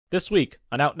This week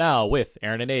on Out Now with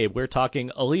Aaron and Abe, we're talking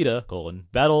Alita: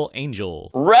 Battle Angel.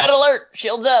 Red alert!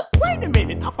 Shields up! Wait a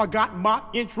minute, I forgot my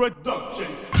introduction.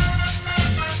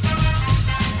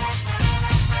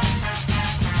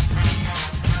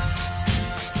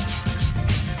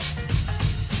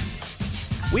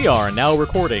 We are now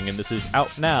recording, and this is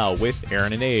Out Now with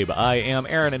Aaron and Abe. I am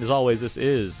Aaron, and as always, this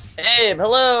is Abe,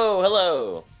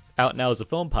 hello! Out Now is a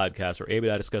film podcast where Abe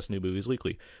and I discuss new movies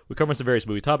weekly. We cover some various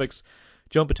movie topics,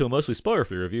 jump into a mostly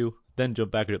spoiler-free review, then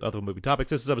jump back into other movie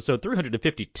topics. This is episode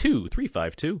 352.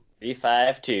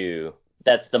 352.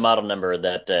 That's the model number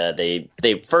that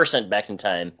they first sent back in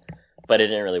time, but it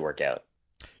didn't really work out.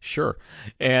 Sure.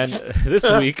 And this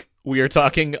week, we are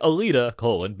talking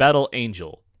Alita: Battle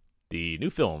Angel, the new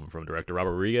film from director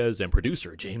Robert Rodriguez and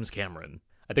producer James Cameron.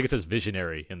 I think it says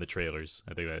visionary in the trailers.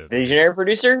 I think that Visionary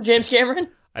producer James Cameron.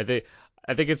 I think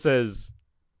it says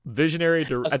visionary.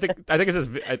 I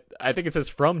think it says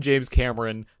from James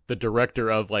Cameron, the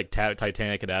director of like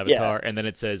Titanic and Avatar, and then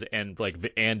it says and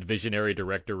visionary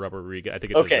director Robert Rodriguez. I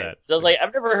think it says that. So I was like,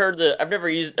 I've never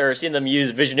used or seen them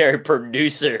use visionary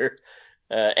producer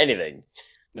anything.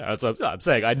 No, that's what I'm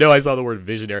saying. I know I saw the word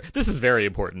visionary. This is very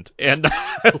important, and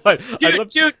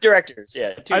two directors.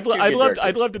 Yeah,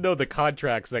 I'd love to know the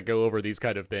contracts that go over these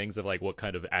kind of things and like what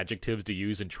kind of adjectives to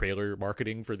use in trailer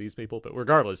marketing for these people. But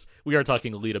regardless, we are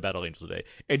talking Alita: Battle Angel today,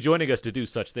 and joining us to do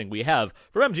such thing we have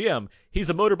from MGM. He's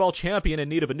a motorball champion in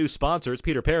need of a new sponsor. It's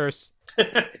Peter Paris.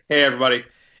 Hey everybody.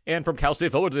 And from Cal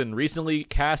State Fullerton, recently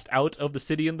cast out of The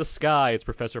City in the Sky, it's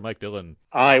Professor Mike Dillon.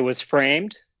 I was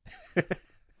framed.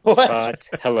 What? But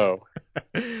hello.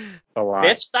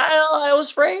 Bitch style, I was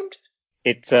framed?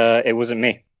 It wasn't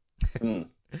me.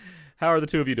 How are the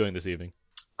two of you doing this evening?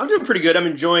 I'm doing pretty good. I'm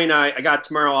enjoying, I got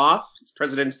tomorrow off. It's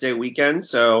President's Day weekend,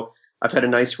 so I've had a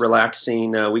nice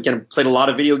relaxing weekend. Played a lot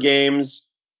of video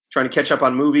games, trying to catch up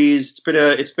on movies.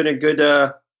 It's been a good,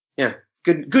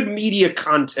 good media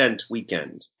content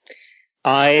weekend.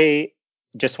 I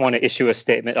just want to issue a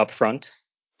statement up front.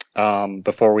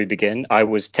 Before we begin, I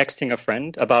was texting a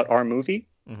friend about our movie,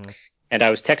 and I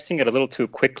was texting it a little too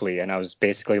quickly, and I was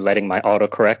basically letting my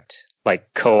autocorrect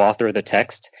like co-author the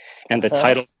text, and the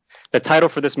title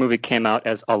for this movie came out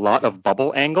as A Lot of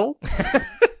Bubble Angle.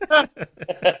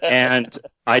 And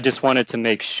I just wanted to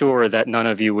make sure that none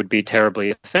of you would be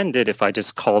terribly offended if I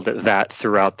just called it that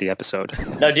throughout the episode.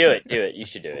 No, do it. You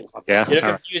should do it. Yeah,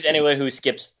 it'll confuse anyone who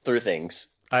skips through things.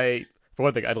 For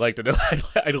one thing, I'd like to know.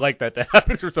 I'd like that to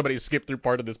happen for somebody to skip through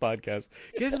part of this podcast.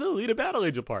 Get to the Alita: Battle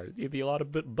Angel part. It'd be a lot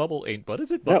of bubble ain't. What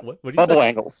is it? No, what do you bubble say?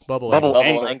 angles. Bubble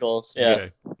angles. Yeah.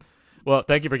 Okay. Well,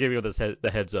 thank you for giving us the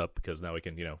heads up, because now we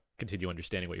can continue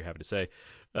understanding what you're having to say.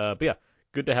 But yeah,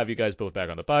 good to have you guys both back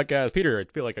on the podcast. Peter, I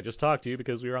feel like I just talked to you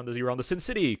because you were on the Sin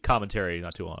City commentary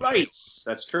not too long ago. Right,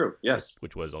 that's true. Yes,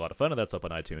 which was a lot of fun, and that's up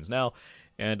on iTunes now.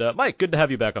 And Mike, good to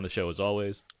have you back on the show as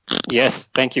always. Yes,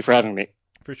 thank you for having me.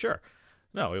 For sure.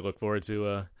 No, we look forward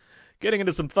to getting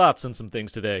into some thoughts and some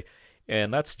things today.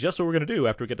 And that's just what we're going to do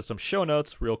after we get to some show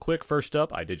notes. Real quick, first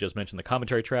up, I did just mention the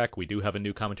commentary track. We do have a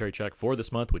new commentary track for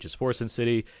this month, which is for Sin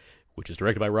City, which is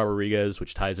directed by Robert Rodriguez,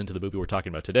 which ties into the movie we're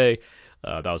talking about today.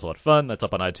 That was a lot of fun. That's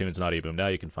up on iTunes and Audioboom now.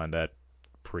 You can find that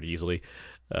pretty easily.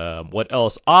 What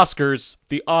else? Oscars.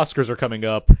 The Oscars are coming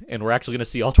up, and we're actually going to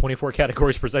see all 24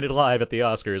 categories presented live at the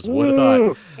Oscars. What a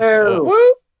thought.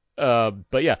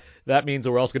 But yeah, that means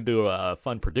we're also going to do a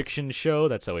fun prediction show.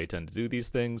 That's how we tend to do these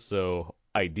things. So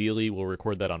ideally, we'll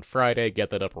record that on Friday,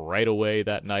 get that up right away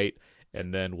that night,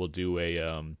 and then we'll do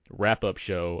a wrap-up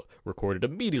show recorded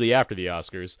immediately after the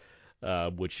Oscars,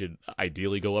 which should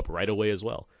ideally go up right away as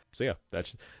well. So yeah, that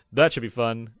should be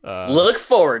fun. Look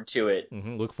forward to it.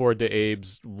 Look forward to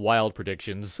Abe's wild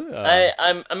predictions.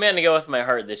 I'm going to go with my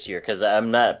heart this year because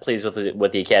I'm not pleased with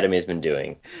what the Academy has been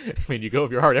doing. I mean, you go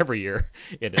with your heart every year,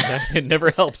 and it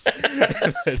never helps.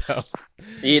 That's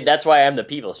why I'm the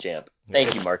People's Champ.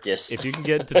 Thank you, Marcus. If you can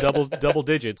get to double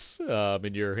digits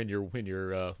in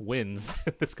your wins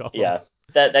this column, yeah,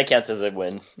 that counts as a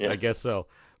win. Yeah. I guess so.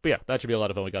 But yeah, that should be a lot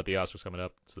of fun. We got the Oscars coming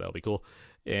up, so that'll be cool.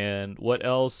 And what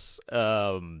else?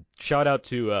 Shout out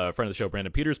to a friend of the show,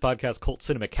 Brandon Peters' podcast, Cult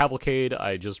Cinema Cavalcade.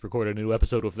 I just recorded a new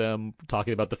episode with them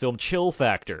talking about the film Chill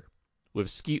Factor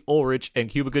with Skeet Ulrich and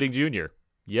Cuba Gooding Jr.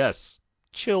 Yes,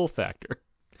 Chill Factor.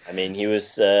 I mean, he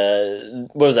was,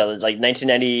 what was that, like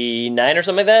 1999 or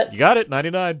something like that? You got it,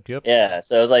 99, yep. Yeah,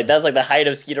 so it was like, that's like the height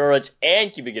of Skeet Ulrich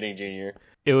and Cuba Gooding Jr.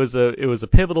 It was a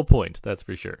pivotal point, that's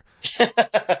for sure.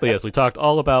 But yes, we talked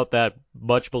all about that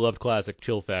much beloved classic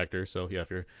Chill Factor. So yeah, if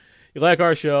you like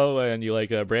our show and you like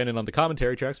Brandon on the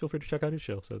commentary tracks, feel free to check out his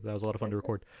show. So that was a lot of fun to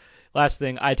record. Last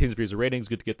thing, iTunes reviews and ratings,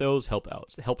 good to get those.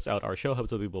 Helps out our show,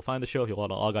 helps other people find the show. If you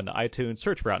want to log on to iTunes,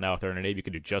 search for Out Now with Aaron and Abe, you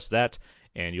can do just that,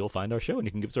 and you'll find our show, and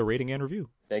you can give us a rating and review.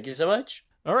 Thank you so much.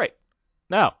 All right.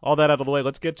 Now, all that out of the way,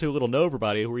 let's get to a little Know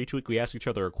Everybody, where each week we ask each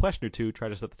other a question or two, try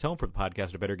to set the tone for the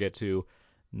podcast, or better get to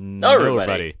know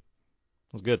everybody. It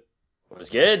was good. It was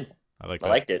good. I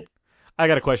liked it. I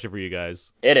got a question for you guys.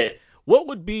 Hit it. What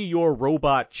would be your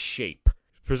robot shape?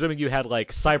 Presuming you had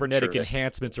like cybernetic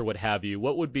enhancements or what have you,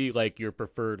 what would be like your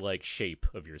preferred like shape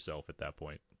of yourself at that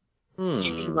point? Do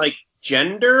you mean like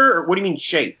gender, or what do you mean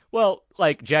shape? Well,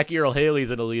 like Jackie Earle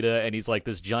Haley's an Alita, and he's like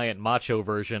this giant macho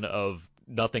version of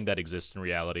nothing that exists in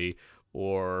reality,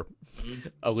 or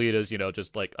Alita's,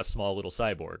 just like a small little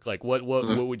cyborg. Like, what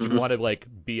would you want to like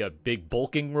be a big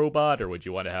bulking robot, or would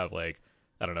you want to have like,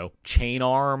 I don't know, chain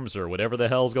arms or whatever the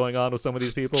hell's going on with some of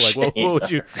these people? Like,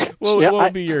 what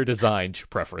would be your design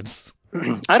preference?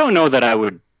 I don't know that I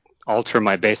would alter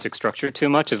my basic structure too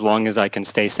much as long as I can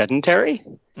stay sedentary.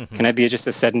 Mm-hmm. Can I be just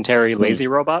a sedentary, lazy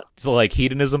robot? So like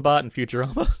Hedonism Bot in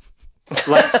Futurama?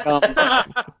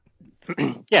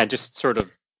 Yeah, just sort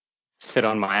of sit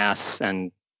on my ass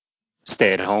and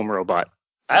stay at home robot.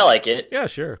 I like it. Yeah,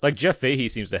 sure. Like Jeff Fahey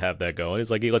seems to have that going. It's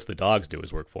like he lets the dogs do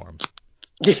his work for him.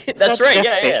 That's right.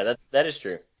 Yeah. That is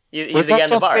true. He's the guy in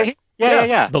the bar.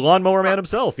 Yeah. The lawnmower man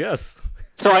himself. Yes.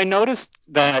 So I noticed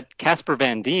that Casper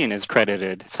Van Dien is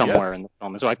credited somewhere in the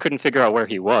film, so I couldn't figure out where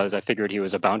he was. I figured he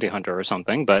was a bounty hunter or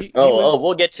something, but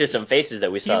we'll get to some faces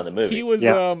that we saw in the movie.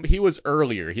 He was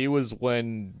earlier. He was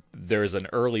when there's an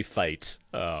early fight.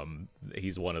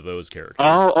 He's one of those characters.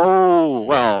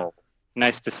 Well,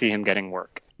 nice to see him getting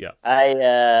work. Yeah.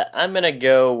 I'm gonna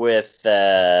go with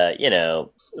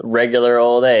regular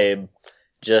old Abe.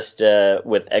 Just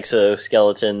with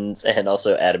exoskeletons and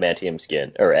also adamantium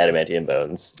skin, or adamantium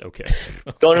bones. Okay.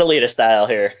 Going Alita style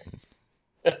here.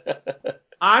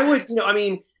 I would,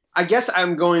 I guess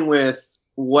I'm going with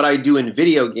what I do in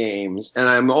video games, and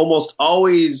I'm almost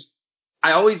always,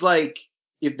 I always like,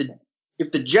 if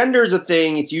the gender is a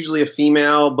thing, it's usually a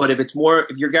female, but if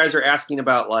your guys are asking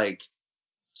about like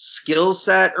skill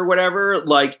set or whatever,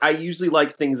 like I usually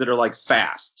like things that are like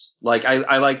fast. Like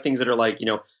I like things that are like,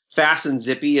 fast and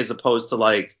zippy as opposed to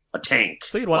like a tank.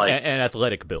 So you'd want an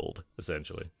athletic build,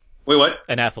 essentially. Wait, what?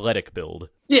 An athletic build.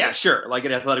 Yeah, sure. Like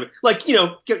an athletic, like,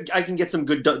 I can get some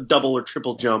good double or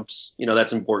triple jumps.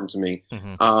 That's important to me.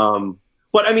 Mm-hmm.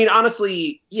 But I mean,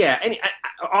 honestly, yeah.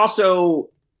 Also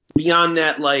beyond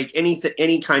that, like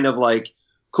any kind of like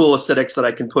cool aesthetics that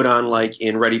I can put on, like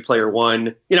in Ready Player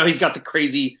One. He's got the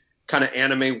crazy kind of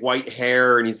anime white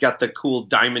hair, and he's got the cool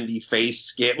diamondy face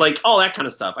skin, like all that kind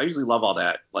of stuff. I usually love all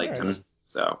that, like kind of stuff.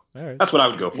 So that's what I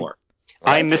would go for.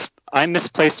 I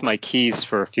misplaced my keys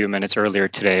for a few minutes earlier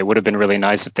today. It would have been really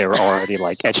nice if they were already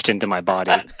like etched into my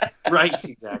body. Right,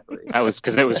 exactly. That was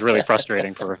because it was really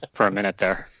frustrating for a minute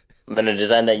there. I'm gonna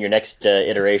design that in your next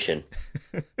iteration.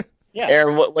 Yeah,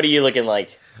 Aaron, what are you looking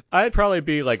like? I'd probably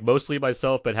be like mostly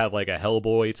myself, but have like a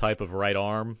Hellboy type of right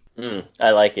arm.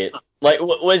 I like it. Like,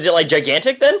 was it like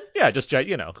gigantic then? Yeah, just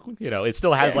it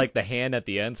still has like the hand at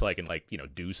the end, so I can like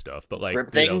do stuff. But like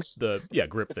grip things.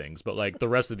 Grip things. But like the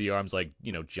rest of the arms, like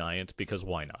giant, because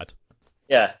why not?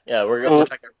 Yeah, we're going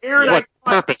to. What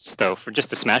purpose though? For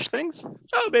just to smash things?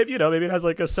 Oh, maybe maybe it has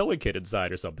like a sewing kit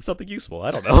inside or something useful.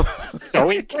 I don't know.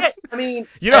 Sewing kit? I mean,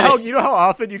 you know how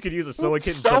often you could use a sewing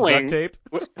kit and some duct tape?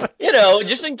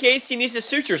 Just in case he needs to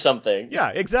suture something. Yeah,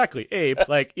 exactly. Abe,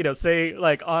 like say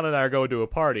like Anna and I are going to a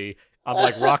party. I'm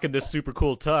like rocking this super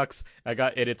cool tux. And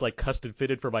it's like custom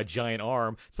fitted for my giant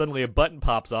arm. Suddenly a button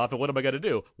pops off, and what am I gonna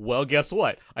do? Well, guess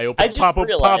what? Pop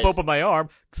open my arm,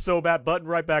 sew that button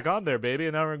right back on there, baby,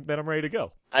 and then I'm ready to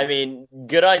go. I mean,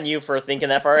 good on you for thinking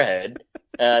that far ahead.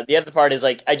 The other part is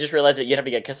like I just realized that you have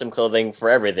to get custom clothing for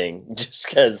everything, just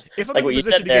because. If I'm like in what a you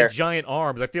position said to there, get giant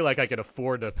arms, I feel like I can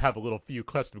afford to have a few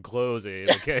custom clothes.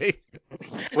 Okay.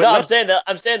 No, I'm saying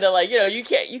that like you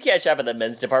can't shop at the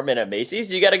men's department at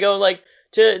Macy's. You got to go like.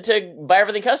 To buy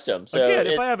everything custom. So again,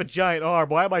 if I have a giant arm,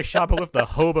 why am I shopping with the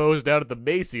hobos down at the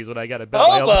Macy's when I got a bet?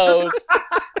 Hobos?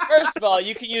 First of all,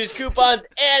 you can use coupons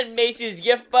and Macy's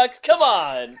gift bucks. Come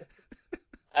on.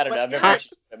 I don't know. I've never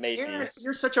actually at Macy's.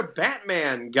 You're such a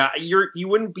Batman guy. You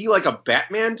wouldn't be like a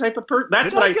Batman type of person.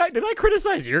 Did I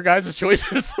criticize your guys'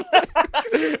 choices?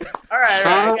 All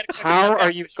right. How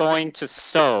are you going to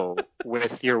sew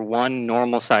with your one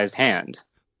normal-sized hand?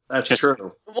 That's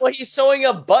true. Well, he's sewing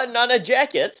a button on a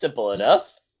jacket. Simple enough.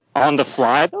 On the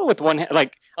fly, though, with one hand.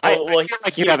 Like, I feel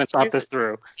like you haven't thought this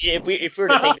through. If we were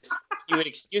to think this, he would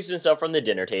excuse himself from the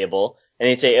dinner table, and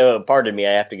he'd say, "Oh, pardon me,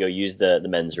 I have to go use the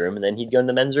men's room," and then he'd go in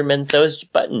the men's room and sew his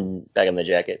button back on the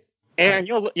jacket. And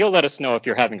you'll let us know if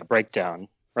you're having a breakdown,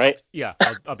 right? Yeah,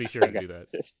 I'll be sure to do that.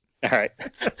 All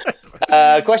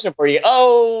right. Question for you.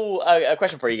 A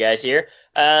question for you guys here.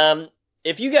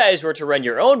 If you guys were to run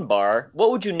your own bar,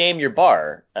 what would you name your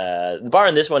bar? The bar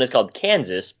in this one is called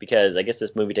Kansas because I guess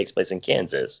this movie takes place in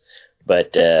Kansas.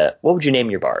 But what would you name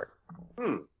your bar?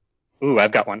 Ooh,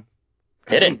 I've got one.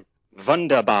 Hit it.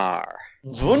 Wunderbar.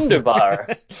 Wunderbar.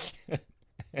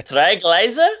 Drei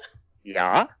Gleise?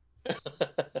 Yeah.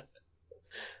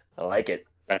 I like it.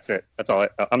 That's it. That's all.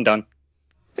 I'm done.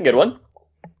 It's a good one.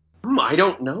 I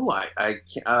don't know. I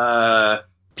can't.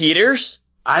 Peters?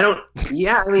 I don't.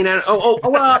 Yeah, I mean,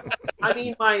 I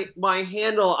mean, my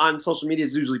handle on social media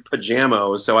is usually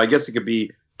Pajamos, so I guess it could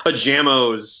be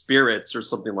Pajamos Spirits or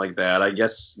something like that. I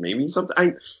guess maybe something.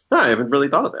 I haven't really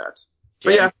thought of that.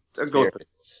 But yeah, I'll go with it.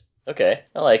 Okay,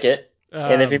 I like it.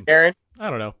 And if you're Baron? I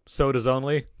don't know. Sodas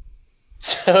only.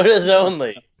 Sodas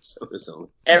only. Sodas only.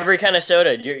 Every kind of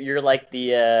soda. You're like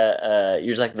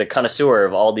the connoisseur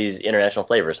of all these international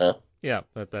flavors, huh? Yeah,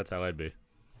 that's how I'd be.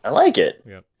 I like it.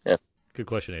 Yeah. Yeah. Good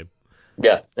question, Abe.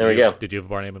 Yeah, there we go. Did you have a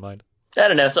bar name in mind? I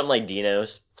don't know, something like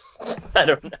Dino's. I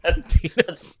don't know.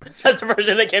 Dino's. That's the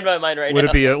version that came to my mind right now.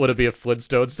 Would it be a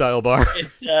Flintstone style bar?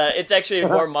 It's actually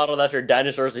more modeled after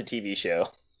Dinosaurs, the TV show.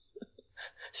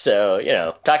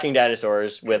 So, talking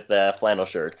dinosaurs with flannel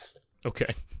shirts.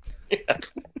 Okay. Yeah.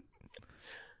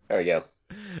 There we go.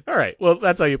 All right. Well,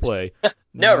 that's how you play.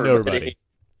 No, Nobody.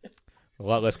 A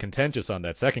lot less contentious on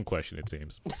that second question, it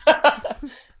seems.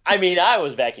 I mean, I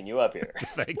was backing you up here.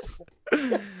 Thanks.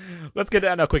 Let's get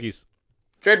down now, quickies.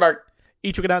 Trademark.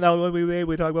 Each week now,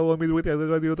 we talk about one with the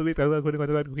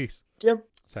quickies. Yep. I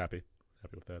was happy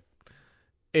with that.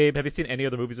 Abe, have you seen any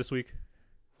other movies this week?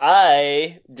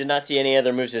 I did not see any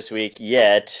other moves this week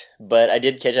yet, but I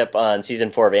did catch up on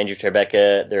season 4 of Andrew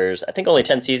Tribeca. There's, I think, only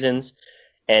 10 seasons,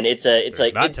 and it's there's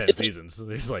like not 10 seasons.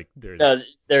 There's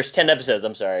 10 episodes.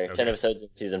 I'm sorry, Okay. 10 episodes in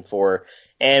season 4.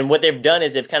 And what they've done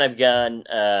is they've kind of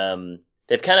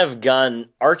gone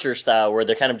Archer style, where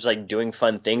they're kind of just like doing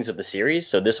fun things with the series.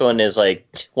 So this one is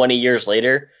like 20 years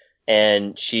later,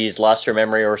 and she's lost her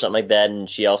memory or something like that, and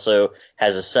she also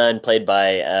has a son played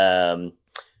by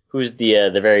who's the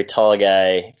very tall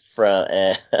guy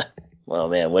from oh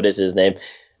man, what is his name?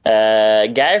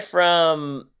 Guy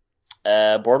from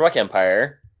Boardwalk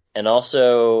Empire, and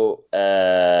also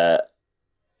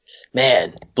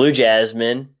Blue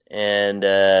Jasmine and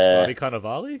Bobby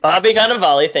Cannavale? Bobby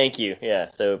Cannavale, thank you. Yeah,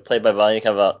 so played by Bobby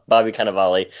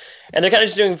Cannavale, and they're kind of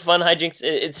just doing fun hijinks.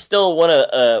 It's still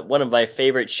one of my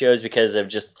favorite shows because of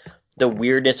just the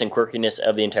weirdness and quirkiness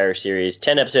of the entire series.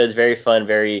 10 episodes, very fun,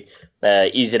 very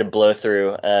easy to blow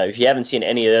through. If you haven't seen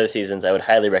any of the other seasons, I would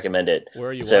highly recommend it. Where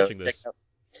are you watching this?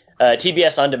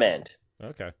 TBS On Demand.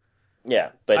 Okay. Yeah,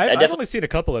 but I've only seen a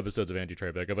couple episodes of Andrew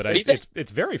Tribeca, but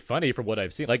it's very funny from what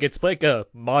I've seen. Like, it's like a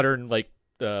modern, like,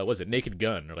 was it Naked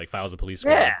Gun or like Files of Police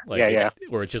Squad? Yeah. Like,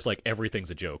 where it's just like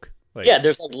everything's a joke. Like, yeah,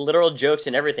 there's like literal jokes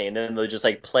and everything, and then they'll just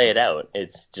like play it out.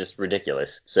 It's just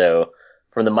ridiculous. So,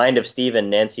 from the mind of Steve and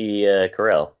Nancy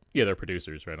Carell. Yeah, they're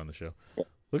producers right on the show. Yeah.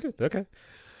 Okay.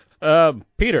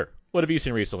 Peter, what have you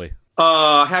seen recently?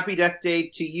 Happy Death Day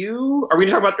to You. Are we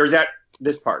gonna talk about, or is that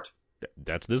this part?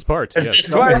 That's this part. That's Yes.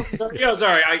 this part. Yeah,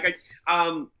 sorry.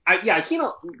 I've seen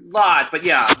a lot, but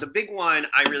yeah, the big one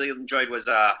I really enjoyed was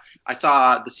I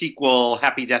saw the sequel,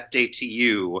 Happy Death Day to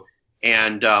You,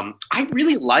 and I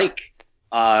really like.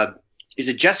 Is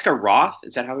it Jessica Roth?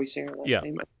 Is that how we say her last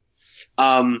name?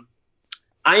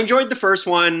 I enjoyed the first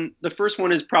one. The first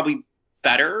one is probably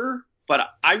better, but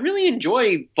I really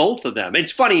enjoy both of them.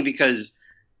 It's funny because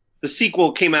the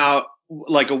sequel came out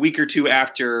like a week or two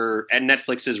after at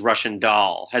Netflix's Russian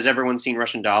Doll. Has everyone seen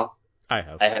Russian Doll? I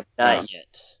have. I have not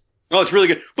yet. Oh, it's really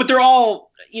good. But they're all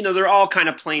kind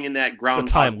of playing in that groundhog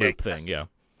The time Day. loop thing, yeah.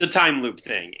 The time loop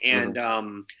thing. And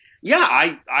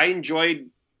I enjoyed.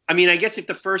 I mean, I guess if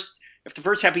the first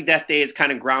Happy Death Day is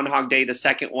kind of Groundhog Day, the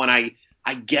second one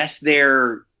I guess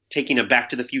they're taking a Back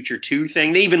to the Future 2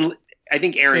 thing. I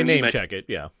think Aaron They name check it,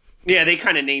 yeah. Yeah, they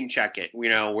kind of name check it,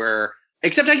 where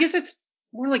except I guess it's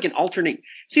more like an alternate.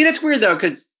 See, that's weird though,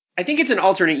 because I think it's an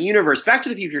alternate universe. Back to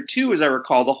the Future 2, as I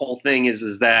recall, the whole thing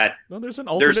is that There's an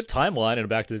alternate timeline in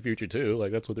Back to the Future 2.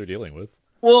 Like, that's what they're dealing with.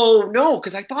 Well, no,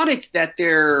 because I thought it's that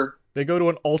they go to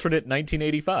an alternate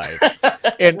 1985.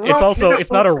 And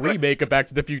it's not a remake of Back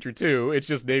to the Future 2. It's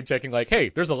just name checking like, hey,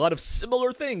 there's a lot of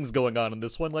similar things going on in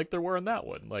this one like there were in that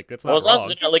one. Like, that's not As long as wrong.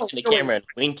 they're not looking at the camera and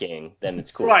winking, then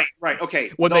it's cool. Right,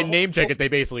 okay. When they name check it, they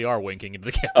basically are winking into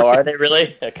the camera. Oh, are they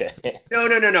really? Okay.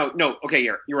 No. Okay,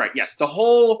 you're right. Yes,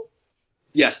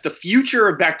 the future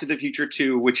of Back to the Future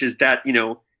 2, which is that,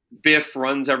 Biff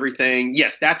runs everything.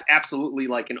 Yes, that's absolutely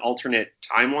like an alternate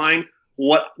timeline.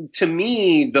 What to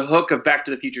me, the hook of Back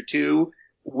to the Future 2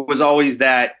 was always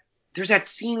that there's that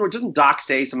scene where doesn't Doc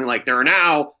say something like, "There are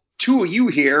now two of you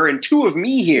here and two of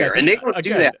me here," Yes, and they don't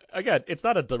do that. Again, it's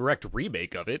not a direct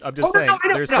remake of it. I'm Oh just no, no, saying I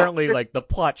know, there's no. certainly like the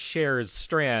plot shares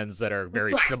strands that are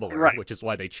very Right, similar, right. which is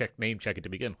why they name check it to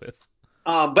begin with.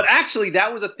 But actually,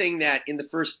 that was a thing that in the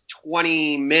first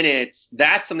 20 minutes,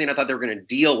 that's something I thought they were going to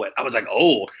deal with. I was like,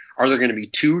 oh, are there going to be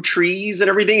two trees and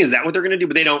everything? Is that what they're going to do?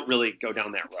 But they don't really go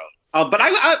down that road. But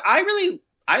I really,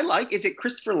 I like, is it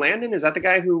Christopher Landon? Is that the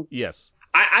guy who? Yes.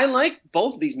 I like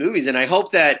both of these movies, and I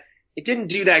hope that it didn't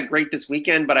do that great this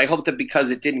weekend, but I hope that because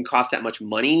it didn't cost that much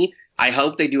money, I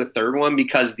hope they do a third one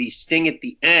because the sting at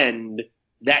the end,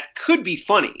 that could be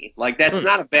funny. Like, that's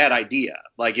not a bad idea.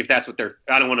 Like, if that's what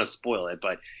I don't want to spoil it,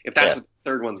 but if that's what the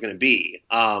third one's going to be.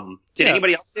 Did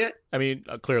anybody else see it? I mean,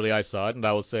 clearly I saw it, and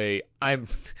I will say I'm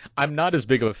not as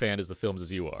big of a fan as the films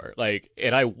as you are. Like,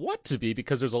 and I want to be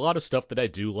because there's a lot of stuff that I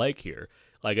do like here.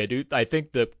 Like, I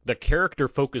think the character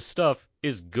focused stuff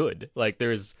is good. Like,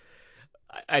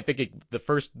 I think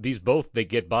these both they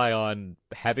get by on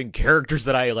having characters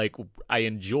that I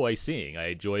enjoy seeing. I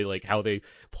enjoy like how they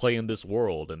play in this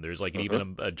world, and there's like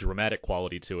even a dramatic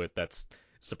quality to it that's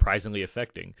surprisingly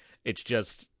affecting. It's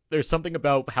just there's something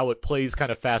about how it plays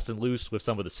kind of fast and loose with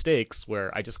some of the stakes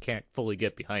where I just can't fully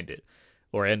get behind it,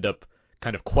 or end up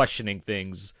kind of questioning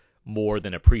things more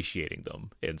than appreciating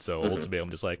them. And so ultimately, I'm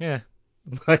just like,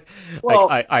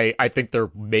 I think they're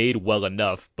made well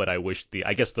enough, but I wish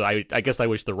I guess I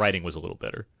wish the writing was a little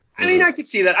better. I mean, I could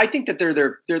see that. I think that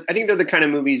I think they're the kind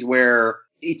of movies where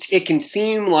it can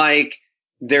seem like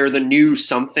they're the new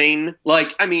something.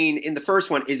 Like, I mean, in the first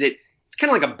one, it's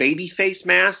kind of like a baby face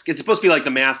mask. It's supposed to be like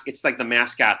the mask. It's like the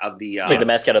mascot of the like the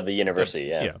mascot of the university.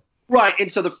 Yeah. Right.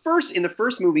 And so in the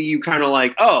first movie, you kind of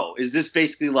like, oh, is this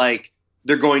basically like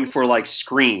they're going for like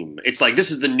Scream? It's like this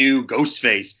is the new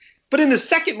Ghostface. But in the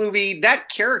second movie,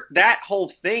 that whole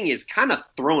thing is kind of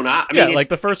thrown out. I mean, like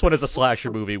the first one is a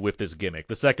slasher movie with this gimmick.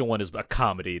 The second one is a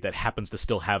comedy that happens to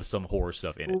still have some horror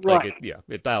stuff in it. Right. Like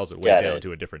it dials it way down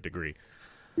to a different degree.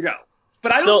 Yeah,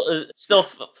 but still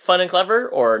fun and clever,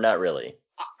 or not really?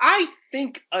 I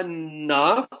think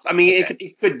enough. I mean,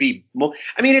 it could be more.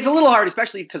 I mean, it's a little hard,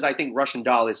 especially because I think Russian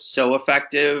Doll is so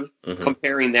effective.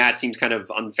 Comparing that seems kind of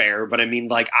unfair. But I mean,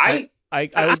 like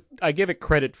I give it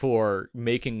credit for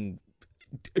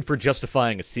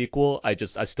justifying a sequel. I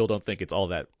still don't think it's all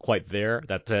that quite there.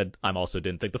 That said, I also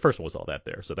didn't think the first one was all that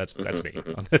there. So that's me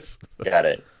on this. Got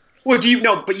it. Well,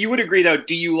 but you would agree though?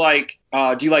 Do you like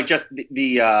just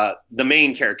the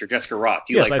main character, Jessica Rothe?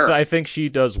 Do you like her? I think she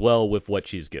does well with what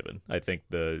she's given. I think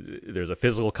there's a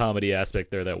physical comedy aspect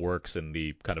there that works, and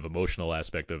the kind of emotional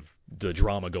aspect of the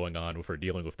drama going on with her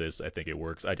dealing with this. I think it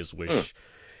works. I just wish.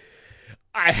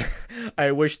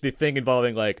 I wish the thing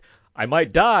involving like I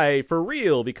might die for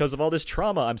real because of all this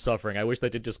trauma I'm suffering. I wish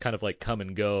that did just kind of like come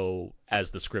and go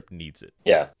as the script needs it.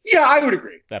 Yeah. Yeah, I would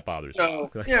agree. That bothers me.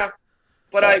 Yeah.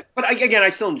 But I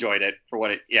still enjoyed it for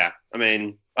what it. Yeah, I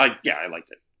mean, I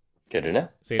liked it. Good to know.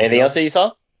 Anything else that you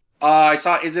saw? I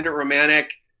saw Isn't It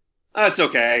Romantic? It's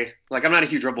okay. Like, I'm not a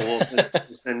huge Rebel Wilson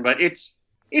person, but it's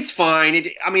fine.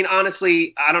 I mean,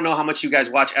 honestly, I don't know how much you guys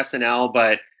watch SNL,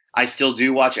 but I still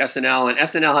do watch SNL, and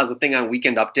SNL has a thing on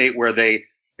Weekend Update where they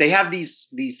have these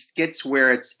skits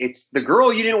where it's the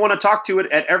girl you didn't want to talk to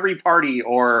at every party,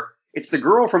 or it's the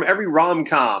girl from every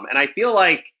rom-com, and I feel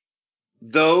like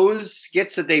those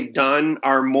skits that they've done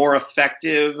are more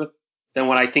effective than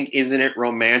what I think Isn't It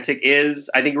Romantic is.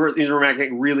 I think Isn't It Romantic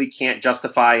really can't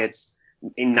justify its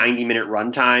 90-minute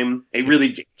runtime. It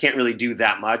really can't really do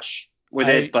that much with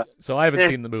it. But so I haven't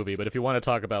seen the movie, but if you want to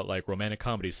talk about like romantic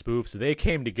comedy spoofs, They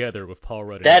Came Together with Paul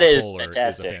Rudd and that Amy is Poehler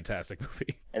fantastic. is a fantastic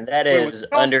movie. And that is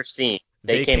underseen.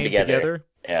 They came together.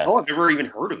 Yeah. Oh, I've never even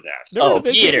heard of that. Oh,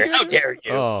 Peter, how dare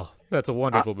you? Oh, that's a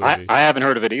wonderful movie. I haven't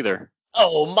heard of it either.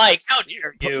 Oh, Mike, how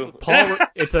dare you?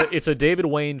 It's a David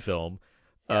Wayne film.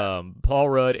 Paul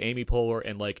Rudd, Amy Poehler,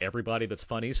 and like everybody that's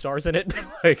funny stars in it.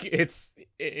 Like it's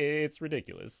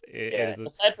ridiculous.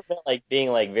 Aside from it, like being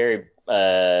like very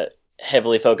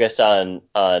heavily focused on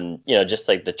just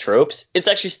like the tropes, it's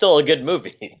actually still a good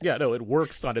movie. Yeah, no, it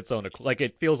works on its own. Like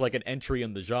it feels like an entry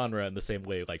in the genre in the same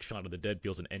way like Shaun of the Dead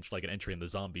feels like an entry in the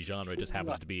zombie genre. It just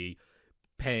happens to be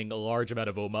paying a large amount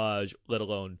of homage, let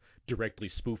alone directly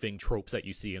spoofing tropes that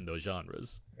you see in those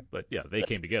genres. But yeah, They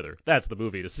Came Together. That's the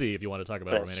movie to see if you want to talk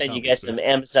about romantic comedy. Send you guys some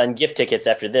Amazon gift tickets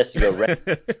after this to go rent.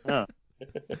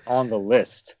 On the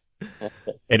list.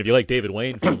 And if you like David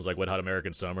Wayne films like Wet Hot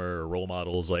American Summer or Role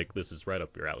Models, like this is right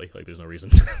up your alley. Like there's no reason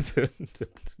to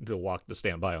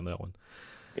stand by on that one.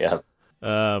 Yeah.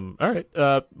 All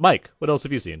right. Mike, what else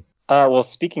have you seen? Well,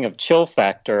 speaking of chill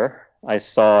factor, I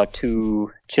saw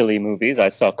two chilly movies. I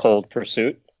saw Cold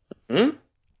Pursuit, Hmm?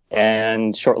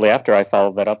 and shortly after, I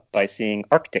followed that up by seeing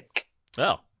Arctic.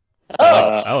 Oh, Oh.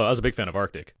 I was a big fan of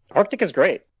Arctic. Arctic is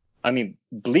great. I mean,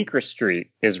 Bleecker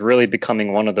Street is really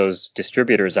becoming one of those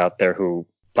distributors out there who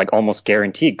like almost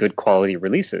guarantee good quality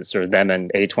releases, or them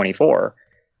and A24.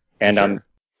 And Sure. I'm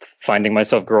finding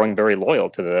myself growing very loyal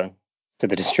to the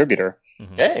distributor.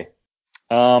 Hey.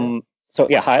 So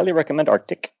yeah, highly recommend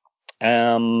Arctic.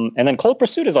 And then Cold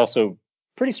Pursuit is also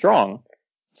pretty strong.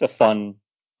 It's a fun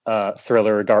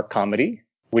thriller, dark comedy,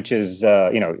 which is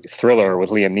thriller with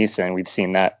Liam Neeson. We've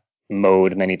seen that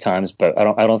mode many times, but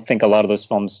I don't think a lot of those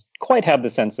films quite have the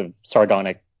sense of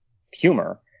sardonic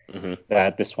humor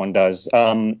that this one does.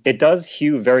 It does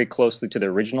hew very closely to the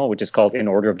original, which is called In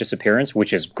Order of Disappearance,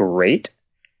 which is great.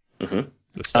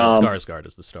 With Stellan Skarsgård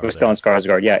as the star. With Stellan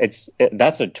Skarsgård, yeah,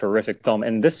 that's a terrific film,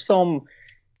 and this film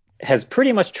has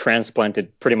pretty much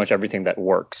transplanted pretty much everything that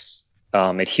works.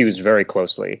 It hews very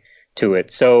closely to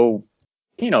it. So,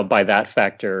 by that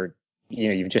factor,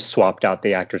 you've just swapped out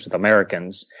the actors with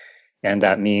Americans, and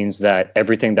that means that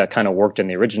everything that kind of worked in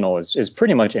the original is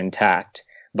pretty much intact.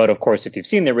 But of course, if you've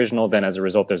seen the original, then as a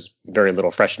result, there's very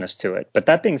little freshness to it. But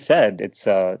that being said, it's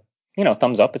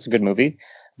thumbs up. It's a good movie.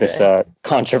 This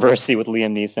controversy with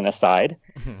Liam Neeson aside.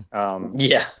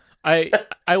 Yeah.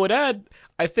 I would add,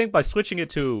 I think by switching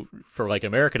it for like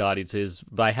American audiences,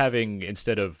 by having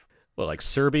instead of like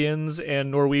Serbians and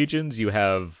Norwegians, you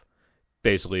have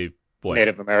basically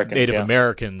Native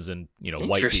Americans and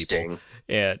white people. Interesting.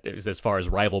 And as far as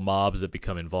rival mobs that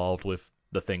become involved with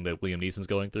the thing that Liam Neeson's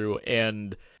going through,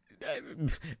 and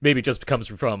maybe it just comes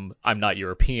from I'm not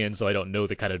European, so I don't know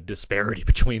the kind of disparity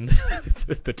between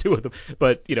the two of them.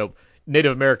 But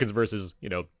Native Americans versus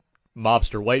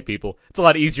mobster white people, it's a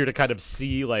lot easier to kind of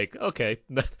see like, okay,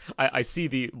 I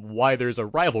see why there's a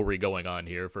rivalry going on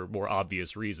here for more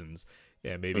obvious reasons.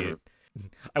 Yeah, maybe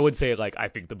I wouldn't say like I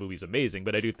think the movie's amazing,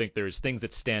 but I do think there's things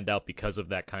that stand out because of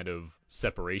that kind of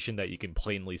separation that you can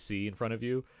plainly see in front of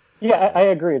you. Yeah, I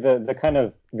agree. The kind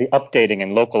of the updating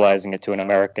and localizing it to an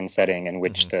American setting in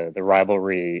which the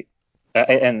rivalry,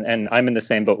 and I'm in the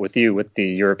same boat with you with the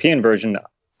European version.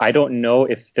 I don't know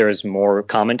if there's more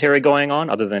commentary going on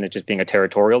other than it just being a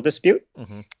territorial dispute.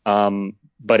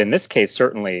 But in this case,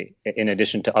 certainly, in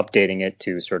addition to updating it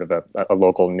to sort of a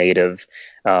local native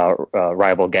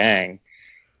rival gang,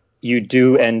 you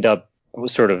do end up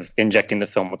sort of injecting the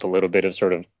film with a little bit of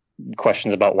sort of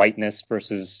questions about whiteness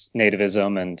versus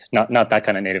nativism, and not that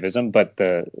kind of nativism, but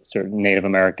the sort of Native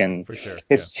American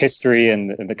history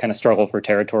and the kind of struggle for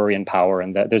territory and power,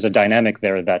 and that there's a dynamic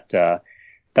there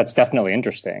that's definitely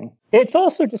interesting. It's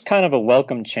also just kind of a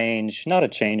welcome change, not a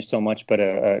change so much, but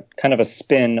a kind of a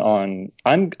spin on.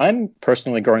 I'm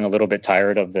personally growing a little bit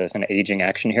tired of the kind of aging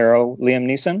action hero Liam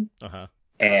Neeson,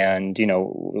 and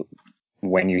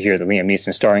when you hear the Liam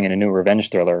Neeson starring in a new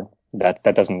revenge thriller, that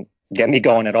doesn't get me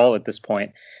going at all at this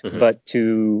point. But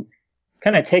to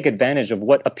kind of take advantage of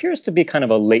what appears to be kind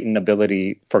of a latent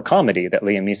ability for comedy that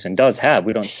Liam Neeson does have,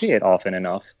 we don't see it often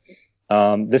enough.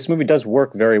 This movie does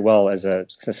work very well as a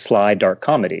sly, dark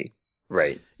comedy.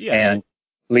 Right. Yeah. And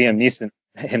Liam Neeson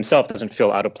himself doesn't feel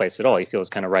out of place at all. He feels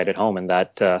kind of right at home in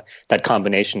that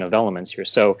combination of elements here.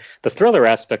 So the thriller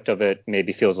aspect of it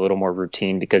maybe feels a little more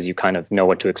routine because you kind of know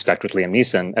what to expect with Liam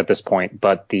Neeson at this point.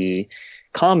 But the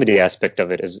comedy aspect of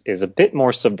it is a bit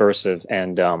more subversive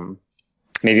and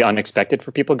maybe unexpected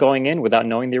for people going in without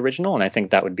knowing the original, and I think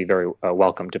that would be very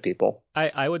welcome to people.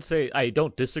 I would say I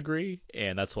don't disagree,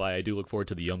 and that's why I do look forward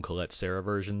to the young Colette Sarah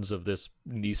versions of this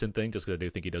Neeson thing, just because I do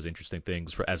think he does interesting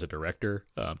things as a director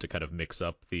to kind of mix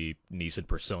up the Neeson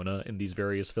persona in these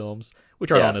various films,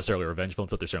 which are not necessarily revenge films,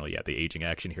 but they're certainly the aging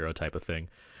action hero type of thing.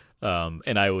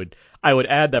 And I would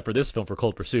add that for this film, for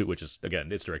Cold Pursuit, which is,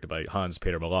 again, it's directed by Hans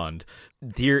Peter Malland,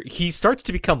 he starts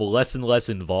to become less and less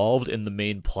involved in the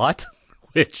main plot,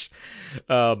 which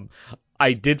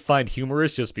I did find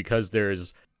humorous just because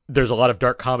there's a lot of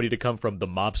dark comedy to come from the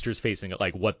mobsters facing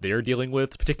like what they're dealing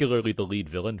with, particularly the lead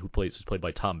villain who's played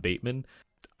by Tom Bateman.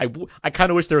 I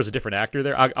kind of wish there was a different actor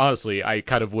there. Honestly, I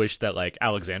kind of wish that like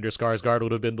Alexander Skarsgård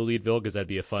would have been the lead villain, because that'd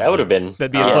be a fun. That would have been.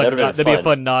 That'd be a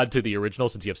fun nod to the original,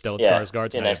 since you have Stellan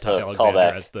Skarsgård and nice Alexander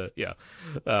as the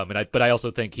but I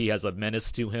also think he has a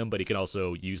menace to him, but he can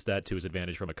also use that to his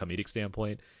advantage from a comedic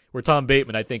standpoint. Where Tom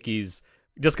Bateman, I think he's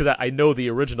just because I know the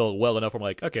original well enough, I'm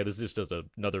like, okay, this is just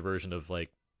another version of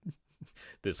like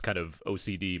this kind of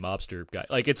OCD mobster guy.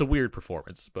 Like, it's a weird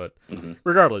performance, but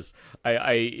regardless,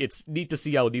 it's neat to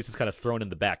see how Neeson's kind of thrown in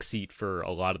the back seat for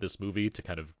a lot of this movie to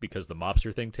kind of, because the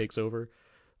mobster thing takes over.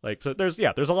 Like, so there's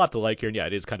a lot to like here, and yeah,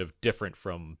 it is kind of different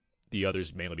from the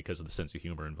others mainly because of the sense of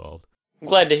humor involved. I'm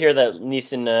glad to hear that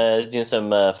Neeson is doing some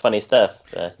funny stuff.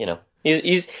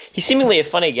 He's seemingly a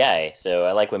funny guy, so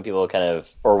I like when people kind of,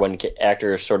 or when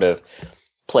actors sort of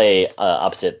play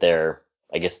opposite their,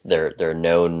 I guess their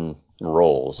known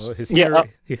roles. Well, his Yeah,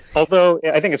 humor, although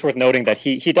I think it's worth noting that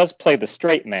he does play the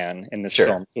straight man in this Sure.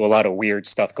 film. So a lot of weird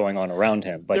stuff going on around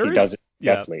him, but There he is- does it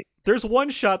yeah. deftly. There's one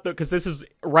shot though, because this is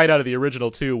right out of the original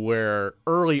too, where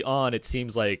early on it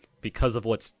seems like because of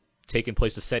what's taken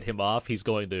place to set him off, he's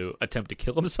going to attempt to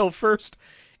kill himself first.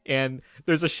 And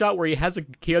there's a shot where he has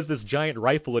this giant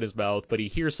rifle in his mouth, but he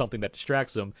hears something that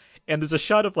distracts him. And there's a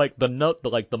shot of like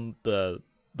the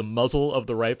muzzle of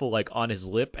the rifle like on his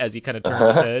lip as he kind of turns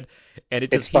his head, and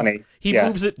It's funny. He Yeah.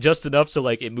 moves it just enough so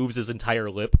like it moves his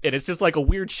entire lip, and it's just like a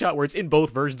weird shot where it's in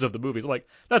both versions of the movies. I'm like,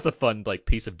 that's a fun like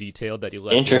piece of detail that you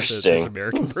left into Interesting. this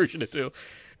American version of too.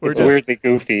 Where It's weirdly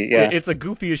goofy. Yeah. it's a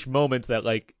goofy-ish moment that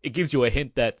like it gives you a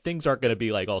hint that things aren't going to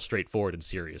be like all straightforward and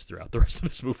serious throughout the rest of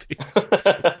this movie.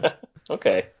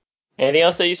 Okay. Anything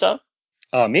else that you saw?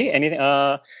 Me? Anything?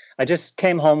 I just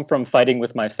came home from fighting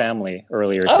with my family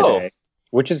earlier Oh. today,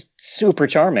 which is super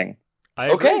charming. I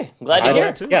agree. Okay, glad to I saw hear.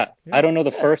 that too. Yeah, I don't know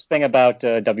the first thing about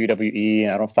WWE,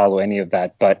 and I don't follow any of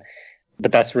that, but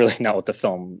that's really not what the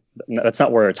film. That's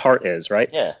not where its heart is, right?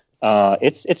 Yeah.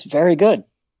 It's very good.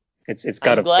 It's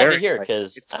got I'm a glad very to hear high-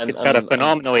 because it's got a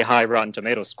phenomenally high Rotten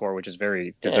Tomato score, which is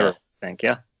very deserved. I think.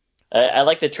 Yeah. I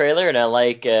like the trailer and I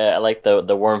like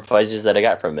the warm fuzzies that I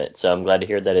got from it. So I'm glad to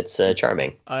hear that it's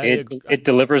charming. It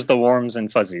delivers the warms and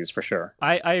fuzzies for sure.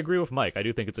 I agree with Mike. I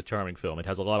do think it's a charming film. It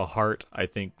has a lot of heart. I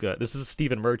think this is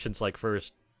Stephen Merchant's like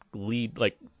first lead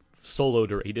like solo.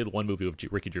 He did one movie with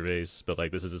Ricky Gervais, but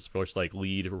like this is his first like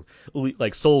lead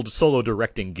like solo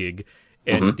directing gig.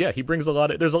 And yeah, he brings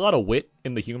there's a lot of wit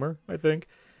in the humor, I think.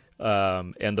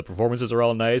 And the performances are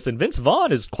all nice. And Vince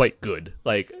Vaughn is quite good.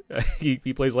 Like he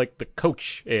plays like the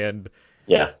coach, and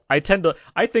Yeah. I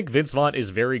think Vince Vaughn is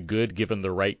very good given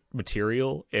the right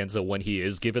material, and so when he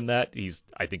is given that,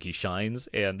 I think he shines,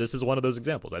 and this is one of those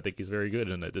examples. I think he's very good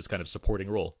in this kind of supporting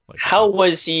role. Like, How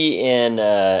was he in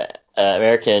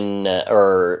American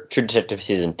or True Detective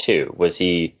season 2? Was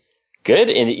he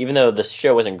good? And even though the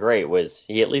show wasn't great, was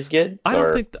he at least good? I don't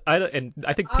Or- think and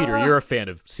I think Peter, you're a fan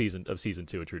of season 2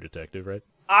 of True Detective, right?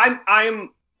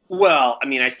 Well, I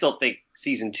mean, I still think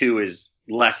season 2 is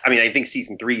less. I mean, I think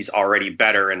season 3 is already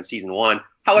better than season 1.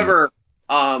 However,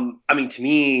 I mean, to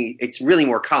me, it's really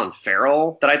more Colin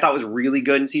Farrell that I thought was really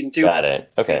good in season 2. Got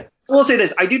it. Okay. I will say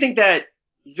this: I do think that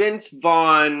Vince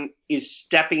Vaughn is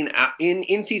stepping out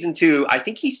in season 2. I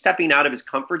think he's stepping out of his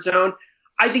comfort zone.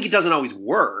 I think it doesn't always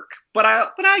work, but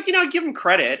I give him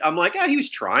credit. I'm like, he was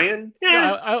trying.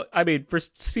 Yeah, I mean, for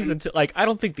season 2, like, I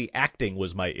don't think the acting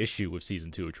was my issue with season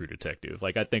 2 of True Detective.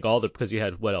 Like, I think because you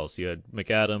had what else? You had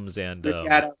McAdams and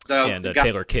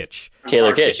Taylor Kitsch.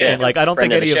 Taylor Kitsch, yeah. And like, I don't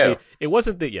Friend think of any the of show. it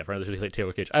wasn't friend of the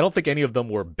Taylor Kitsch. I don't think any of them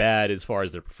were bad as far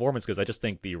as their performance, because I just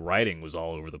think the writing was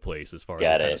all over the place as far as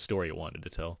Got the kind it. of story it wanted to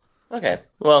tell. Okay.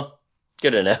 Well,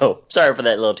 good to know. Sorry for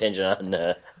that little tangent on.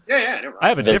 no I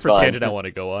have a Vince different Vaughn. tangent I want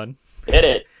to go on. Hit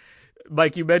it.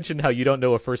 Mike, you mentioned how you don't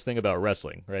know a first thing about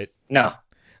wrestling, right? No.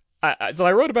 So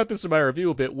I wrote about this in my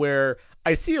review a bit, where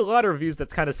I see a lot of reviews that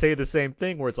kind of say the same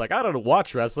thing, where it's like, I don't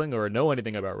watch wrestling or know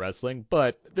anything about wrestling,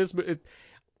 but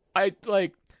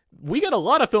we get a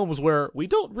lot of films where we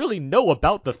don't really know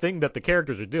about the thing that the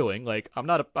characters are doing. Like, I'm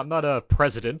not a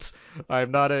president, I'm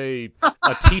not a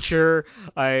teacher,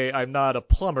 I'm not a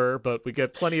plumber, but we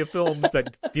get plenty of films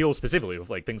that deal specifically with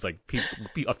like things like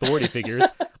authority figures.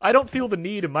 I don't feel the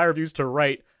need in my reviews to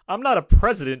write, I'm not a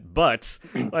president, but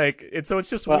like it's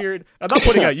just weird. I'm not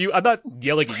putting at you. I'm not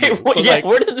yelling at you. But, Yeah, like,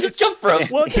 where does this come from?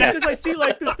 well, just because I see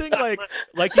like this thing, like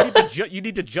you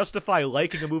need to justify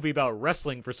liking a movie about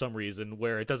wrestling for some reason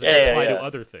where it doesn't apply to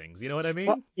other things. You know what I mean?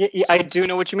 Well, yeah, I do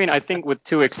know what you mean. I think with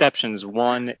two exceptions.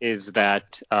 One is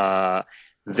that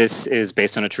this is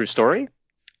based on a true story,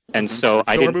 and so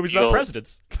I So are didn't movies feel about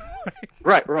presidents.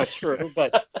 right, sure,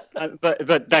 but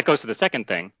that goes to the second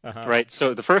thing, Uh-huh. right?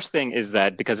 So the first thing is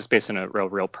that because it's based on a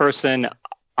real person,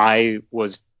 I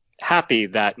was happy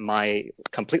that my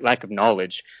complete lack of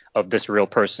knowledge of this real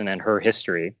person and her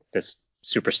history, this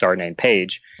superstar named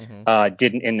Paige,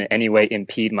 didn't in any way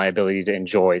impede my ability to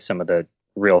enjoy some of the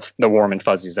warm and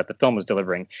fuzzies that the film was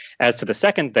delivering. As to the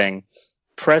second thing,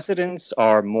 presidents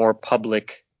are more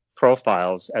public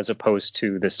profiles as opposed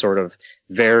to this sort of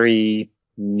very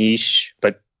niche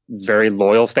but very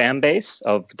loyal fan base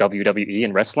of WWE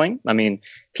and wrestling. I mean,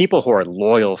 people who are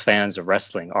loyal fans of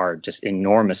wrestling are just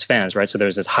enormous fans, right? So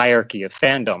there's this hierarchy of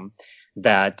fandom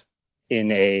that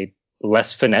in a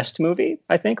less finessed movie,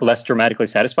 I think, less dramatically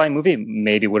satisfying movie,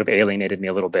 maybe would have alienated me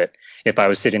a little bit if I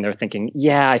was sitting there thinking,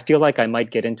 yeah, I feel like I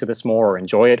might get into this more or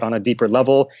enjoy it on a deeper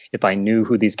level if I knew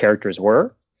who these characters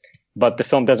were. But the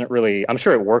film doesn't really, I'm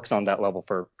sure it works on that level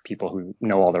for people who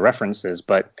know all the references,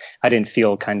 but I didn't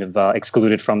feel kind of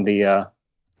excluded from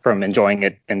from enjoying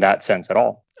it in that sense at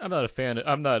all. I'm not a fan.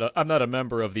 I'm not a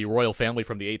member of the royal family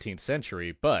from the 18th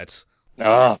century, but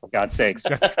Oh, for God's sakes.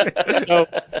 So,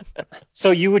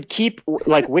 so you would keep,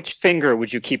 like, which finger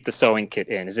would you keep the sewing kit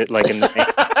in? Is it like in the,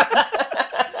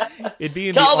 it'd be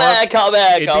in Call the arm. back, call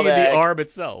back, It'd call be in the back. arm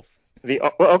itself.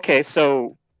 well, okay,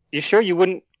 so you sure you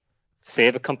wouldn't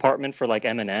save a compartment for like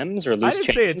M&Ms or I loose didn't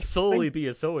change? say it'd solely be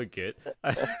a sewing kit.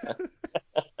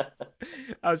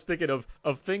 I was thinking of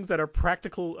things that are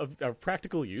practical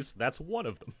use. That's one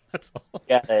of them. That's all.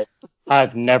 Got it.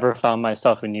 I've never found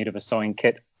myself in need of a sewing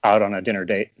kit out on a dinner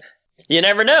date. You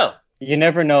never know. You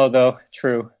never know, though.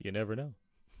 True. You never know.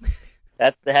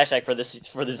 That's the hashtag for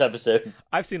this episode.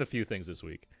 I've seen a few things this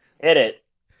week. Hit it.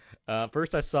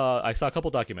 First, I saw a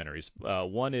couple documentaries.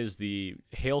 One is the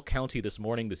Hale County This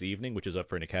Evening, which is up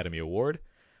for an Academy Award.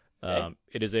 Okay.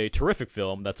 It is a terrific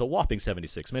film. That's a whopping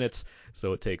 76 minutes,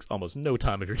 so it takes almost no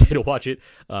time of your day to watch it.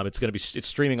 It's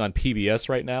streaming on PBS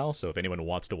right now, so if anyone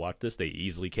wants to watch this, they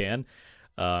easily can.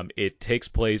 It takes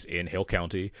place in Hale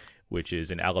County, which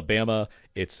is in Alabama.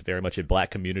 It's very much a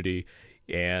black community,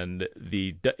 and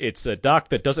it's a doc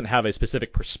that doesn't have a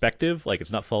specific perspective. Like,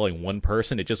 it's not following one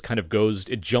person. It just kind of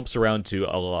jumps around to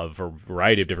a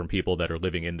variety of different people that are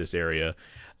living in this area.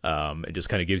 It just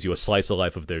kind of gives you a slice of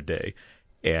life of their day.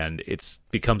 And it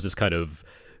becomes this kind of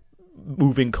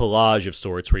moving collage of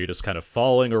sorts where you're just kind of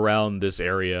following around this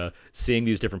area, seeing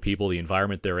these different people, the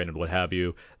environment they're in, and what have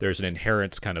you. There's an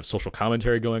inherent kind of social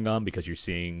commentary going on because you're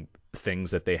seeing things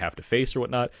that they have to face or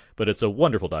whatnot, but it's a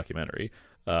wonderful documentary.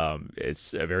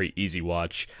 It's a very easy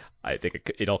watch. I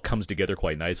think it all comes together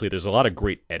quite nicely. There's a lot of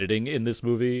great editing in this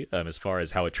movie, as far as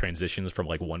how it transitions from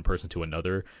like one person to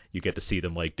another. You get to see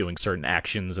them like doing certain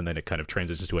actions, and then it kind of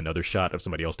transitions to another shot of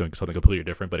somebody else doing something completely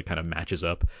different, but it kind of matches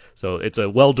up. So it's a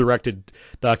well-directed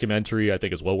documentary. I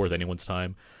think it's well worth anyone's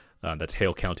time. That's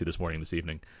Hale County This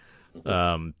Evening.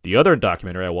 The other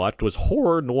documentary I watched was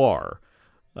Horror Noir.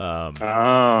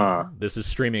 This is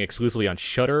streaming exclusively on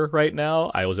Shudder right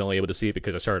now. I was only able to see it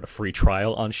because I started a free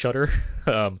trial on Shudder.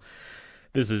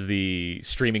 This is the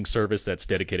streaming service that's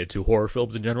dedicated to horror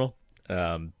films in general.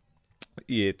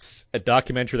 It's a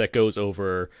documentary that goes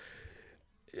over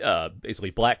basically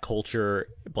black culture,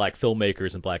 black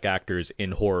filmmakers, and black actors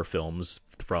in horror films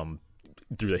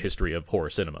through the history of horror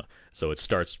cinema. So it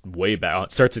starts way back.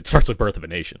 It starts with Birth of a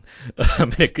Nation.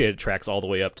 It tracks all the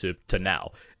way up to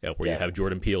now, where you have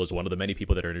Jordan Peele as one of the many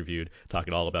people that are interviewed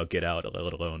talking all about Get Out,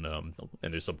 let alone,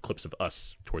 and there's some clips of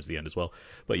Us towards the end as well.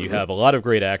 But you have a lot of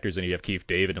great actors, and you have Keith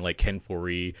David and like Ken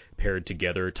Foree paired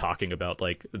together talking about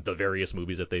like the various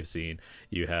movies that they've seen.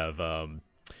 You have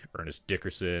Ernest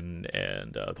Dickerson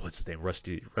and what's his name,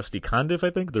 Rusty Condiff,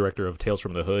 I think, director of Tales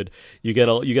from the Hood. You get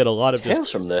a lot of Tales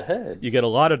from the Hood. You get a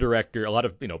lot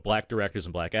of black directors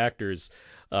and black actors,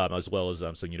 as well as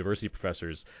some university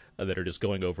professors that are just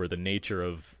going over the nature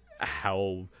of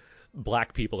how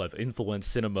black people have influenced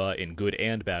cinema in good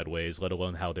and bad ways, let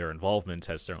alone how their involvement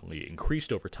has certainly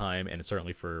increased over time, and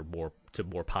certainly for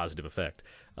more positive effect.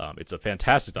 It's a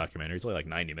fantastic documentary. It's only like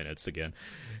 90 minutes again,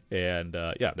 and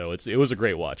it was a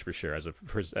great watch for sure. As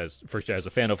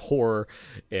a fan of horror,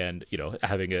 and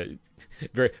having a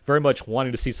very very much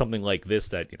wanting to see something like this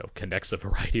that connects a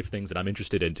variety of things that I'm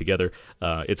interested in together.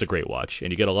 It's a great watch,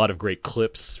 and you get a lot of great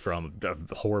clips from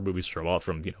horror movies from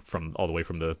all the way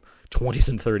from the 20s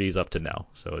and 30s up to now.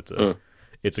 So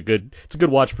it's a good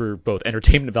watch for both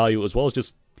entertainment value as well as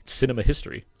just cinema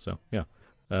history. So yeah.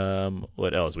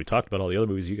 What else? We talked about all the other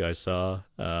movies you guys saw.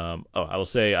 I will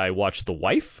say I watched The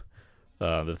Wife,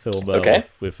 the film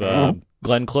with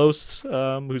Glenn Close,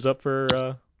 who's up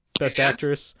for Best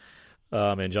Actress,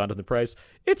 and Jonathan Pryce.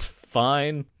 It's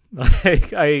fine.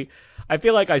 I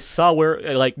feel like I saw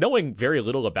where, like, knowing very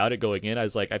little about it going in, I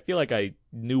was like, I feel like I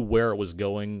knew where it was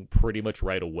going pretty much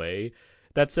right away.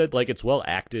 That said, like, it's well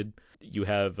acted. You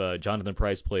have Jonathan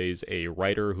Pryce plays a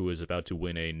writer who is about to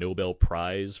win a Nobel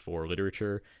Prize for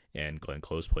literature, and Glenn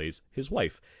Close plays his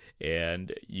wife.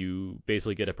 And you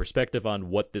basically get a perspective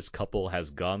on what this couple has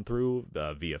gone through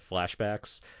via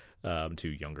flashbacks to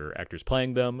younger actors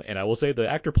playing them. And I will say the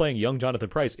actor playing young Jonathan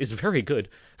Pryce is very good.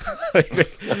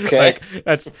 Okay.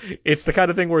 It's the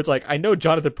kind of thing where it's like, I know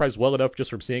Jonathan Pryce well enough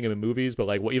just from seeing him in movies, but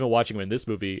like even watching him in this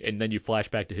movie, and then you flash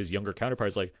back to his younger counterpart,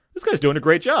 it's like, this guy's doing a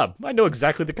great job. I know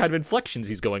exactly the kind of inflections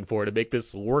he's going for to make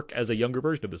this work as a younger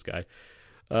version of this guy.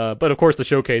 But of course, the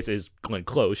showcase is Glenn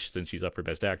Close since she's up for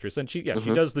Best Actress, and she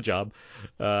does the job.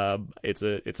 It's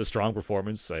a strong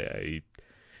performance.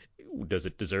 Does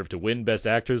it deserve to win Best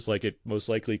Actress like it most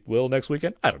likely will next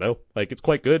weekend? I don't know. Like it's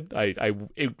quite good.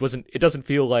 It doesn't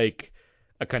feel like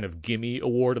a kind of gimme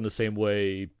award in the same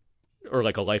way, or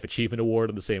like a life achievement award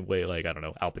in the same way like I don't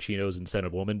know Al Pacino's in Scent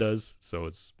of Woman does. So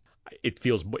it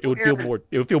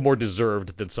would feel more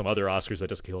deserved than some other Oscars that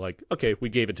just feel like okay we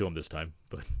gave it to him this time.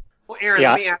 But Well, Aaron,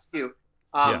 Yeah. let me ask you.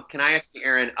 Yeah. Can I ask you,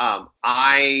 Aaron?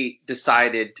 I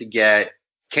decided to get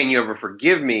Can You Ever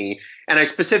Forgive Me? And I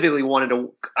specifically wanted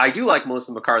to. I do like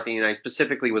Melissa McCarthy, and I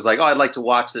specifically was like, oh, I'd like to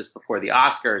watch this before the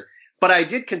Oscars. But I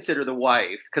did consider The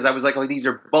Wife because I was like, oh, these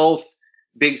are both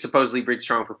supposedly big,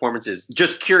 strong performances.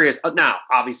 Just curious. Now,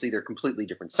 obviously, they're completely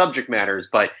different subject matters,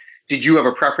 but did you have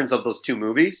a preference of those two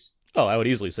movies? oh, I would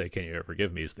easily say Can You Ever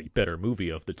Forgive Me is the better movie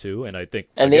of the two, and I think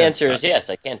And the again, answer is yes,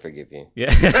 I can forgive you.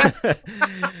 yeah.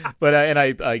 But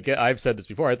I've said this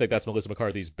before. I think that's Melissa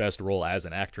McCarthy's best role as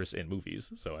an actress in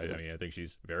movies. So I mean, I think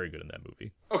she's very good in that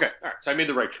movie. Okay, all right. So I made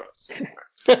the right choice.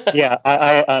 Yeah,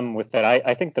 I'm with that.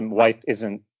 I think The Wife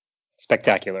isn't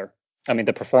spectacular. I mean,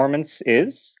 the performance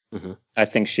is. Mhm. I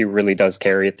think she really does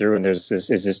carry it through, and there's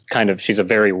this kind of she's a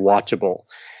very watchable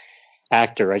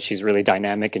actor, right? She's really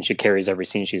dynamic, and she carries every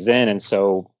scene she's in. And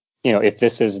so, if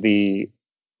this is the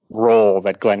role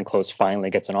that Glenn Close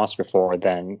finally gets an Oscar for,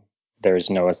 then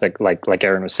there's no, it's like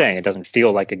Aaron was saying, it doesn't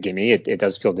feel like a gimme. It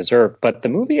does feel deserved, but the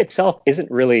movie itself isn't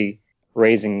really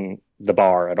raising the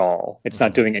bar at all. It's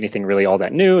not doing anything really all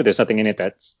that new. There's nothing in it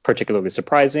that's particularly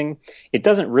surprising. It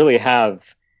doesn't really have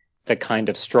the kind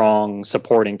of strong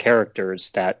supporting characters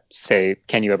that, say,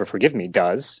 Can You Ever Forgive Me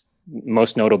does,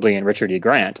 most notably in Richard E.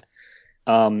 Grant.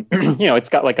 It's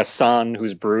got like a son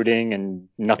who's brooding and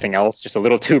nothing else, just a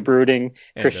little too brooding.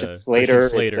 And, Christian Slater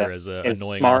as an is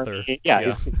annoying smarmy. author. Yeah,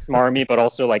 he's smarmy, but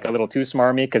also like a little too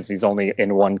smarmy because he's only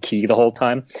in one key the whole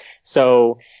time.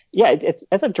 So yeah, it's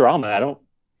as a drama,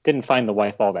 didn't find The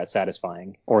Wife all that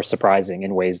satisfying or surprising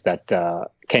in ways that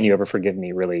Can You Ever Forgive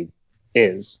Me really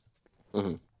is.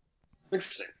 Mm-hmm.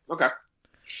 Interesting. Okay.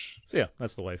 So yeah,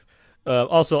 that's The Wife.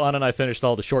 Also, Anna and I finished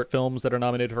all the short films that are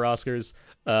nominated for Oscars.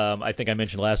 I think I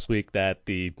mentioned last week that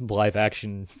the live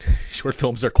action short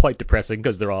films are quite depressing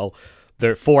because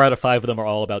they're 4 out of 5 of them are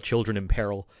all about children in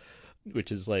peril,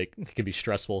 which is like it can be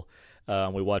stressful.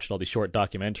 We watched all these short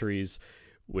documentaries,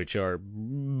 which are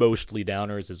mostly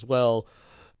downers as well.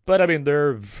 But I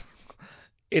mean,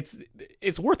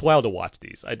 it's worthwhile to watch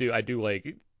these. I do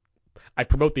like. I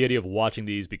promote the idea of watching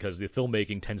these because the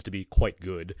filmmaking tends to be quite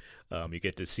good. You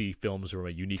get to see films from a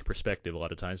unique perspective a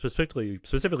lot of times, specifically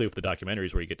with the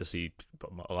documentaries where you get to see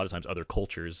a lot of times other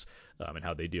cultures and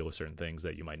how they deal with certain things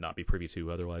that you might not be privy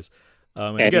to otherwise.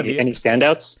 Any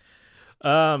standouts?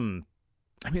 I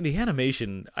mean, the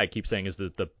animation I keep saying is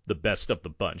the best of the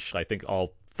bunch. I think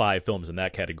all 5 films in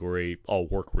that category all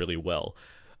work really well.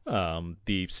 Of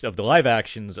the live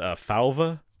actions,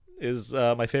 Falva is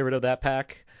my favorite of that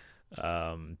pack.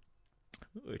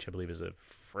 Which I believe is a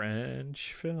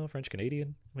French film, French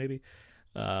Canadian maybe.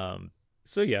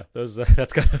 So yeah,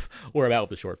 that's kind of where I'm at with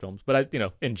the short films. But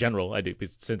in general, I do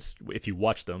since if you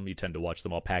watch them, you tend to watch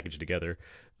them all packaged together.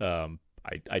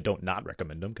 I don't not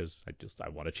recommend them because I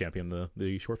want to champion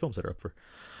the short films that are up for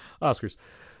Oscars.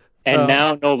 And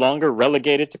now no longer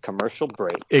relegated to commercial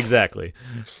break. Exactly.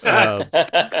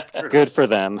 Good for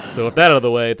them. So with that out of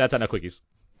the way, that's on our quickies.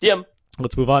 Jim.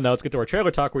 Let's move on now. Let's get to our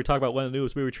trailer talk where we talk about one of the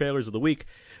newest movie trailers of the week,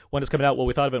 when it's coming out, what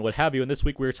we thought of it, and what have you. And this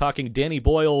week we were talking Danny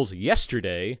Boyle's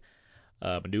Yesterday,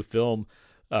 a new film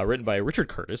written by Richard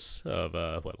Curtis of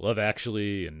Love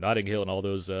Actually and Notting Hill and all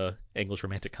those English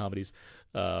romantic comedies.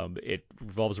 It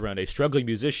revolves around a struggling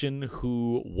musician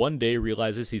who one day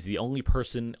realizes he's the only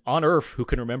person on Earth who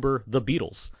can remember the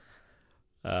Beatles.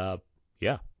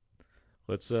 Yeah.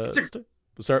 Let's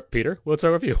start. Peter, what's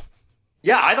our review?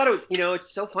 Yeah, I thought it was,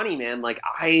 it's so funny, man. Like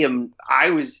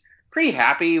I was pretty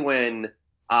happy when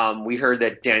we heard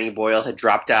that Danny Boyle had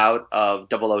dropped out of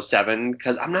 007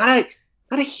 because I'm not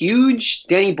a huge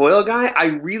Danny Boyle guy. I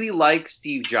really like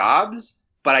Steve Jobs,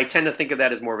 but I tend to think of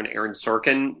that as more of an Aaron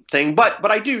Sorkin thing.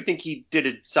 But I do think he did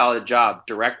a solid job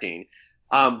directing.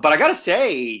 But I gotta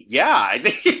say, yeah, I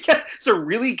think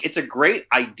it's a great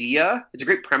idea. It's a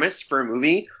great premise for a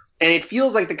movie. And it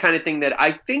feels like the kind of thing that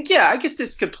I think, I guess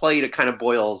this could play to kind of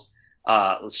Boyle's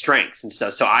strengths and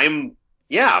stuff. So I'm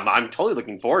totally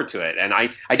looking forward to it. And I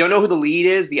don't know who the lead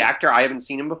is, the actor. I haven't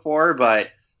seen him before, but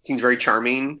seems very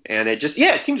charming. And it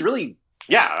seems really,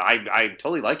 I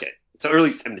totally like it. So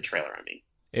early in the trailer, I mean.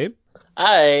 Abe?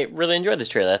 I really enjoyed this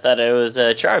trailer. I thought it was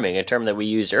charming, a term that we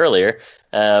used earlier.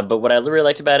 But what I really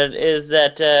liked about it is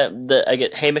that I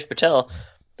get Hamish Patel.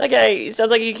 That guy he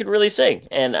sounds like he could really sing,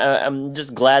 and I'm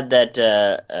just glad that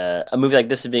a movie like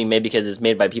this is being made because it's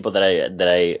made by people that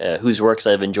I whose works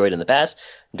I've enjoyed in the past.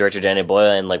 Director Danny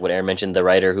Boyle and like what Aaron mentioned, the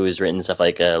writer who has written stuff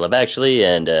like Love Actually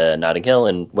and Notting Hill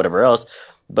and whatever else.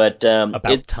 But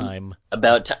About time.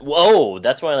 about time. Whoa,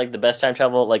 that's one of like the best time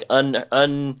travel like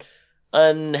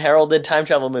unheralded time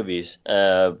travel movies.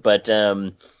 But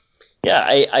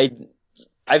yeah,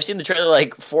 I've seen the trailer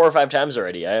like 4 or 5 times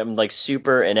already. I'm like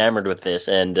super enamored with this,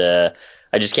 and I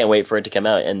just can't wait for it to come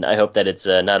out. And I hope that it's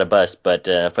not a bust. But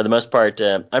for the most part,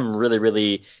 I'm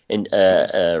really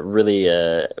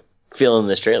feeling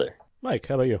this trailer. Mike,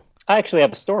 how about you? I actually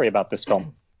have a story about this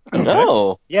film.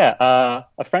 Oh, Yeah,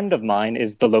 a friend of mine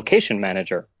is the location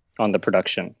manager on the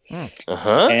production.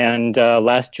 uh-huh. And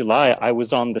last July, I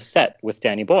was on the set with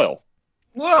Danny Boyle.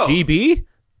 Whoa. DB?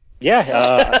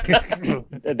 Yeah,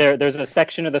 there's a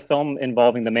section of the film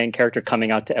involving the main character coming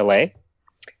out to LA,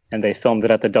 and they filmed it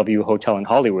at the W Hotel in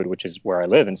Hollywood, which is where I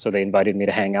live. And so they invited me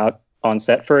to hang out on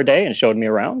set for a day and showed me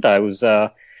around. I was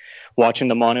watching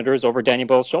the monitors over Danny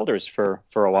Boyle's shoulders for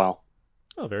a while.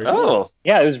 Oh, very cool. Oh,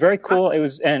 Yeah, it was very cool. It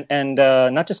was and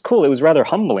not just cool, it was rather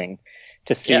humbling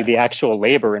to see Yeah. the actual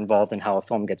labor involved in how a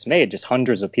film gets made. Just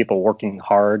hundreds of people working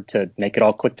hard to make it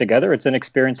all click together. It's an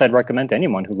experience I'd recommend to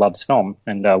anyone who loves film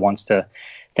and wants to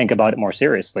think about it more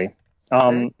seriously.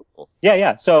 Very cool.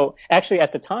 Yeah. So actually,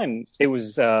 at the time, it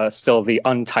was still the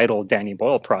untitled Danny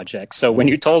Boyle project. So when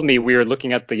you told me we were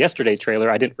looking at the Yesterday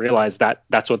trailer, I didn't realize that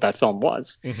that's what that film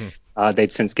was.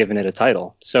 They'd since given it a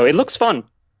title. So it looks fun.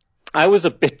 I was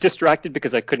a bit distracted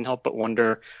because I couldn't help but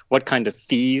wonder what kind of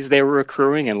fees they were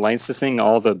accruing and licensing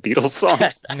all the Beatles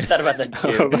songs. I thought about that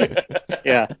too.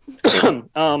 Yeah.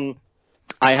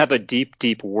 I have a deep,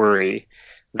 deep worry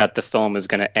that the film is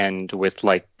going to end with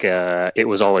like it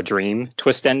was all a dream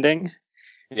twist ending,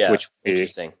 Yeah, which would be,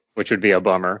 interesting. which would be a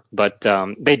bummer. But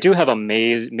they do have a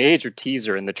major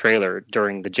teaser in the trailer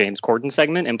during the James Corden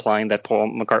segment, implying that Paul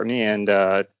McCartney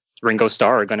and Ringo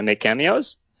Starr are going to make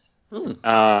cameos.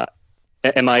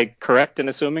 Am I correct in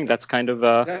assuming that's kind of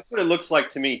That's what it looks like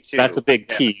to me too. that's a big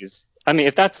Yeah. tease? I mean,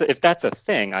 if that's a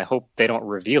thing, I hope they don't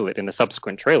reveal it in a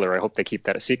subsequent trailer. I hope they keep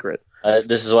that a secret.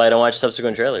 This is why I don't watch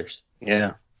subsequent trailers.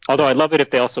 Yeah. Although I'd love it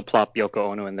if they also plop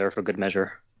Yoko Ono in there for good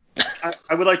measure.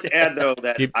 I would like to add though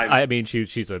that I mean,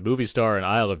 she's a movie star in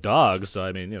Isle of Dogs, so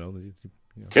I mean,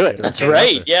 Do it. That's get her out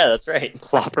right. there. Yeah, that's right.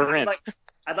 Plop her in.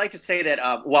 I'd like to say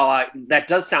that while that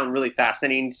does sound really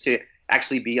fascinating to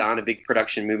actually be on a big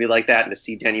production movie like that and to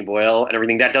see Danny Boyle and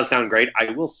everything, that does sound great.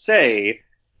 I will say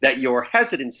that your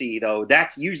hesitancy, though,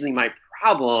 that's usually my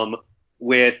problem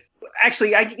with.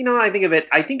 Actually, I think of it.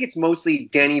 I think it's mostly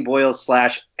Danny Boyle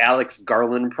 / Alex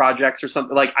Garland projects or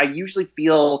something. Like I usually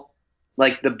feel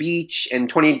like The Beach and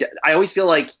 20. I always feel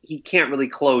like he can't really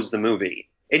close the movie.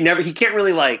 He can't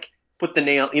really like put the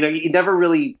nail. He never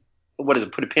really put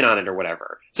a pin on it or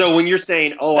whatever. So when you're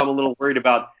saying, oh, I'm a little worried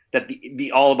about that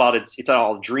the all about it's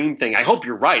all dream thing, I hope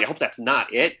you're right. I hope that's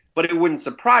not it. But it wouldn't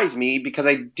surprise me because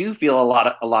I do feel a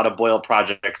lot of Boyle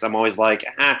projects. I'm always like,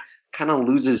 kind of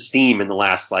loses steam in the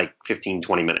last like 15,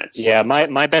 20 minutes. Yeah,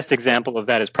 my best example of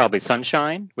that is probably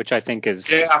Sunshine, which I think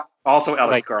is Also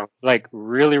Alex Garland. like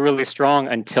really, really strong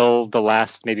until the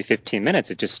last maybe 15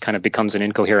 minutes. It just kind of becomes an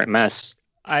incoherent mess.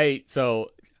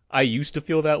 I used to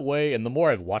feel that way, and the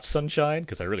more I've watched Sunshine,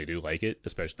 because I really do like it,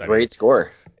 especially Great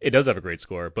score. it does have a great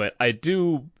score, but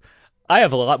I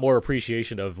have a lot more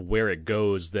appreciation of where it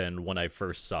goes than when I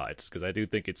first saw it, because I do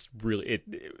think it's really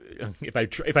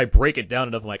if I break it down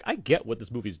enough, I'm like, I get what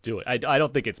this movie's doing. I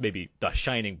don't think it's maybe the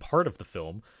shining part of the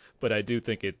film, but I do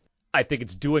think I think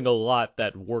it's doing a lot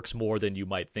that works more than you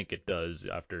might think it does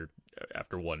after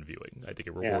one viewing. I think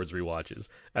it rewards rewatches.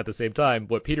 At the same time,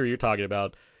 what Peter you're talking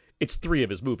about, it's 3 of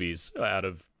his movies out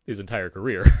of his entire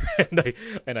career, and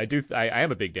I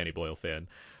am a big Danny Boyle fan.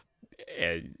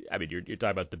 And, I mean, you're talking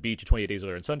about The Beach, 28 Days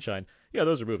Later, and Sunshine. Yeah,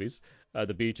 those are movies.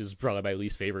 The Beach is probably my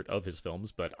least favorite of his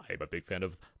films, but I'm a big fan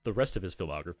of the rest of his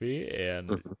filmography.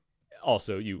 And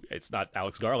also, it's not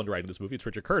Alex Garland writing this movie; it's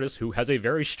Richard Curtis, who has a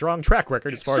very strong track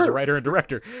record as far as a writer and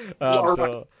director.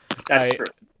 So That's true.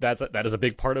 that is a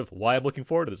big part of why I'm looking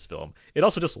forward to this film. It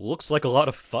also just looks like a lot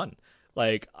of fun.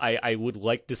 Like I would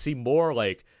like to see more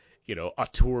like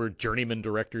auteur journeyman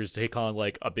directors take on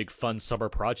like a big fun summer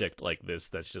project like this.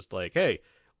 That's just like, hey,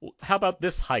 how about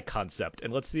this high concept,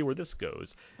 and let's see where this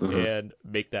goes, and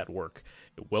make that work.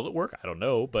 Will it work? I don't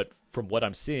know, but from what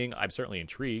I'm seeing, I'm certainly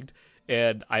intrigued.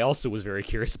 And I also was very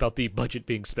curious about the budget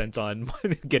being spent on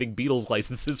getting Beatles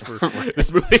licenses for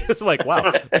this movie. It's like,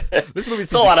 wow, this movie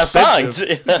seems a lot expensive. of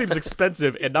songs. This seems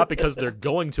expensive, and not because they're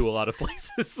going to a lot of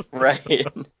places. Right.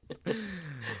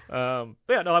 But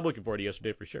yeah, no, I'm looking forward to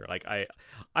Yesterday for sure. Like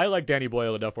I like Danny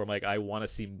Boyle enough where I'm like, I want to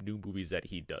see new movies that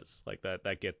he does. Like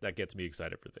that gets me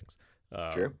excited for things.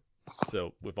 True.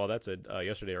 So with all that said,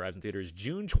 Yesterday arrives in theaters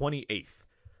June 28th.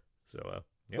 So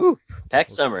yeah. Ooh,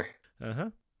 packed summer. Uh-huh.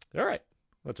 All right.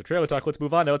 That's a trailer talk. Let's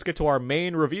move on now. Let's get to our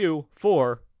main review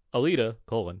for Alita: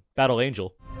 Battle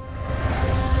Angel.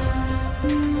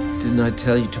 Didn't I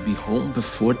tell you to be home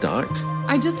before dark?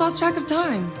 I just lost track of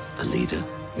time. Alita,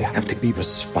 you have to be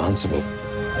responsible.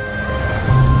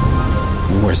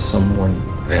 You are someone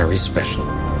very special.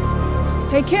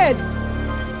 Hey, kid.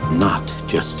 not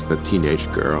just a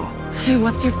teenage girl. Hey,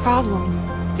 what's your problem?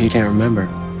 You can't remember.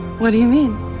 What do you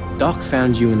mean? Doc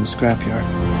found you in the scrapyard.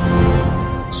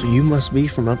 So you must be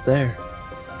from up there.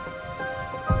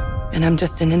 And I'm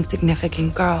just an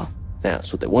insignificant girl.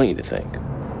 That's what they want you to think.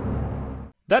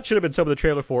 That should have been some of the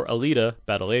trailer for Alita: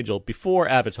 Battle Angel. Before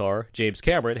Avatar, James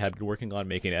Cameron had been working on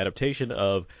making an adaptation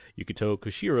of Yukito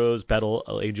Koshiro's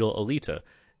Battle Angel Alita.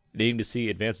 Needing to see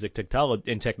advances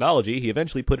in technology, he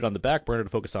eventually put it on the back burner to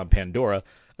focus on Pandora.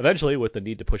 Eventually, with the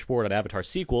need to push forward on Avatar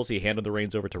sequels, he handed the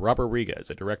reins over to Robert Rodriguez,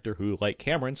 a director who, like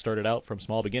Cameron, started out from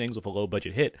small beginnings with a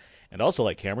low-budget hit, and also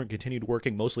like Cameron, continued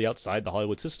working mostly outside the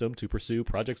Hollywood system to pursue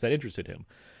projects that interested him.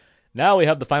 Now we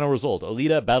have the final result,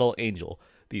 Alita: Battle Angel,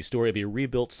 the story of a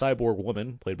rebuilt cyborg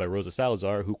woman, played by Rosa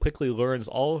Salazar, who quickly learns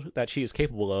all that she is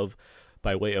capable of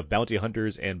by way of bounty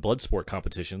hunters and blood sport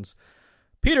competitions.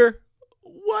 Peter,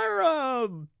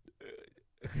 what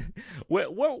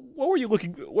were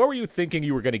you thinking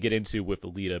you were going to get into with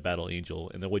Alita: Battle Angel,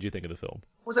 and then what did you think of the film?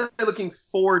 What was I looking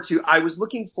forward to? I was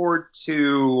looking forward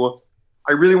to.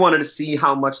 I really wanted to see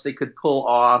how much they could pull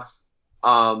off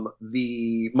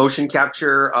the motion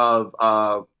capture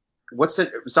of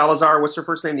Salazar? What's her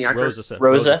first name? The actress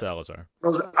Rosa Salazar.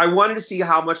 I wanted to see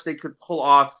how much they could pull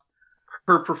off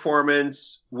her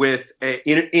performance with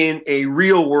in a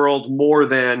real world more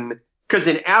than. Because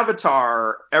in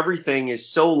Avatar, everything is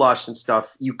so lush and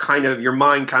stuff, your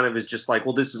mind kind of is just like,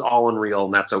 well, this is all unreal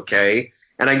and that's okay.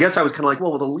 And I guess I was kind of like,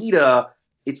 well, with Alita,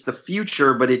 it's the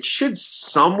future, but it should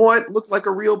somewhat look like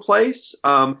a real place.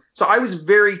 So I was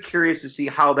very curious to see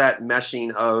how that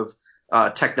meshing of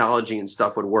technology and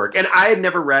stuff would work. And I had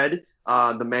never read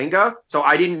the manga, so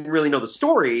I didn't really know the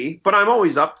story, but I'm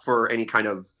always up for any kind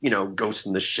of, Ghost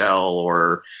in the Shell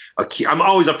or I'm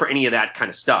always up for any of that kind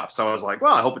of stuff. So I was like,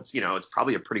 well, I hope it's, it's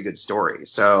probably a pretty good story.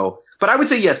 So, but I would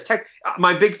say yes,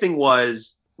 my big thing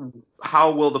was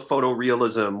how will the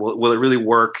photorealism, will it really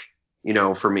work,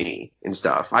 for me and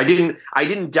stuff. I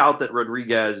didn't doubt that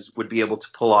Rodriguez would be able to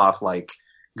pull off like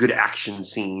good action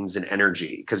scenes and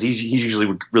energy because he's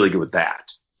usually really good with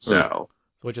that. So,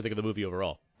 what'd you think of the movie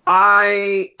overall?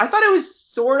 I thought it was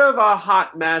sort of a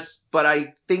hot mess, but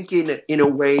I think in a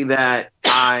way that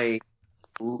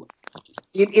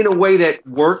in a way that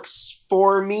works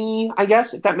for me, I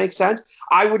guess, if that makes sense.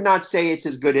 I would not say it's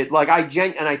as good as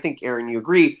and I think Aaron, you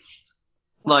agree.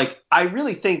 Like I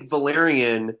really think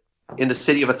Valerian in the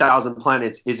City of a Thousand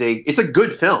Planets it's a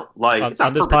good film. Like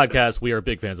on this podcast, we are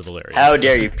big fans of Valerian. How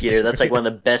dare you, Peter? That's like one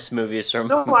of the best movies from.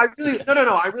 No, I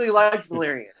really liked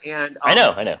Valerian, and I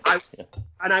know.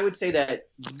 And I would say that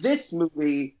this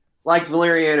movie, like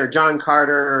Valerian or John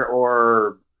Carter,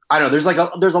 or I don't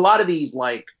know, there's a lot of these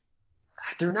like.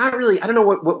 They're not really. I don't know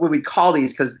what we call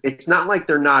these because it's not like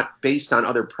they're not based on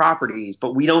other properties,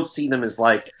 but we don't see them as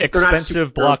like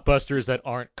expensive blockbusters that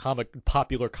aren't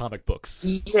popular comic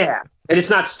books. Yeah, and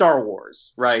it's not Star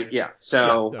Wars, right? Yeah.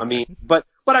 So I mean, but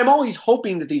I'm always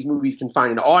hoping that these movies can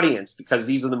find an audience because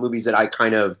these are the movies that I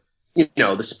kind of,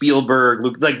 the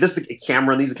Spielberg, like this, the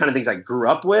Cameron. These are the kind of things I grew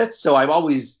up with. So I've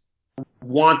always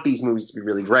want these movies to be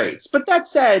really great. But that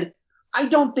said. I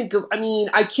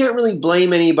can't really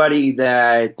blame anybody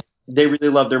that they really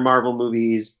love their Marvel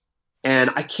movies.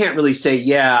 And I can't really say,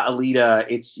 yeah, Alita,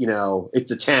 it's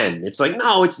a 10. It's like,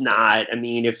 no, it's not. I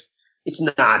mean, if it's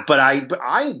not, but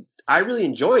I really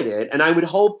enjoyed it. And I would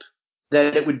hope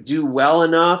that it would do well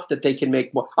enough that they can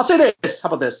make more. I'll say this. How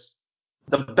about this?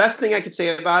 The best thing I could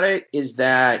say about it is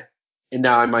that, and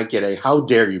now I might get a, how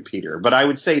dare you, Peter, but I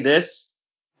would say this.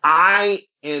 I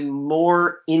am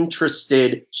more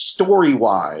interested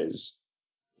story-wise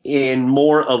in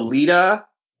more Alita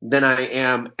than I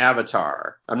am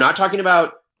Avatar. I'm not talking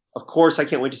about, of course, I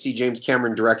can't wait to see James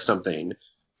Cameron direct something,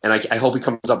 and I hope he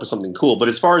comes up with something cool. But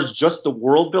as far as just the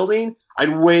world building,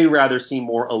 I'd way rather see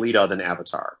more Alita than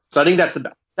Avatar. So I think that's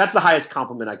the highest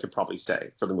compliment I could probably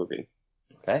say for the movie.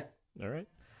 Okay. All right.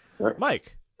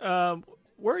 Mike,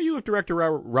 where are you with director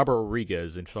Robert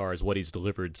Rodriguez as far as what he's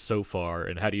delivered so far,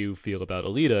 and how do you feel about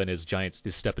Alita and his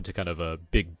step into kind of a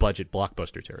big budget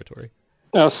blockbuster territory?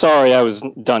 Oh, sorry, I was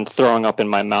done throwing up in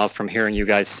my mouth from hearing you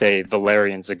guys say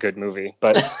Valerian's a good movie,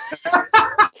 but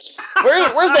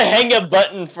where's the hang up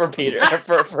button for Peter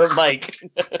for Mike?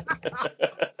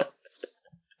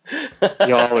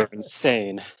 Y'all are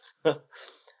insane.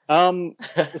 Your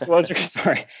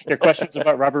question was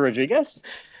about Robert Rodriguez?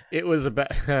 It was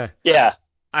about yeah.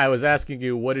 I was asking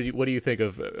you what do you think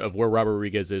of where Robert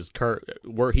Rodriguez is,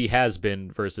 where he has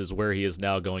been versus where he is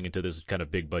now going into this kind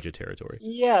of big budget territory.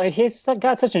 Yeah, he's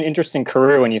got such an interesting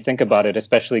career when you think about it,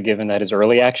 especially given that his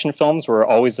early action films were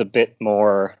always a bit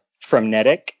more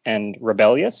frenetic and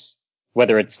rebellious.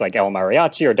 Whether it's like El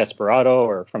Mariachi or Desperado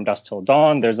or From Dusk Till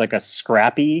Dawn, there's like a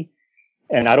scrappy,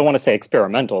 and I don't want to say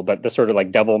experimental, but the sort of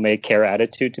like devil may care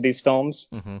attitude to these films.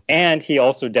 Mm-hmm. And he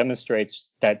also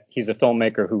demonstrates that he's a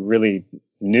filmmaker who really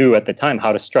knew at the time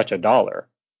how to stretch a dollar.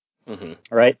 Mm-hmm.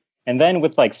 Right. And then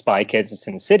with like Spy Kids and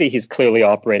Sin City, he's clearly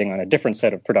operating on a different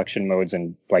set of production modes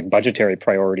and like budgetary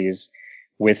priorities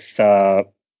with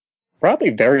probably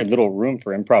very little room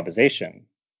for improvisation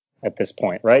at this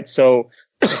point. Right. So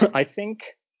I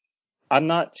think I'm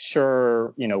not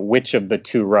sure, which of the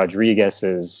two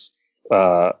Rodriguez's,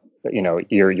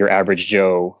 your average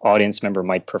Joe audience member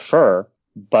might prefer.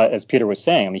 But as Peter was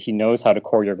saying, I mean, he knows how to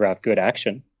choreograph good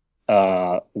action.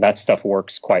 That stuff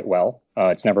works quite well.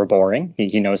 It's never boring.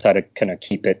 He knows how to kind of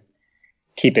keep it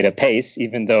at pace,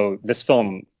 even though this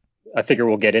film, I figure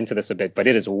we'll get into this a bit, but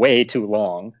it is way too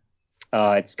long.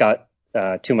 It's got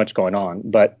too much going on.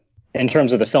 But in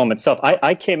terms of the film itself,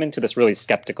 I came into this really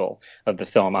skeptical of the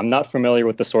film. I'm not familiar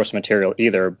with the source material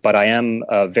either, but I am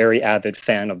a very avid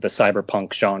fan of the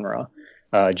cyberpunk genre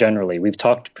generally. We've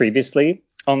talked previously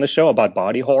on the show about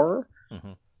body horror.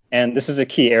 Mm-hmm. And this is a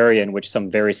key area in which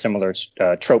some very similar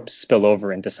tropes spill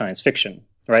over into science fiction,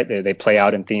 right? They play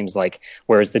out in themes like,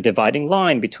 where is the dividing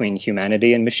line between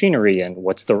humanity and machinery, and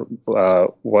what's the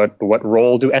what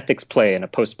role do ethics play in a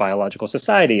post-biological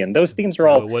society? And those themes are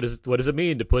all. What does it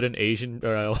mean to put an Asian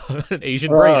brain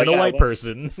in a white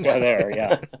person?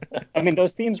 Yeah. I mean,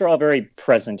 those themes are all very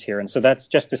present here, and so that's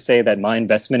just to say that my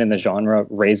investment in the genre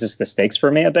raises the stakes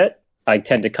for me a bit. I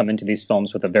tend to come into these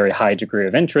films with a very high degree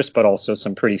of interest, but also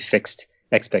some pretty fixed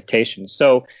expectations.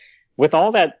 So with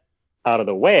all that out of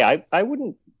the way, I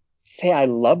wouldn't say I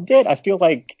loved it. I feel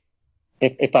like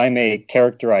if I may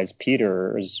characterize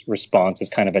Peter's response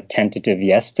as kind of a tentative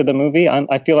yes to the movie,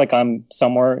 I feel like I'm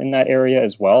somewhere in that area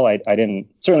as well. I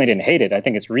certainly didn't hate it. I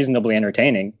think it's reasonably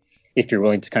entertaining if you're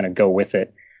willing to kind of go with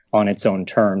it on its own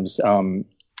terms.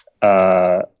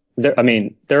 There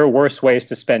are worse ways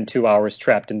to spend 2 hours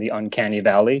trapped in the uncanny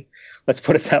valley. Let's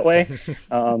put it that way.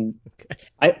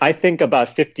 I think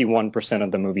about 51%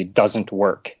 of the movie doesn't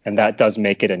work, and that does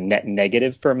make it a net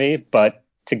negative for me. But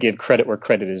to give credit where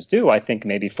credit is due, I think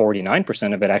maybe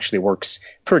 49% of it actually works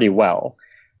pretty well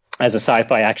as a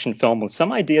sci-fi action film with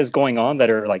some ideas going on that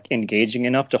are like engaging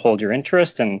enough to hold your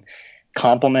interest and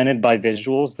complemented by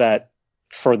visuals that,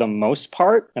 for the most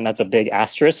part, and that's a big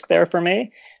asterisk there for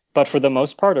me, but for the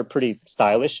most part are pretty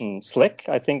stylish and slick.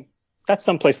 I think that's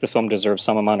someplace the film deserves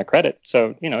some amount of credit.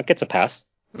 So, it gets a pass.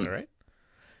 All right.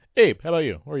 Abe, how about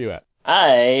you? Where are you at?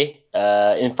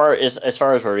 As far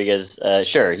as Rodriguez,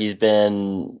 sure, he's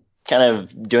been kind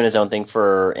of doing his own thing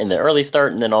in the early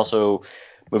start, and then also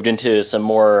moved into some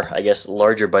more, I guess,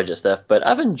 larger budget stuff. But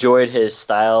I've enjoyed his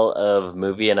style of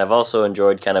movie, and I've also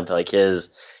enjoyed kind of like his,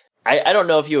 I don't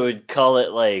know if you would call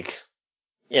it like,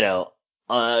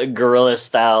 guerrilla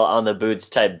style on the boots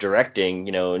type directing,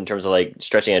 in terms of like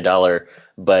stretching a dollar.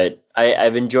 But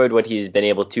I've enjoyed what he's been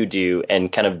able to do,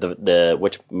 and kind of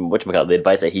the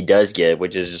advice that he does give,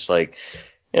 which is just like,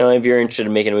 if you're interested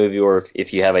in making a movie, or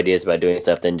if you have ideas about doing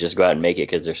stuff, then just go out and make it,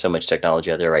 because there's so much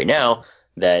technology out there right now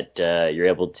that you're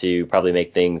able to probably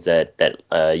make things that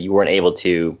you weren't able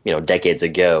to, decades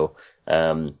ago.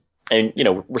 And,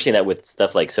 we're seeing that with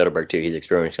stuff like Soderbergh, too. He's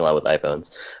experimenting a lot with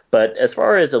iPhones. But as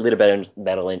far as Alita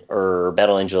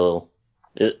Battle Angel...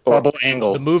 Bubble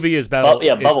Angle. The movie is Bubble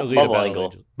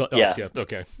Angle. Yeah.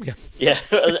 Okay. Yeah. Yeah.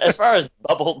 As far as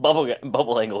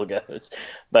Bubble Angle goes.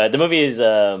 But the movie is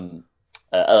Alita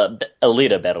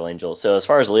Battle Angel. So as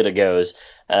far as Alita goes,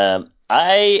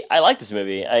 I like this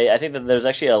movie. I think that there's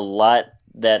actually a lot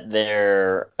that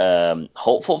they're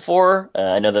hopeful for.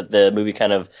 I know that the movie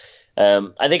kind of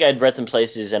I think I'd read some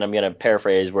places, and I'm gonna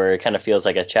paraphrase, where it kind of feels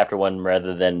like a chapter one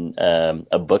rather than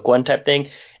a book one type thing.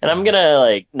 And I'm gonna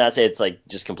like not say it's like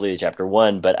just completely chapter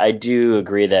one, but I do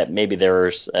agree that maybe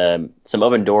there's some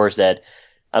open doors that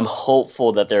I'm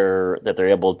hopeful that they're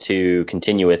able to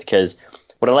continue with. Because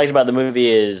what I liked about the movie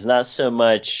is not so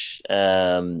much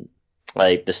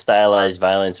like the stylized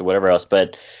violence or whatever else,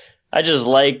 but I just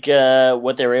like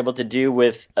what they were able to do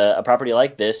with a property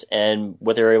like this and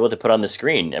what they were able to put on the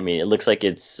screen. I mean, it looks like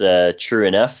it's true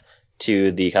enough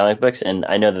to the comic books, and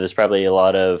I know that there's probably a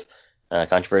lot of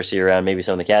controversy around maybe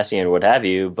some of the casting or what have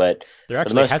you, but There for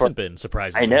the actually most hasn't part, been, I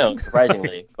surprisingly. know,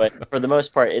 surprisingly, but for the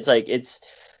most part, it's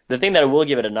the thing that I will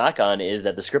give it a knock on is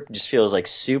that the script just feels like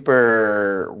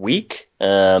super weak,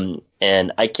 and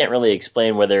I can't really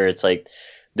explain whether it's like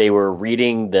they were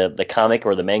reading the comic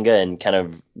or the manga and kind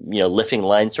of lifting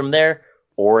lines from there,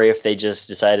 or if they just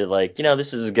decided like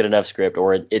this is a good enough script,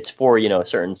 or it's for a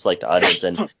certain select audience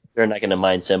and they're not going to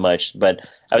mind so much. But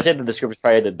I would say that the script is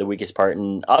probably the weakest part,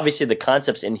 and obviously the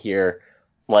concepts in here,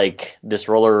 like this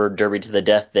roller derby to the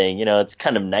death thing, it's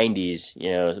kind of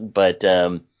 90s, but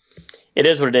it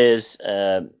is what it is.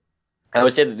 I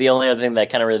would say that the only other thing that I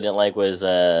kind of really didn't like was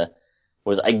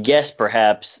I guess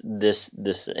perhaps this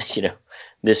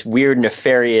this weird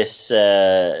nefarious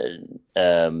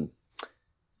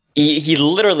he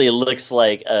literally looks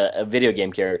like a video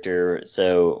game character.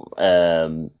 So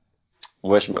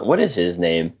what is his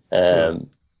name? The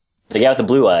guy with the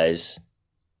blue eyes.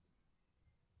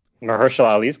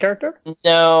 Mahershala Ali's character?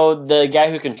 No, the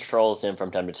guy who controls him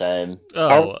from time to time.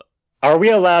 Oh, Are we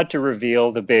allowed to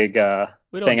reveal the big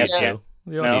we don't thing need at the to. end?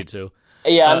 We don't No? need to.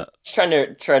 Yeah, I'm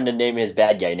trying to name his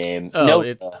bad guy name. Oh,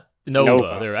 Nova. Nova.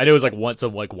 Nova. There, I know it was like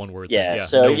one word thing. Yeah, Yeah,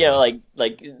 so Nova.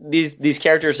 like these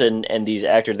characters and these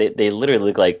actors, they literally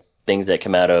look like things that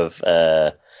come out of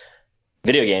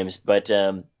video games. But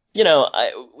in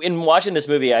watching this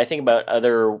movie, I think about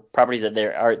other properties that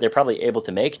they're probably able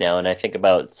to make now, and I think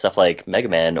about stuff like Mega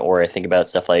Man, or I think about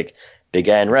stuff like Big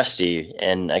Guy and Rusty,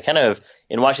 and I kind of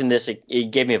in watching this,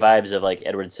 it gave me vibes of like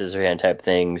Edward Scissorhand type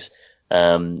things.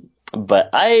 But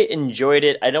I enjoyed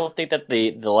it. I don't think that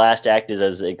the last act is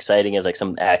as exciting as like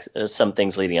some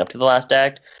things leading up to the last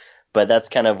act, but that's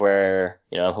kind of where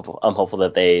I'm hopeful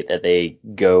that they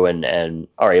go and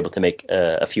are able to make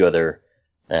a few other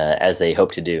as they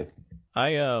hope to do.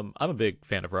 I'm a big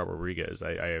fan of Robert Rodriguez.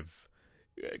 I have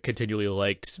continually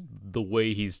liked the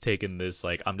way he's taken this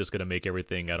like I'm just gonna make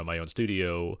everything out of my own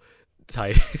studio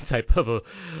type type of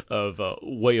a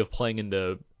way of playing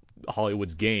into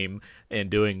Hollywood's game and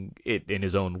doing it in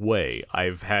his own way.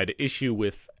 I've had issue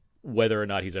with whether or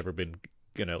not he's ever been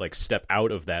gonna like step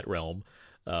out of that realm,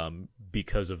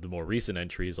 because of the more recent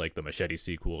entries like the Machete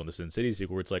sequel and the Sin City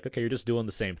sequel, where it's like, okay, you're just doing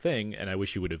the same thing, and I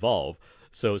wish you would evolve.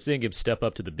 So seeing him step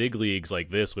up to the big leagues like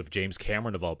this with James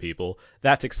Cameron of all people,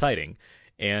 that's exciting.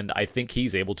 And I think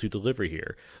he's able to deliver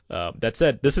here. That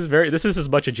said, this is as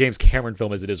much a James Cameron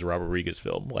film as it is a Robert Rodriguez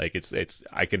film. Like it's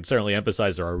I can certainly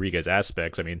emphasize the Rodriguez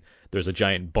aspects. I mean, there's a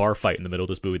giant bar fight in the middle of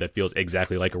this movie that feels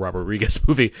exactly like a Robert Rodriguez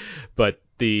movie. But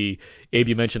Abe,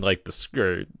 you mentioned like the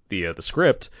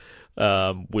script,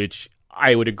 which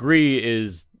I would agree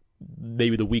is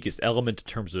maybe the weakest element in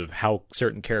terms of how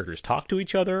certain characters talk to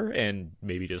each other, and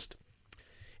maybe just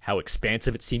how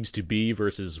expansive it seems to be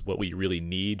versus what we really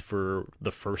need for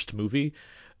the first movie.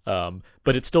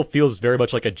 But it still feels very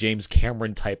much like a James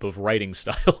Cameron type of writing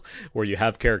style, where you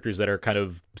have characters that are kind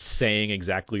of saying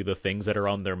exactly the things that are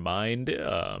on their mind,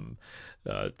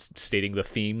 stating the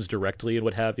themes directly and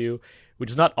what have you, which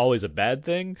is not always a bad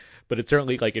thing, but it's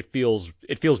certainly like it feels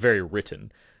very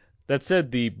written. That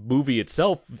said, the movie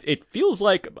itself, it feels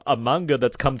like a manga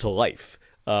that's come to life,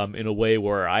 in a way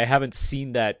where I haven't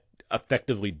seen that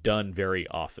effectively done very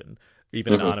often.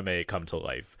 Even an anime come to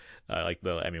life.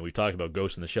 We talked about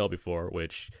Ghost in the Shell before,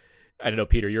 which I don't know,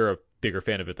 Peter, you're a bigger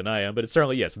fan of it than I am, but it's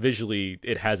certainly, yes, visually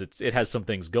it has some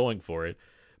things going for it.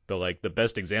 But like the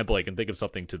best example I can think of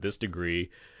something to this degree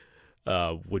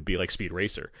would be like Speed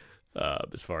Racer,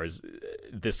 as far as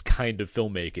this kind of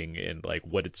filmmaking and like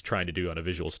what it's trying to do on a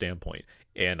visual standpoint.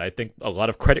 And I think a lot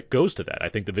of credit goes to that. I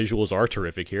think the visuals are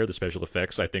terrific here. The special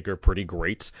effects I think are pretty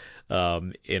great,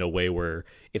 in a way where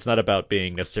it's not about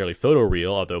being necessarily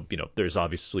photoreal, although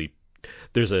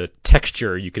there's a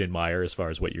texture you can admire as far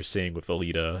as what you're seeing with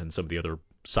Alita and some of the other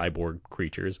cyborg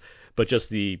creatures. but just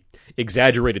the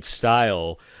exaggerated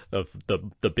style of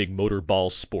the big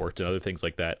motorball sport and other things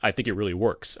like that. I think it really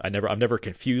works. I'm never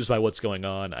confused by what's going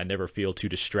on. I never feel too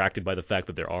distracted by the fact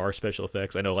that there are special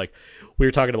effects. I know, like, we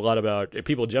were talking a lot about,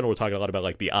 people in general were talking a lot about,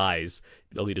 like, the eyes,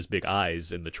 Alita's big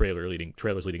eyes in the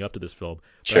trailers leading up to this film.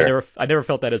 But Sure. I never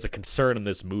felt that as a concern in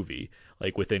this movie,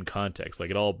 like, within context. Like,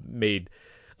 it all made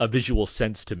a visual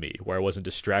sense to me, where I wasn't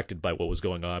distracted by what was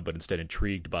going on, but instead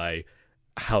intrigued by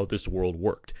how this world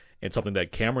worked. And something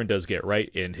that Cameron does get right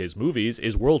in his movies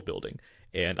is world building.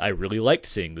 And I really liked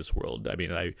seeing this world. I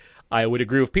mean, I would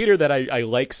agree with Peter that I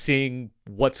like seeing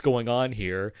what's going on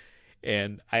here.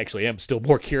 And I actually am still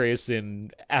more curious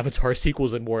in Avatar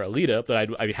sequels and more Alita,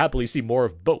 but I'd happily see more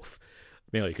of both.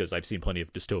 Mainly because I've seen plenty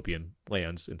of dystopian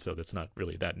lands, and so that's not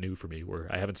really that new for me, where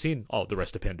I haven't seen all the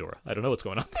rest of Pandora. I don't know what's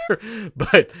going on there.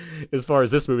 But as far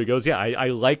as this movie goes, yeah, I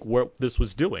like what this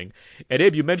was doing. And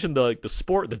Abe, you mentioned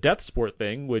the death sport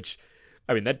thing, which,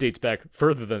 I mean, that dates back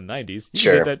further than the 90s.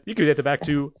 Sure. You could date that back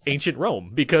to ancient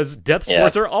Rome, because death Yeah.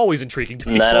 sports are always intriguing to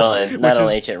people. Not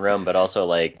only ancient Rome, but also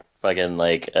like fucking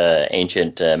like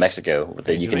ancient Mexico with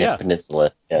the Yucatan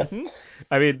Peninsula. Yeah. Mm-hmm.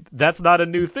 I mean, that's not a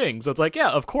new thing. So it's like, yeah,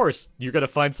 of course, you're going to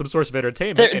find some source of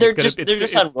entertainment. They're just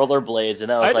on rollerblades,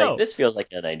 and I was like, this feels like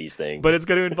a 90s thing. But it's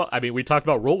going to involve, I mean, we talked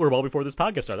about Rollerball before this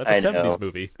podcast started. That's a 70s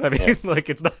movie. I mean, like,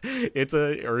 it's not,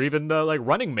 or even like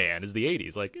Running Man is the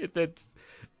 80s. Like, it's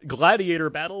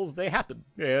gladiator battles, they happen.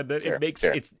 And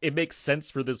it makes sense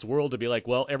for this world to be like,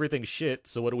 well, everything's shit,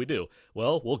 so what do?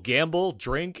 Well, we'll gamble,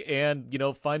 drink, and,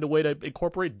 find a way to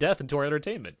incorporate death into our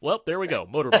entertainment. Well, there we go.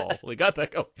 Motorball. We got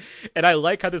that going. And I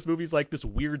like how this movie's like this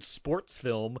weird sports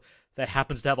film that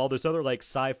happens to have all this other, like,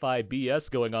 sci-fi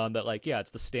BS going on that, like, yeah,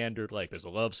 it's the standard, like, there's a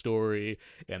love story,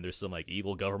 and there's some, like,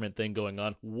 evil government thing going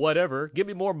on. Whatever. Give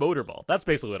me more Motorball. That's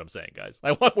basically what I'm saying, guys.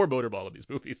 I want more Motorball in these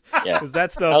movies. Yeah. Because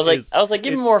that stuff I was like,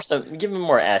 give me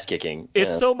more ass kicking.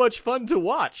 It's so much fun to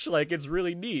watch. Like, it's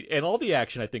really neat. And all the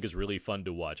action, I think, is really fun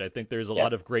to watch. I think there's a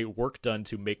lot of great work done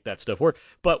to make that stuff work.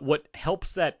 But what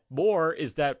helps that more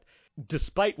is that,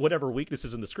 despite whatever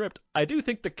weaknesses in the script, I do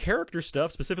think the character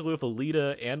stuff, specifically with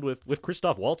Alita and with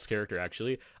Christoph Waltz's character,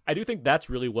 actually, I do think that's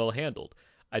really well handled.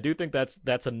 I do think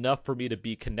that's enough for me to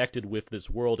be connected with this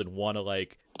world and want to,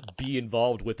 like, be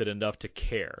involved with it enough to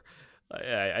care.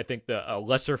 I think a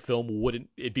lesser film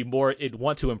it'd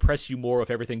want to impress you more with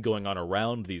everything going on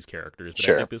around these characters. But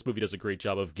I think this movie does a great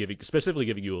job of specifically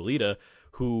giving you Alita,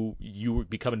 who you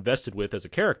become invested with as a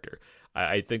character.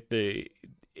 I think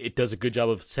it does a good job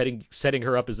of setting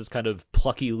her up as this kind of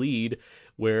plucky lead,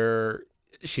 where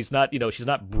she's not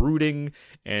brooding,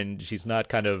 and she's not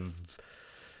kind of,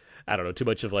 I don't know, too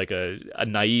much of like a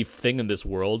naive thing in this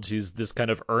world. She's this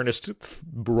kind of earnest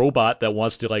robot that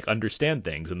wants to, like, understand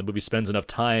things, and the movie spends enough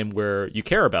time where you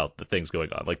care about the things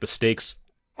going on. Like, the stakes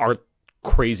aren't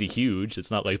crazy huge. It's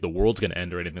not like the world's going to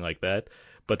end or anything like that.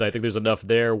 But I think there's enough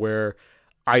there where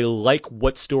I like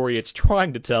what story it's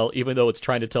trying to tell, even though it's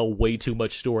trying to tell way too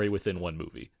much story within one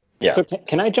movie. Yeah. So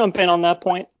can I jump in on that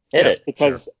point? Hit it.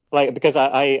 Because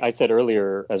I said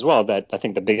earlier as well that I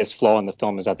think the biggest flaw in the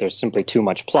film is that there's simply too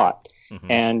much plot.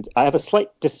 Mm-hmm. And I have a slight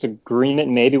disagreement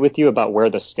maybe with you about where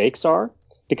the stakes are,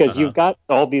 because you've got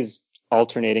all these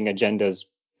alternating agendas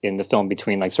in the film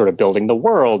between, like, sort of building the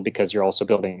world, because you're also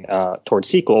building towards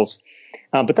sequels,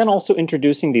 but then also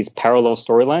introducing these parallel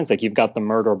storylines. Like, you've got the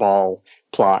murder ball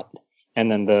plot,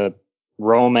 and then the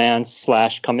romance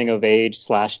 / coming of age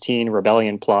 / teen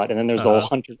rebellion plot, and then there's the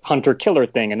whole hunter killer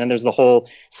thing, and then there's the whole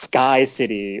Sky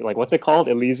City, like, what's it called,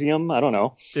 Elysium, I don't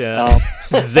know,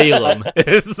 Salem.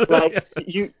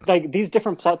 like these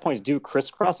different plot points do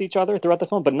crisscross each other throughout the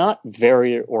film, but not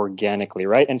very organically,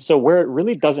 right? And so where it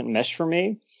really doesn't mesh for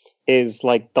me is,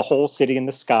 like, the whole city in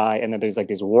the sky, and then there's, like,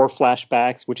 these war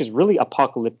flashbacks, which is really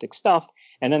apocalyptic stuff,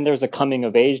 and then there's a coming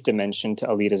of age dimension to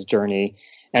Alita's journey.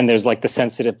 And there's, like, the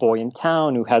sensitive boy in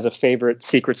town who has a favorite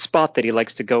secret spot that he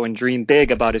likes to go and dream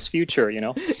big about his future, It's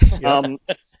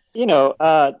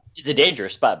a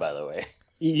dangerous spot, by the way.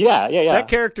 Yeah. That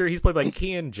character, he's played by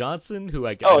Kean Johnson, who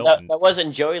I that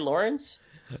wasn't Joey Lawrence?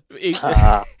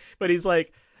 But he's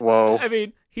like, whoa. I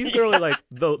mean, he's clearly like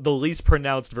the least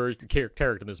pronounced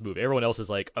character in this movie. Everyone else is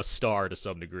like a star to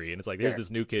some degree, and it's like there's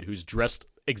this new kid who's dressed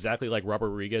exactly like Robert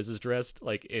Rodriguez is dressed,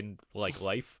 like in like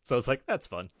life. So it's like, that's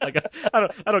fun. Like, I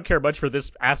don't care much for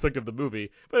this aspect of the movie,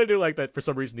 but I do like that for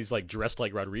some reason he's like dressed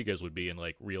like Rodriguez would be in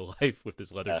like real life, with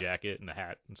this leather jacket and a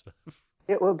hat and stuff.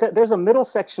 Yeah, well, there's a middle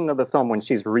section of the film when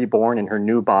she's reborn in her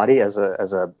new body as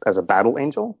a battle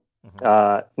angel.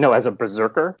 No, as a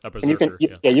berserker. And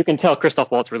you can tell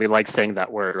Christoph Waltz really likes saying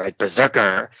that word, right?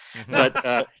 Berserker.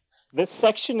 But this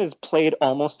section is played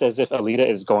almost as if Alita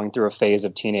is going through a phase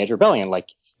of teenage rebellion. Like,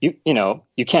 you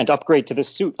can't upgrade to this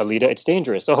suit, Alita. It's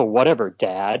dangerous. Oh, whatever,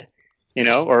 Dad.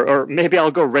 Or maybe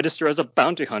I'll go register as a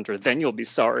bounty hunter. Then you'll be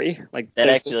sorry. Like that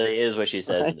actually is what she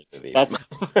says in the movie.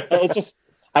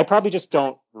 I probably just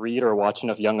don't read or watch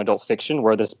enough young adult fiction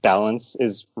where this balance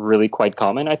is really quite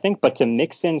common, I think. But to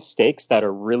mix in stakes that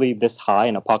are really this high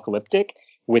and apocalyptic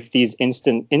with these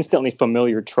instantly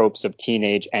familiar tropes of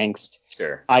teenage angst,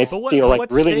 sure. I feel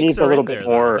like really needs a little bit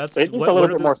more. It needs a little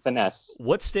bit more finesse.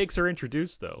 What stakes are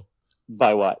introduced though?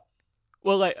 By what?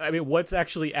 Well, I mean, what's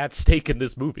actually at stake in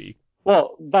this movie?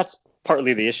 Well, that's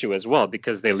partly the issue as well,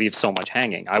 because they leave so much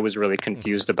hanging. I was really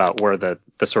confused about where the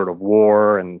sort of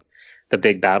war and the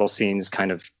big battle scenes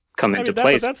kind of come into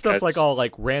place. But that stuff's like all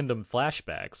like random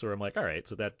flashbacks where I'm like, all right,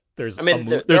 so that there's a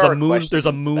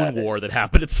moon war that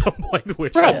happened at some point,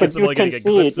 which right, but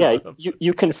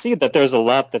you can see that there's a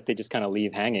lot that they just kind of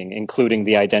leave hanging, including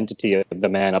the identity of the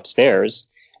man upstairs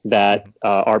that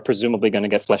are presumably going to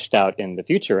get fleshed out in the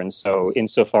future. And so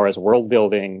insofar as world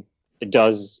building, it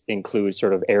does include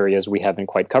sort of areas we haven't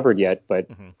quite covered yet, but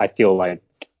I feel like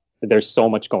there's so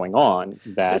much going on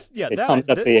that it comes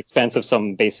at the expense of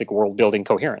some basic world building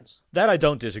coherence. That I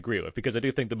don't disagree with, because I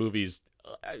do think the movie's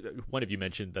one of you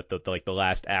mentioned that the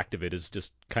last act of it is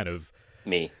just kind of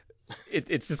me.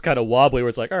 It's just kind of wobbly, where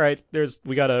it's like, all right,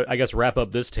 we gotta, I guess, wrap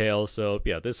up this tale. So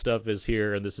yeah, this stuff is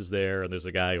here and this is there and there's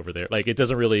a guy over there. Like, it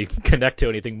doesn't really connect to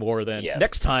anything more than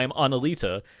next time on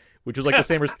Alita. Which was like the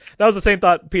same. That was the same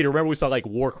thought, Peter. Remember we saw like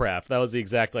Warcraft. That was the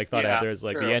exact thought I had there. It's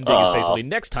like the ending is basically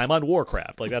next time on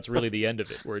Warcraft. Like, that's really the end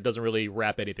of it, where it doesn't really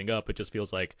wrap anything up. It just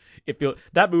feels like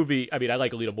that movie. I mean, I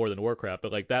like Alita more than Warcraft,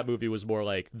 but like that movie was more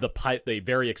like the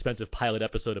very expensive pilot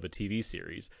episode of a TV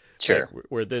series. Sure. Like,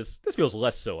 where this feels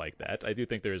less so like that. I do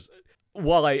think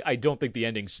while I don't think the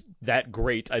ending's that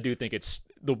great, I do think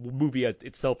the movie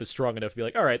itself is strong enough to be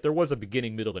like, all right, there was a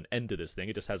beginning, middle, and end to this thing.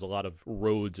 It just has a lot of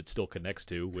roads it still connects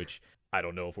to, which I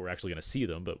don't know if we're actually going to see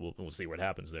them, but we'll see what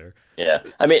happens there. Yeah.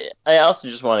 I mean, I also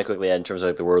just want to quickly add in terms of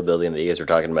like the world building that you guys were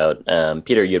talking about.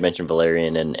 Peter, you had mentioned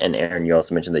Valerian, and Aaron, you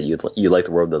also mentioned that you like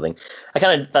the world building. I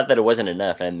kind of thought that it wasn't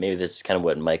enough, and maybe this is kind of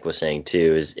what Mike was saying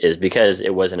too, is because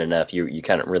it wasn't enough, you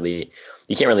can't really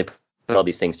put all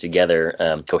these things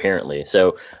together coherently.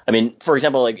 So, I mean, for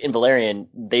example, like in Valerian,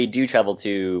 they do travel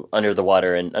to under the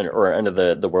water or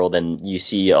under the world, and you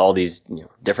see all these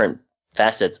different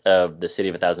facets of the City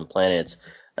of a Thousand Planets.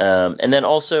 And then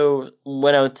also,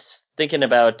 when I was thinking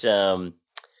about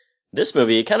this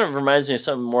movie, it kind of reminds me of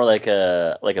something more like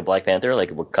a Black Panther,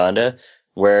 like Wakanda,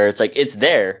 where it's like it's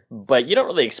there, but you don't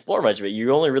really explore much of it.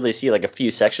 You only really see like a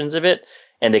few sections of it,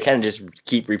 and they kind of just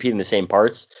keep repeating the same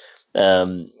parts.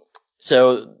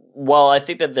 So while I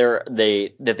think that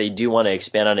they do want to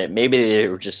expand on it, maybe they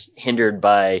were just hindered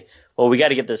by, well, we got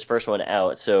to get this first one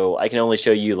out, so I can only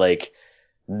show you like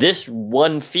this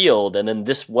one field and then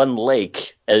this one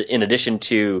lake, in addition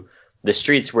to the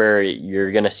streets where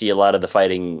you're going to see a lot of the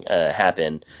fighting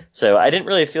happen. So I didn't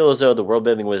really feel as though the world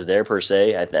building was there per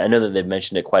se. I know that they've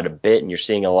mentioned it quite a bit, and you're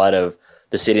seeing a lot of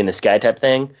the city in the sky type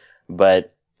thing,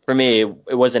 but for me,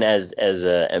 it wasn't as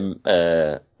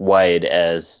wide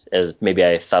as maybe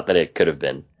I thought that it could have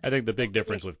been. I think the big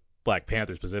difference with Black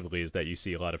Panther specifically is that you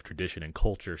see a lot of tradition and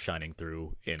culture shining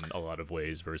through in a lot of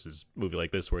ways versus a movie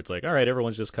like this, where it's like, all right,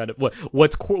 everyone's just kind of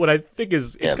what I think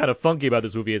is it's kind of funky about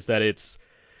this movie is that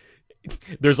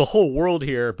there's a whole world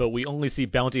here, but we only see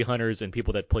bounty hunters and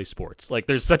people that play sports. Like,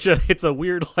 there's it's a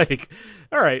weird, like,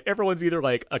 all right, everyone's either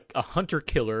like a hunter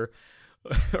killer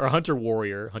or a hunter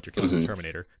warrior. Hunter killer's a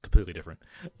Terminator, completely different.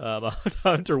 A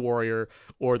hunter warrior,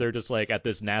 or they're just like at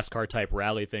this NASCAR type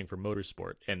rally thing for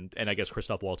motorsport, and I guess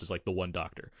Christoph Waltz is like the one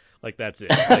doctor. Like, that's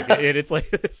it. Like, it's like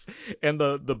this, and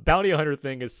the bounty hunter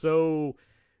thing is so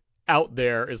out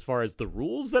there as far as the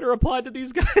rules that are applied to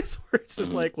these guys, where it's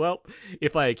just like, well,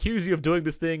 if I accuse you of doing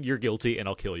this thing, you're guilty, and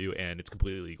I'll kill you, and it's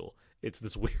completely legal. It's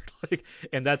this weird, like,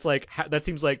 and that's like, that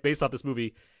seems like, based off this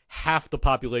movie, half the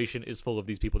population is full of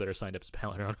these people that are signed up as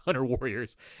bounty hunter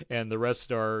warriors, and the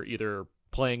rest are either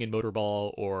playing in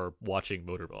Motorball or watching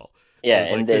Motorball. Yeah,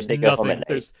 and like, they go home at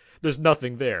night. There's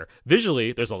nothing there.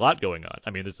 Visually, there's a lot going on.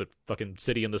 I mean, there's a fucking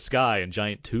city in the sky and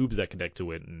giant tubes that connect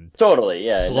to it, and totally,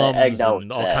 yeah, slums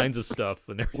and all kinds of stuff.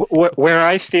 And where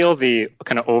I feel the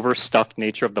kind of overstuffed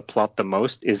nature of the plot the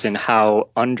most is in how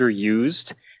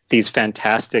underused these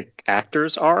fantastic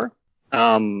actors are.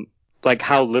 Like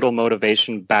how little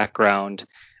motivation, background,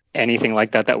 anything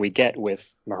like that we get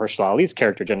with Mahershala Ali's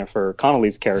character, Jennifer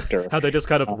Connelly's character. How they just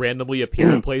kind of randomly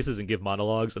appear in places and give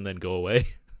monologues and then go away.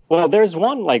 Well, there's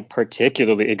one like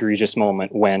particularly egregious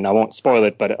moment when, I won't spoil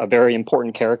it, but a very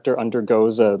important character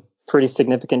undergoes a pretty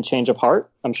significant change of heart.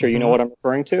 I'm sure you know what I'm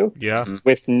referring to. Yeah.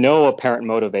 With no apparent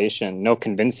motivation, no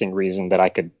convincing reason that I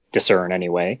could discern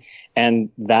anyway. And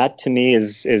that to me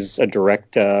is a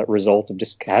direct result of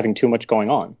just having too much going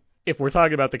on. If we're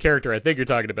talking about the character, I think you're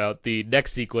talking about the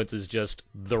next sequence is just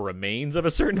the remains of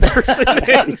a certain person.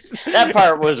 That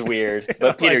part was weird.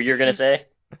 But Peter, you're going to say?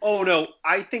 Oh no,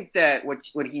 I think that what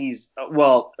he's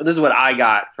this is what I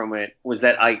got from it was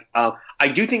that I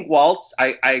do think Waltz.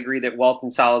 I agree that Waltz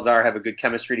and Salazar have a good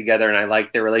chemistry together, and I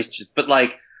like their relationships. But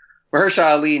like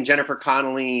Mahershala Ali and Jennifer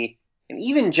Connelly, and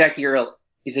even Jackie Earle.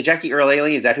 Is it Jackie Earle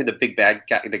Haley? Is that who the big bad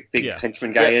guy, the big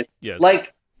henchman guy is? Yes.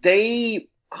 Like they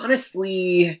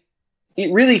honestly,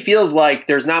 it really feels like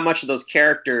there's not much of those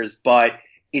characters, but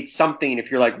it's something. If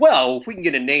you're like, well, if we can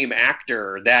get a name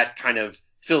actor, that kind of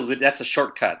fills it. That's a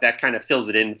shortcut. That kind of fills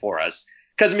it in for us.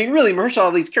 Because I mean, really,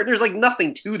 Mahershala Ali's character, there's like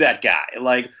nothing to that guy.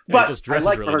 Like, but just I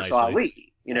like really Mahershala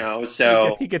Ali,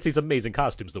 So he gets these amazing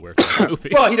costumes to wear for the movie.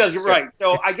 Well, he does, right?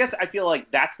 So I guess I feel like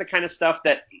that's the kind of stuff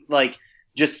that like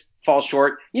just falls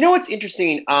short. You know what's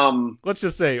interesting? Let's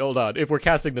just say, hold on. If we're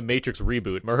casting the Matrix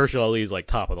reboot, Mahershala Ali is like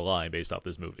top of the line based off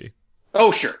this movie.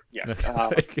 Oh, sure. Yeah.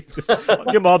 Just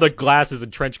give him all the glasses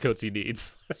and trench coats he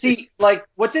needs. See, like,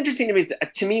 what's interesting to me is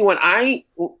that, to me, when I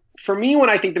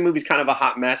think the movie's kind of a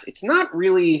hot mess, it's not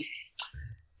really.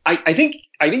 I think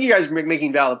you guys are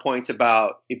making valid points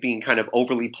about it being kind of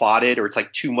overly plotted or it's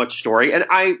like too much story, and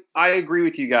I agree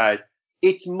with you guys.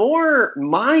 It's more,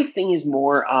 my thing is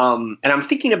more, and I'm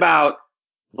thinking about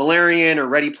Valerian or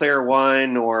Ready Player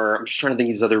One, or I'm just trying to think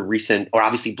of these other recent, or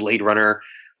obviously Blade Runner.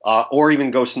 Or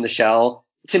even Ghost in the Shell.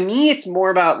 To me, it's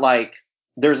more about like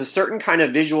there's a certain kind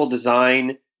of visual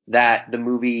design that the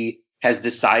movie has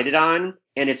decided on,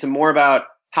 and it's more about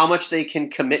how much they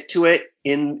can commit to it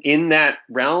in that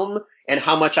realm, and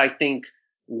how much I think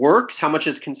works, how much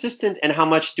is consistent, and how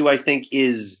much do I think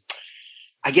is,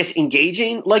 I guess,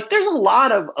 engaging. Like there's a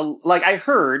lot of like I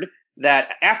heard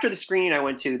that after the screening I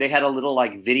went to, they had a little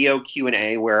like video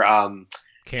Q&A where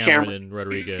Cameron and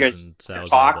Rodriguez and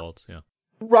Salazar. Yeah.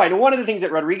 Right, and one of the things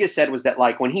that Rodriguez said was that,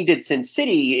 like, when he did Sin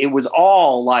City, it was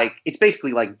all, like, it's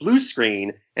basically like blue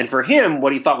screen, and for him,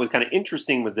 what he thought was kind of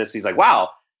interesting with this, he's like, wow,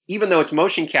 even though it's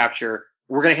motion capture,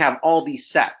 we're going to have all these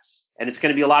sets, and it's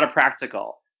going to be a lot of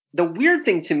practical. The weird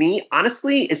thing to me,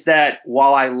 honestly, is that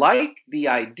while I like the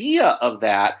idea of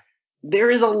that,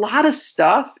 there is a lot of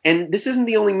stuff, and this isn't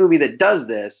the only movie that does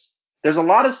this, there's a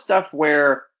lot of stuff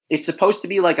where it's supposed to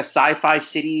be like a sci-fi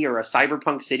city or a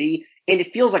cyberpunk city, and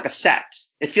it feels like a set.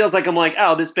 It feels like I'm like,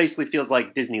 oh, this basically feels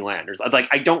like Disneyland. Or like,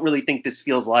 I don't really think this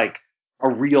feels like a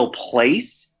real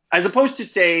place, as opposed to,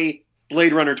 say,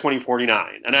 Blade Runner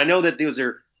 2049. And I know that those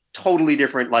are totally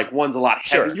different. Like, one's a lot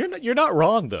heavier. Sure. You're not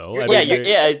wrong though.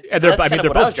 And they're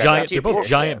both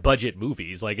giant budget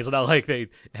movies. Like, it's not like they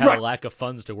have a lack of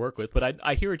funds to work with. But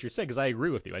I hear what you're saying, because I agree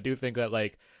with you. I do think that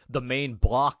like the main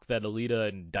block that Alita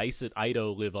and Daiset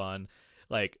Ido live on,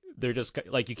 like, they're just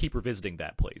like, you keep revisiting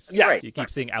that place. Yes. Right. You keep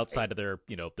seeing outside of their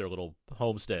little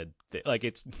homestead. Like,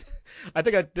 it's, I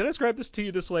think did I describe this to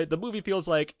you this way? The movie feels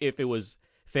like if it was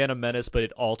Phantom Menace, but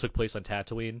it all took place on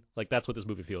Tatooine. Like, that's what this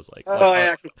movie feels like.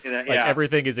 I can see that. Like,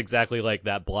 everything is exactly like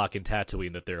that block in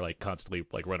Tatooine that they're like constantly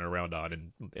like running around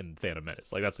on in Phantom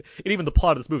Menace. Like, that's, and even the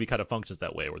plot of this movie kind of functions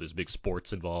that way, where there's big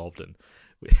sports involved and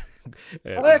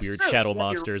weird shadow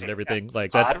monsters and everything.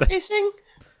 Like, that's racing.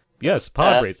 Yes,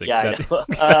 pod racing. Yeah,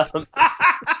 I know.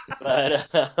 But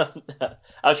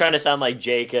I was trying to sound like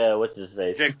Jake. What's his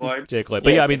face? Jake Lloyd.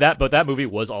 But yeah, I mean that movie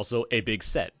was also a big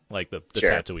set, like the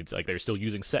Sure. Tatooine. Like, they're still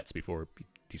using sets before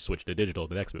he switched to digital in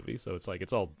the next movie. So it's like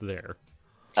it's all there.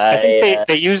 I think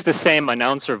they use the same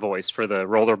announcer voice for the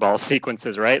rollerball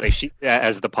sequences, right? Like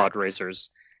as the pod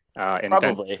racers.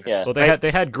 Probably, yeah. So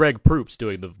they had Greg Proops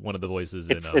doing one of the voices.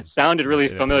 It sounded really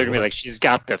familiar to me. Like, she's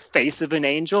got the face of an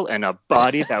angel and a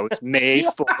body that was made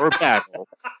for battle.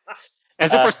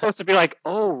 As if we're supposed to be like,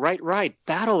 oh, right,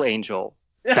 Battle Angel.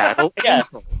 Battle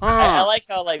Angel. Huh. I like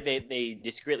how like they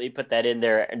discreetly put that in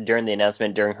there during the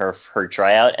announcement during her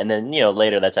tryout, and then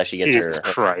later that's how she gets Jesus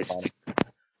Christ.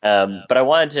 But I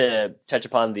wanted to touch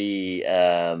upon the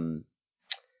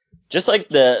just like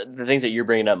the things that you're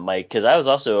bringing up, Mike, because I was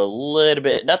also a little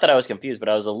bit, not that I was confused, but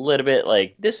I was a little bit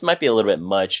like, this might be a little bit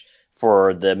much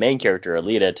for the main character,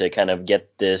 Alita, to kind of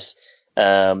get this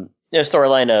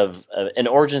storyline of an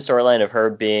origin storyline of her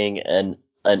being an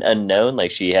unknown,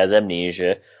 like she has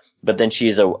amnesia, but then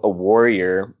she's a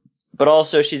warrior, but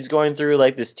also she's going through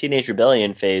like this teenage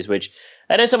rebellion phase, which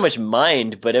I didn't so much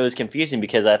mind, but it was confusing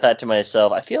because I thought to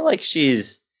myself, I feel like if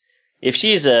she's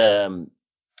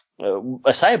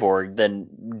a cyborg, then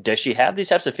does she have these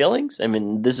types of feelings? I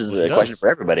mean, this is Well, she a question does. for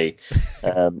everybody.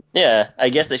 Yeah, I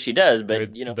guess that she does,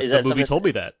 but you know, the is that movie something? told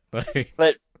me that.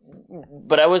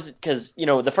 But I was, because you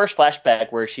know, the first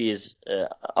flashback where she's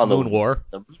on Moon War.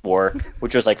 the Moon War,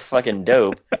 which was like fucking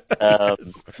dope.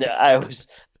 Yes. Yeah, I was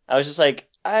just like,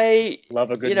 Love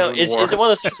a good you know, Moon War. is it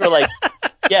one of those things where like,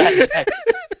 yeah, exactly.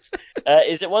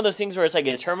 Is it one of those things where it's like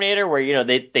a Terminator, where you know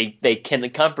they can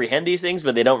comprehend these things,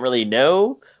 but they don't really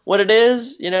know what it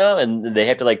is, you know, and they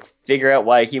have to like figure out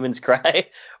why humans cry,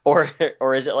 or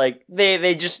is it like they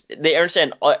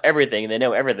understand everything, they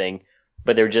know everything,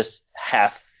 but they're just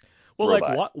half Well,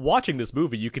 robot. like watching this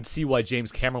movie, you can see why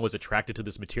James Cameron was attracted to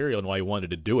this material and why he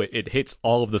wanted to do it. It hits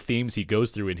all of the themes he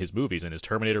goes through in his movies, in his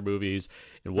Terminator movies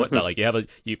and whatnot. Like you have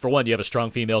for one, you have a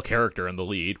strong female character in the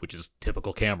lead, which is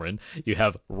typical Cameron. You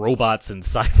have robots and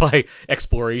sci-fi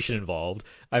exploration involved.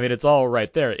 I mean, it's all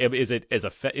right there. Is it as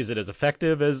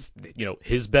effective as, you know,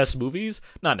 his best movies?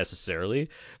 Not necessarily.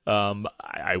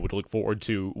 I would look forward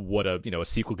to what a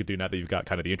sequel could do now that you've got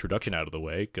kind of the introduction out of the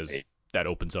way, because that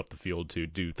opens up the field to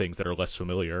do things that are less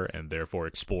familiar and therefore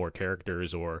explore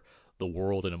characters or the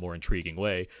world in a more intriguing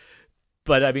way.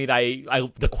 But I mean,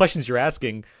 the questions you're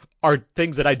asking are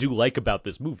things that I do like about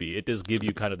this movie. It does give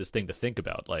you kind of this thing to think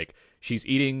about. Like, she's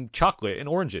eating chocolate and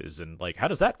oranges, and like, how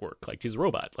does that work? Like, she's a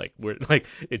robot. Like,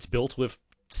 it's built with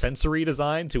sensory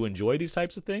design to enjoy these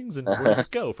types of things, and where does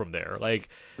it go from there? Like,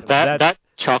 That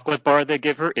chocolate bar they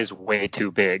give her is way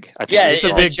too big. I think Yeah, it's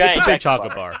a big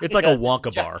chocolate bar. bar. It's like a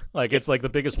Wonka bar. Like, it's like the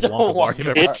biggest Wonka bar you've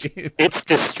ever seen. It's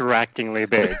distractingly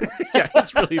big. Yeah,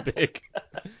 it's really big.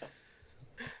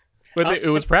 But it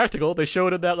was practical. They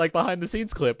showed in that like behind the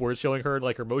scenes clip where it's showing her in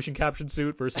like her motion capture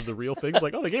suit versus the real things.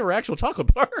 Like, oh, they gave her actual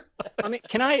chocolate bar. I mean,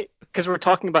 because we're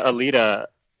talking about Alita,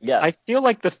 yeah, I feel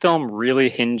like the film really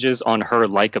hinges on her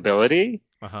likability.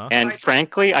 Uh-huh. And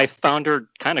frankly, I found her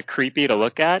kind of creepy to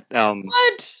look at.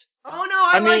 What? Oh no,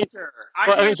 I liked her.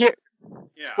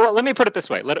 Well, let me put it this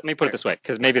way. Let me put it this way,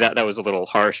 because maybe that was a little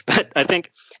harsh. But I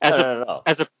think as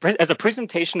a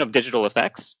presentation of digital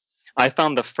effects, I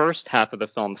found the first half of the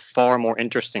film far more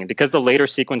interesting, because the later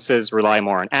sequences rely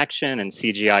more on action, and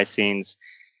CGI scenes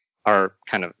are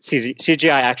kind of CGI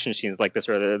action scenes like this.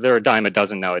 They're a dime a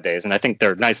dozen nowadays, and I think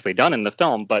they're nicely done in the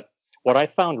film. But what I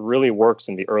found really works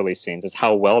in the early scenes is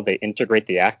how well they integrate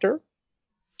the actor.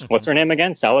 Mm-hmm. What's her name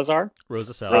again? Salazar?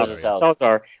 Rosa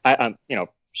Salazar.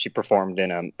 She performed in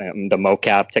the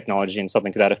mocap technology and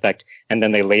something to that effect, and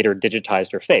then they later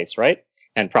digitized her face, right?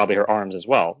 And probably her arms as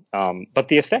well. But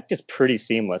the effect is pretty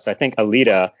seamless. I think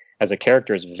Alita, as a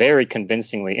character, is very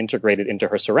convincingly integrated into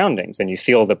her surroundings, and you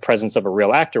feel the presence of a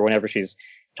real actor whenever she's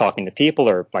talking to people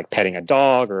or like petting a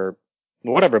dog or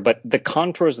whatever. But the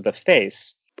contours of the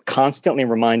face constantly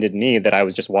reminded me that I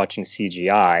was just watching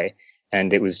CGI,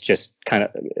 and it was just kind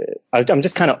of, I'm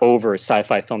just kind of over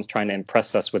sci-fi films trying to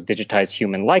impress us with digitized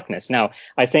human likeness. Now,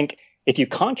 I think if you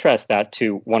contrast that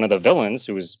to one of the villains,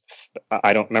 who was,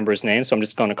 I don't remember his name, so I'm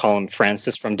just going to call him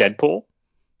Francis from Deadpool.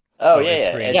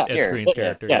 Ed Skrein's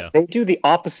character. Yeah, they do the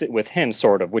opposite with him,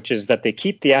 sort of, which is that they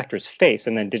keep the actor's face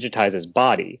and then digitize his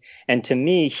body. And to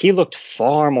me, he looked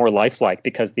far more lifelike,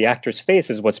 because the actor's face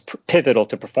is what's pivotal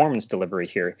to performance delivery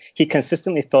here. He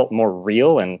consistently felt more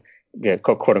real and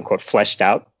quote unquote fleshed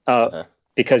out,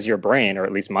 because your brain, or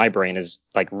at least my brain, is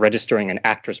like registering an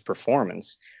actor's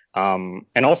performance. And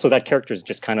also that character is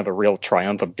just kind of a real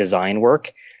triumph of design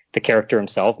work. The character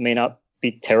himself may not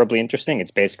be terribly interesting. It's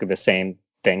basically the same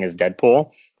thing as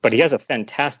Deadpool, but he has a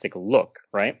fantastic look,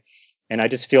 right? And I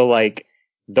just feel like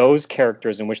those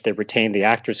characters in which they retained the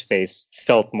actor's face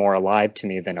felt more alive to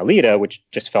me than Alita, which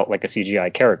just felt like a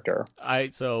CGI character.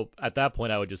 So at that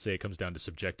point, I would just say it comes down to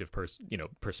subjective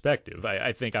perspective.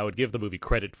 I think I would give the movie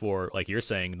credit for, like you're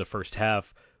saying, the first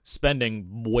half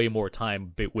spending way more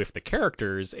time with the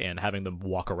characters and having them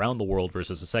walk around the world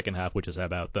versus the second half, which is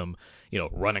about them,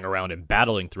 running around and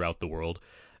battling throughout the world.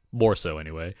 More so,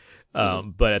 anyway.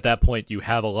 But at that point, you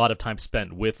have a lot of time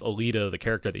spent with Alita, the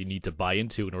character that you need to buy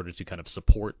into in order to kind of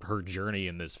support her journey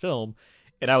in this film.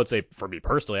 And I would say, for me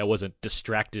personally, I wasn't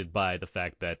distracted by the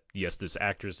fact that, yes, this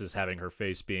actress is having her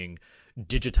face being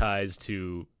digitized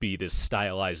to be this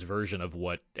stylized version of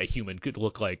what a human could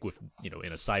look like with, in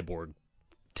a cyborg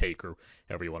take, or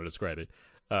however you want to describe it.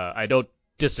 I don't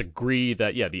disagree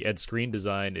that, the Ed Skrein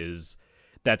design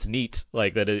that's neat,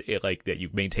 like that that you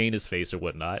maintain his face or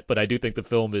whatnot. But I do think the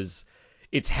film it's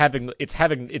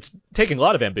taking a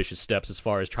lot of ambitious steps as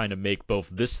far as trying to make both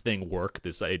this thing work,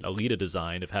 this Alita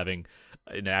design of having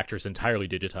an actress entirely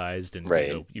digitized, and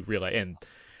right. You realize, and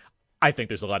I think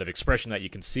there's a lot of expression that you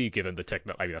can see given the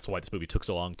techno. I mean, that's why this movie took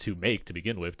so long to make to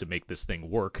begin with, to make this thing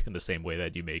work in the same way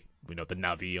that you make, the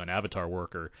Na'vi on Avatar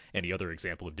work, or any other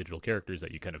example of digital characters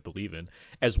that you kind of believe in,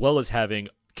 as well as having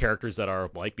characters that are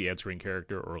like the answering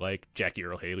character, or like Jackie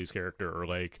Earle Haley's character, or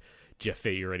like Jeff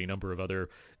Fahey, or any number of other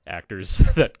actors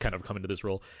that kind of come into this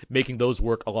role, making those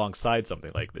work alongside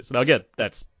something like this. Now, again,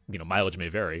 that's, mileage may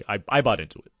vary. I bought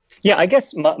into it. Yeah, I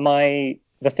guess the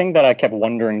thing that I kept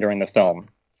wondering during the film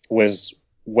was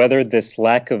whether this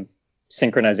lack of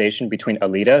synchronization between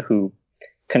Alita, who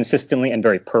consistently and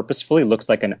very purposefully looks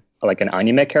like an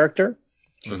anime character,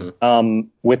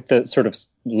 with the sort of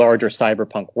larger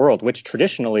cyberpunk world, which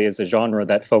traditionally is a genre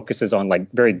that focuses on like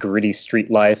very gritty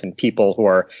street life and people who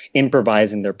are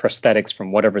improvising their prosthetics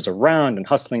from whatever's around and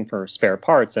hustling for spare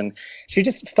parts. And she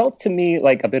just felt to me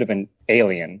like a bit of an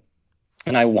alien.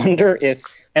 And I wonder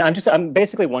I'm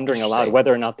basically wondering aloud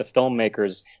whether or not the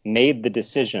filmmakers made the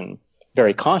decision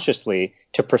very consciously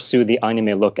to pursue the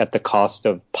anime look at the cost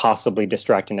of possibly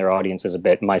distracting their audiences a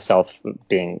bit, myself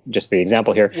being just the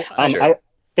example here. Sure.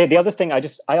 The other thing,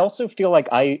 I also feel like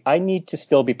I need to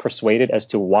still be persuaded as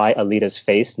to why Alita's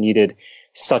face needed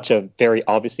such a very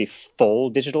obviously full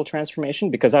digital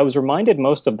transformation, because I was reminded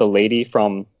most of the lady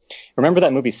from, remember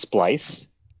that movie Splice?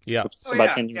 Yeah. Which is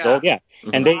about 10 years old. Yeah.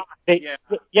 And they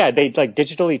like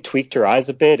digitally tweaked her eyes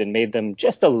a bit and made them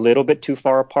just a little bit too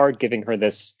far apart, giving her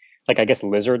this, like, I guess,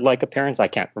 lizard-like appearance. I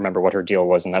can't remember what her deal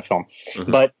was in that film.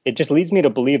 But it just leads me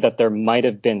to believe that there might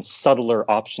have been subtler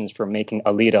options for making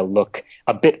Alita look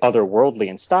a bit otherworldly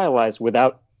and stylized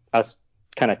without us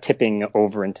kind of tipping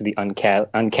over into the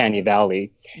uncanny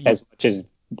valley as much as,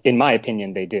 in my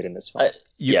opinion, they did in this film.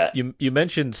 You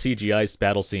mentioned CGI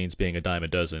battle scenes being a dime a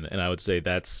dozen, and I would say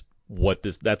that's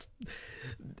the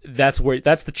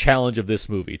challenge of this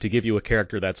movie, to give you a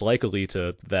character that's like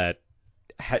Alita, that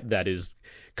is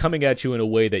coming at you in a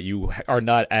way that you are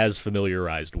not as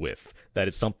familiarized with, that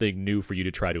it's something new for you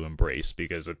to try to embrace,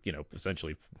 because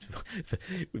essentially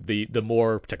the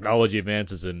more technology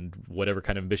advances and whatever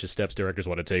kind of ambitious steps directors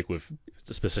want to take with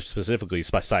specifically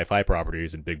sci-fi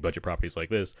properties and big budget properties like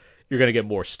this, you're going to get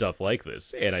more stuff like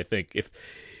this. And I think if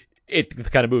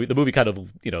the movie kind of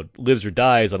lives or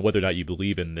dies on whether or not you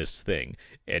believe in this thing.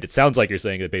 And it sounds like you're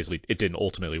saying that basically it didn't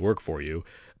ultimately work for you,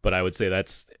 but I would say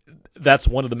that's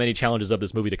one of the many challenges of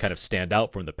this movie to kind of stand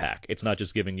out from the pack. It's not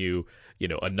just giving you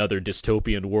another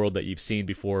dystopian world that you've seen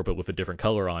before but with a different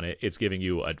color on it. It's giving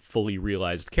you a fully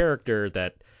realized character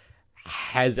that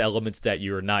has elements that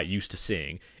you're not used to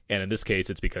seeing. And in this case,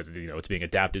 it's because it's being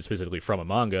adapted specifically from a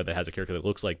manga that has a character that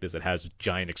looks like this, that has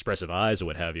giant expressive eyes or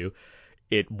what have you.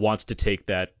 It wants to take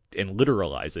that and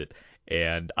literalize it,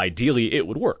 and ideally it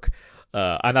would work.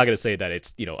 I'm not going to say that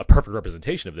it's a perfect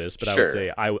representation of this, but Sure. I would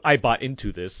say I bought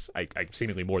into this I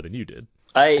seemingly more than you did.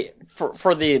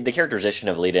 For the characterization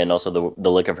of Lita and also the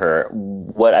look of her,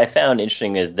 what I found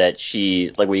interesting is that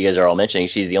she, like what you guys are all mentioning,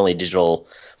 she's the only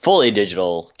fully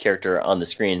digital character on the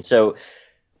screen. So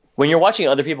when you're watching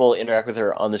other people interact with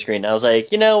her on the screen, I was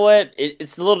like, you know what?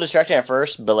 It's a little distracting at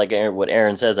first, but like what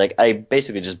Aaron says, like I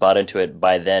basically just bought into it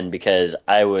by then, because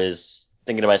I was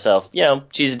thinking to myself,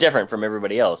 she's different from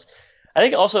everybody else. I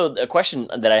think also a question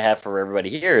that I have for everybody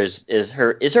here is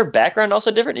her background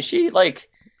also different? Is she like,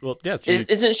 well, yeah,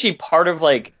 isn't she part of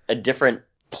like a different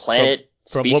planet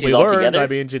from species what we altogether? learned? I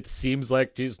mean, it seems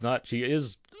like she's not. She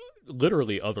is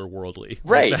literally otherworldly.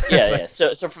 Right. Yeah.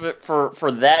 So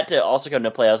for that to also come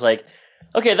into play, I was like,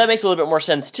 okay, that makes a little bit more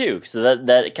sense too. So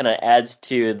that kind of adds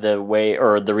to the way,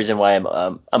 or the reason why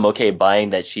I'm okay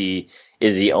buying that she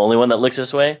is the only one that looks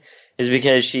this way, is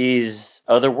because she's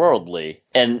otherworldly.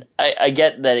 And I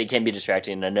get that it can be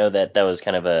distracting, and I know that was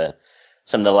kind of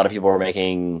something that a lot of people were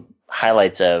making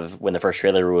highlights of when the first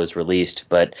trailer was released.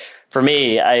 But for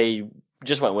me, I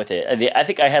just went with it. I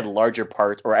think I had larger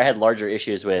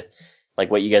issues with,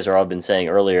 like what you guys are all been saying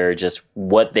earlier, just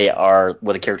what the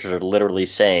characters are literally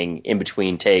saying in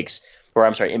between takes, or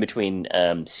I'm sorry, in between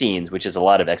scenes, which is a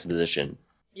lot of exposition.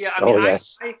 Yeah, I mean,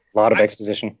 yes, a lot of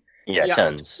exposition. Yeah,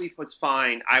 tons. What's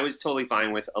fine. I was totally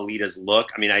fine with Alita's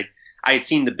look. I mean, I had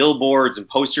seen the billboards and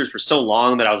posters for so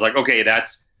long that I was like, okay,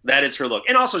 that is her look.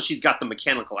 And also, she's got the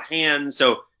mechanical hand,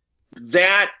 so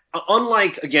that,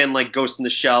 unlike again like Ghost in the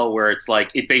Shell, where it's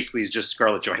like it basically is just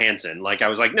Scarlett Johansson. Like I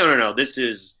was like, no,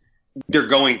 they're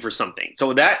going for something.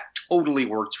 So that totally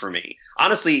worked for me.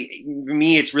 Honestly,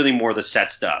 me, it's really more the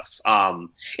set stuff.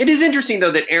 It is interesting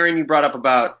though that Aaron, you brought up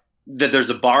about that there's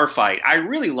a bar fight. I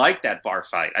really like that bar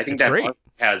fight. I think it's that great. Bar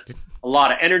has a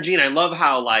lot of energy, and I love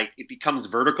how like it becomes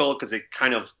vertical because it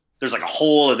kind of, there's like a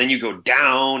hole and then you go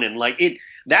down, and like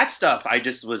that stuff I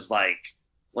just was like,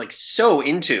 like so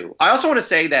into. I also want to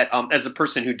say that as a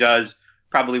person who does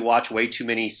probably watch way too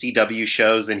many CW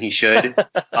shows than he should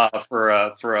for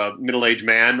a middle-aged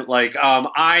man, like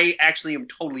I actually am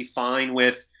totally fine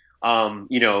with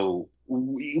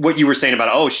what you were saying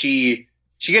about she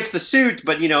gets the suit,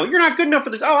 but you're not good enough for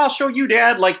this. Oh, I'll show you,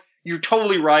 Dad. Like you're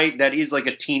totally right. That is like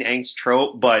a teen angst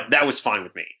trope, but that was fine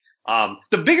with me.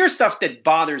 The bigger stuff that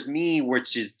bothers me,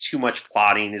 which is too much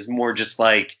plotting, is more just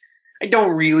like I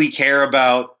don't really care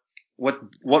about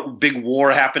what big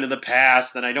war happened in the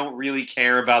past, and I don't really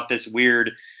care about this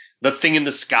the thing in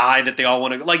the sky that they all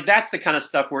want to like. That's the kind of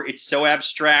stuff where it's so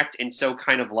abstract and so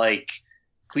kind of like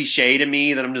cliche to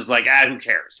me that I'm just like, who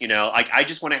cares? Like I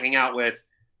just want to hang out with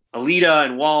Alita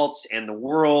and Waltz and the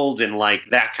world and like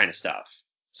that kind of stuff.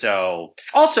 So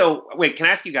also, wait, can I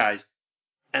ask you guys?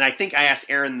 And I think I asked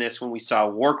Aaron this when we saw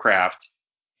Warcraft.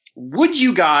 Would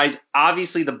you guys,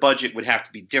 obviously the budget would have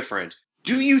to be different.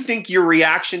 Do you think your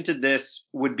reaction to this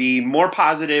would be more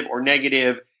positive or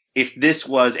negative if this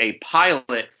was a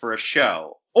pilot for a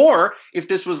show? Or if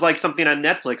this was like something on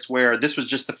Netflix where this was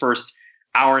just the first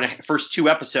first 2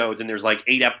 episodes and there's like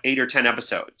 8 or 10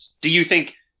 episodes? Do you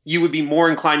think you would be more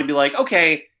inclined to be like,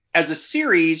 okay, as a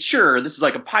series, sure, this is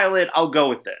like a pilot, I'll go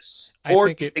with this? I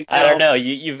don't know.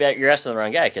 You're asking the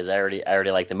wrong guy because I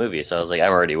already like the movie, so I was like,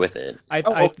 I'm already with it.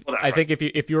 I think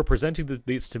if you were presenting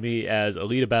this to me as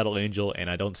Alita Battle Angel and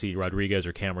I don't see Rodriguez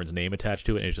or Cameron's name attached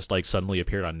to it and it just like suddenly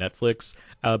appeared on Netflix,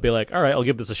 I would be like, all right, I'll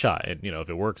give this a shot. And if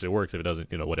it works, it works. If it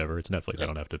doesn't, whatever. It's Netflix. I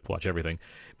don't have to watch everything.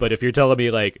 But if you're telling me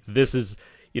like this is,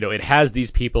 it has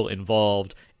these people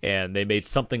involved and they made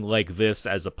something like this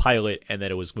as a pilot and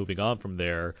then it was moving on from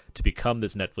there to become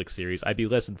this Netflix series, I'd be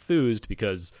less enthused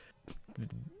because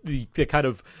the kind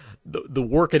of the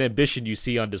work and ambition you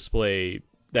see on display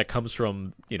that comes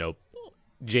from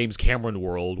James Cameron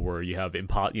world where you have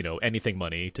anything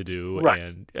money to do,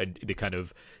 right, and the kind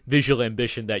of visual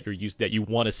ambition that you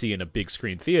want to see in a big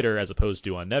screen theater as opposed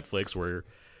to on Netflix where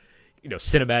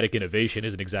cinematic innovation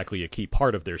isn't exactly a key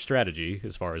part of their strategy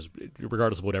as far as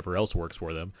regardless of whatever else works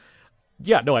for them.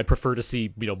 Yeah, no, I'd prefer to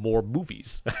see more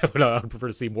movies. I'd prefer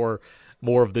to see more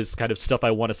of this kind of stuff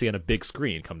I want to see on a big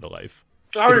screen come to life.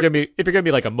 If you're gonna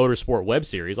be like a motorsport web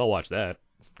series, I'll watch that.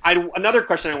 Another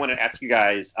question I want to ask you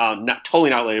guys, not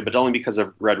related, but only because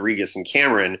of Rodriguez and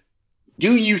Cameron.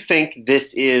 Do you think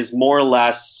this is more or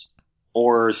less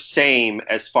or same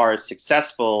as far as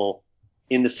successful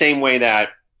in the same way that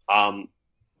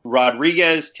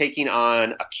Rodriguez taking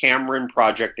on a Cameron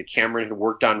project that Cameron had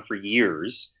worked on for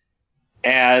years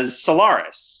as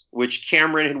Solaris, which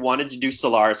Cameron had wanted to do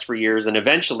Solaris for years, and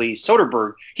eventually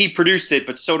Soderbergh, he produced it,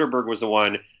 but Soderbergh was the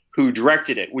one who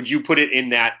directed it. Would you put it in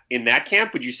that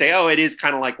camp? Would you say, it is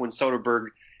kind of like when Soderbergh,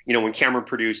 when Cameron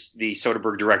produced the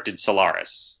Soderbergh directed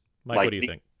Solaris? Mike, what do you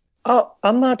think?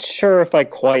 I'm not sure if I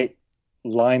quite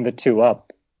line the two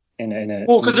up in a.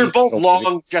 Well, because they're both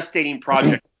long gestating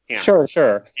projects. Sure.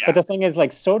 Yeah. But the thing is,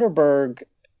 like Soderbergh,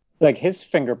 like his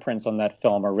fingerprints on that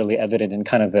film are really evident in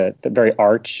kind of the very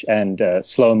arch and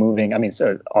slow moving. I mean,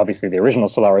 so obviously the original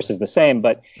Solaris is the same,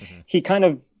 but he kind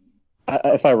of,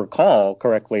 if I recall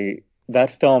correctly,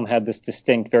 that film had this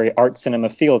distinct, very art cinema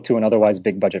feel to an otherwise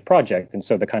big budget project. And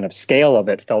so the kind of scale of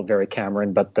it felt very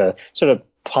Cameron, but the sort of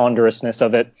ponderousness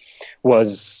of it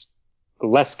was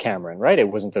less Cameron, right? It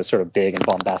wasn't a sort of big and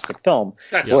bombastic film.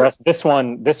 Whereas this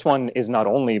one is not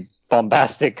only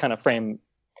bombastic kind of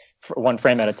one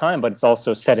frame at a time, but it's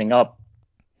also setting up,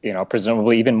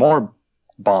 presumably even more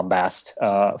bombast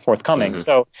forthcoming.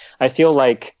 So I feel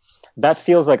like that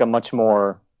feels like a much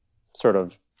more sort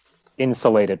of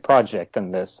insulated project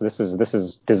than this. This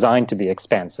is designed to be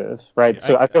expansive, right?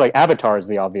 So I feel like Avatar is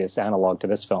the obvious analog to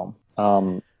this film.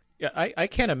 I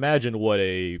can't imagine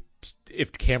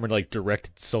if Cameron like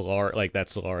directed that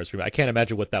Solaris remake. I can't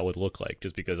imagine what that would look like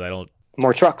just because I don't.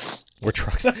 More trucks.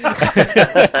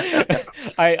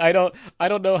 I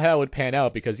don't know how it would pan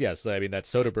out because yes, I mean that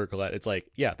Soderbergh. It's like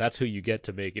that's who you get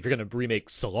to make. If you're gonna remake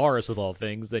Solaris of all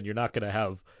things, then you're not gonna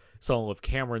have someone with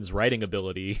Cameron's writing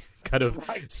ability kind of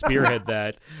spearhead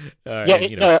that.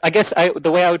 I guess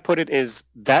the way I would put it is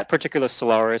that particular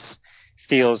Solaris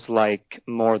feels like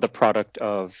more the product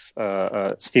of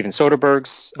Steven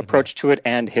Soderbergh's approach to it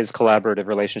and his collaborative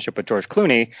relationship with George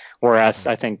Clooney, whereas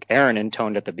I think Aaron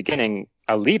intoned at the beginning,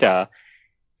 Alita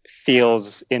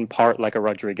feels in part like a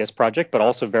Rodriguez project, but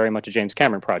also very much a James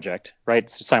Cameron project, right?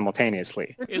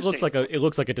 Simultaneously. It looks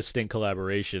like a distinct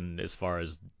collaboration as far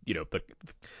as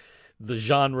the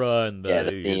genre and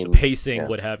the pacing,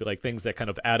 what have you, like things that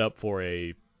kind of add up for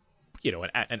an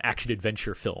action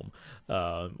adventure film,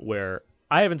 where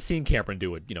I haven't seen Cameron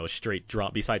do a straight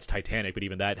drama besides Titanic, but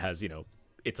even that has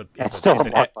It's still a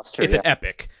blockbuster. It's an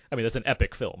epic. I mean, that's an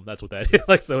epic film. That's what that is.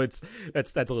 Like, so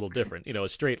that's a little different. You know, a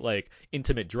straight like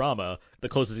intimate drama. The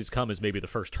closest he's come is maybe the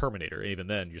first Terminator. And even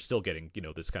then, you're still getting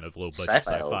this kind of low budget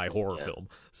sci-fi horror film.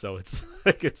 So it's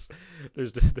like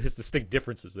there's distinct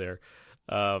differences there.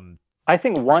 I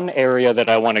think one area that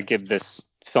I want to give this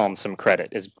film some credit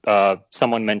is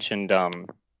someone mentioned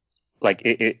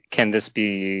can this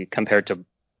be compared to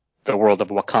the world of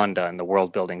Wakanda and the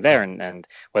world building there, and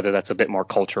whether that's a bit more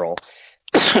cultural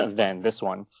than this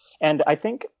one. And I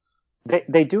think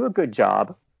they do a good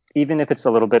job, even if it's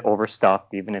a little bit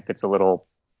overstuffed, even if it's a little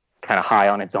kind of high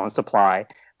on its own supply.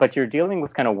 But you're dealing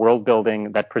with kind of world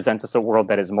building that presents us a world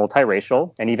that is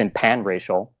multiracial and even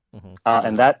pan-racial.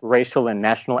 And that racial and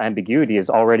national ambiguity is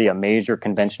already a major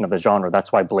convention of the genre.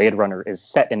 That's why Blade Runner is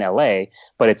set in LA,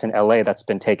 but it's in LA that's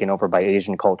been taken over by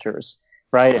Asian cultures.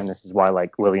 Right. And this is why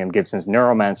like William Gibson's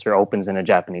Neuromancer opens in a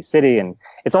Japanese city. And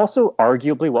it's also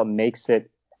arguably what makes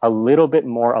it a little bit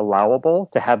more allowable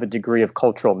to have a degree of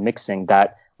cultural mixing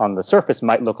that on the surface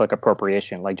might look like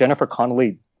appropriation. Like Jennifer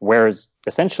Connelly wears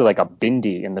essentially like a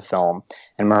bindi in the film.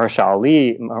 And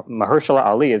Mahershala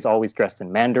Ali is always dressed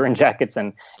in Mandarin jackets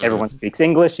and everyone speaks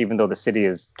English, even though the city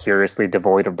is curiously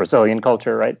devoid of Brazilian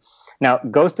culture. Right. Now,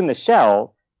 Ghost in the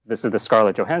Shell, this is the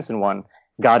Scarlett Johansson one,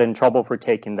 got in trouble for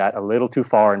taking that a little too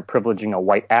far and privileging a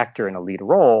white actor in a lead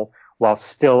role while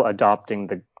still adopting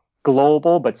the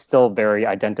global but still very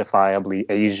identifiably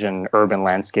Asian urban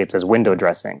landscapes as window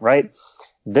dressing, right?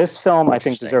 This film, I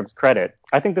think, deserves credit.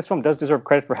 I think this film does deserve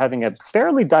credit for having a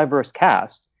fairly diverse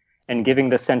cast and giving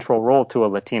the central role to a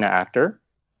Latina actor.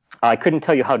 I couldn't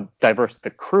tell you how diverse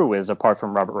the crew is apart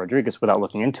from Robert Rodriguez without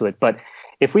looking into it, but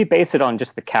if we base it on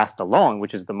just the cast alone,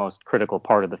 which is the most critical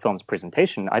part of the film's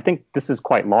presentation, I think this is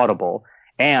quite laudable.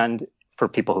 And for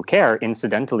people who care,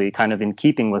 incidentally, kind of in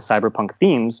keeping with cyberpunk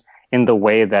themes in the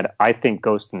way that I think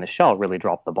Ghost in the Shell really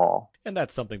dropped the ball. And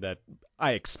that's something that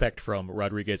I expect from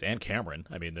Rodriguez and Cameron.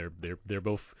 I mean, they're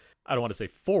both, I don't want to say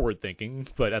forward thinking,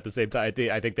 but at the same time,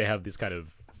 I think they have this kind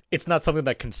of, it's not something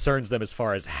that concerns them as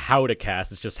far as how to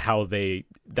cast. It's just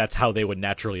that's how they would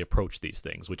naturally approach these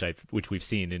things, which we've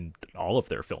seen in all of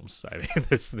their films. I mean,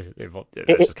 it's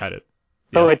just kind of.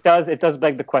 So it does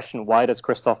beg the question: why does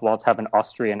Christoph Waltz have an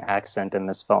Austrian accent in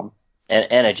this film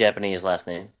and a Japanese last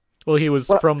name? Well, he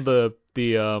was from the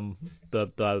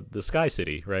Sky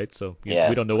City, right? So we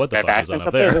don't know what the fuck is on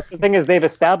up there. The thing is, they've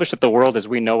established that the world as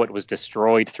we know it was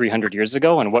destroyed 300 years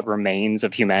ago, and what remains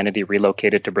of humanity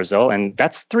relocated to Brazil, and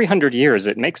that's 300 years.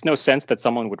 It makes no sense that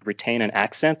someone would retain an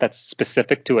accent that's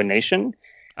specific to a nation.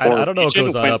 I don't know what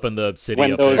goes on up in the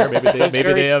city up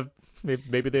there.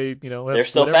 Maybe they they're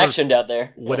still factioned out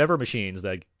there. Whatever machines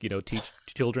that teach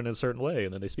children in a certain way,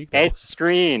 and then they speak. Ed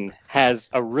Skrein has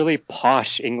a really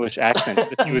posh English accent.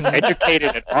 If he was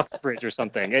educated at Oxbridge or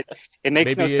something, it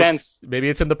makes no sense. Maybe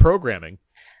it's in the programming.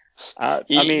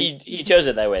 He chose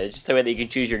it that way. It's just the way that you can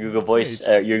choose your Google Voice,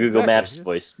 your Google Maps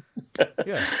voice.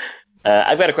 Yeah.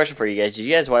 I've got a question for you guys. Did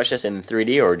you guys watch this in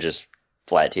 3D or just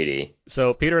flat 2D?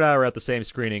 So Peter and I were at the same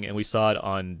screening, and we saw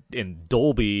it in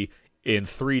Dolby. In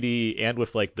 3D and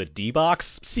with like the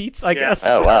D-Box seats, I guess.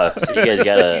 Oh wow! So you guys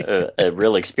got a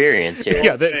real experience here.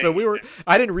 Yeah. So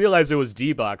I didn't realize it was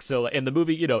D-Box. So in the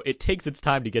movie, it takes its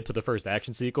time to get to the first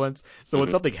action sequence. So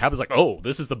when something happens, like, oh,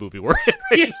 this is the movie we're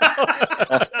in.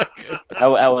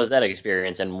 How was that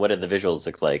experience, and what did the visuals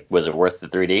look like? Was it worth the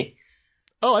 3D?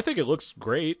 Oh, I think it looks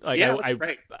great. Like, it looks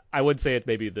great. I would say it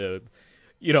maybe the.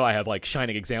 I have like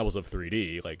shining examples of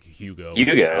 3D, like Hugo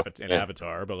and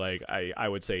Avatar, but like I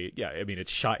would say, I mean,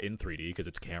 it's shot in 3D because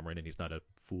it's Cameron and he's not a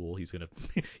fool. He's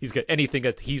got anything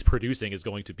that he's producing is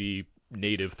going to be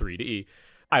native 3D.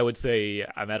 I would say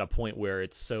I'm at a point where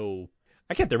it's so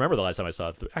I can't remember the last time I saw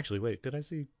it. Actually, wait, did I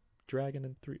see Dragon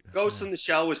in 3D? Ghost in the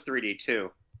Shell was 3D too.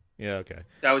 Yeah, okay.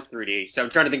 That was 3D. So I'm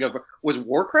trying to think of, was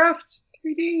Warcraft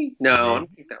 3D? No, I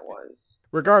don't think that was.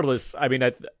 Regardless, I mean,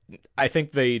 I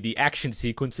think the action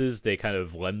sequences, they kind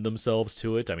of lend themselves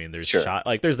to it. I mean, there's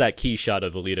there's that key shot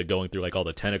of Alita going through like all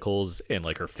the tentacles and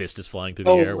like her fist is flying through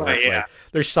the air. Where it's like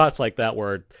there's shots like that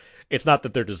where it's not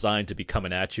that they're designed to be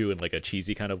coming at you in like a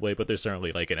cheesy kind of way, but there's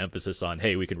certainly like an emphasis on,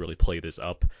 hey, we can really play this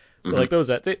up. So like those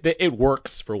it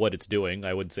works for what it's doing.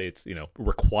 I wouldn't say it's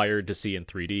required to see in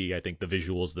 3D. I think the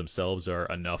visuals themselves are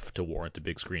enough to warrant a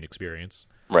big screen experience.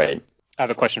 Right. I have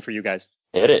a question for you guys.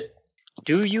 Hit it.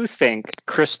 Do you think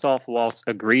Christoph Waltz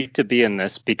agreed to be in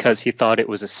this because he thought it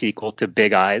was a sequel to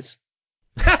Big Eyes?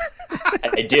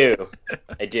 I do.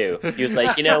 He was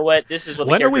like, you know what? This is what.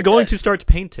 When are we going to start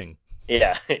painting?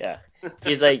 Yeah.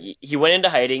 He's like, he went into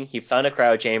hiding. He found a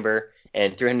cryo chamber,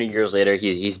 and 300 years later,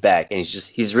 he's back, and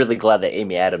he's really glad that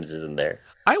Amy Adams is in there.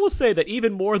 I will say that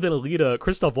even more than Alita,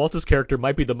 Christoph Waltz's character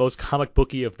might be the most comic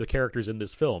booky of the characters in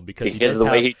this film because Because of the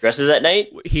way he dresses at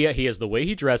night. He has the way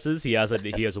he dresses. He has a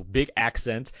big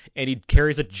accent, and he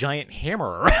carries a giant hammer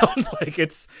around. Like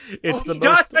it's the most.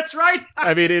 Does, that's right.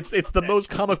 I mean, it's the most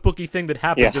comic booky thing that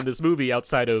happens in this movie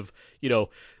outside of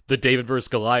the David versus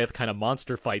Goliath kind of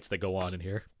monster fights that go on in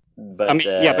here. But I mean,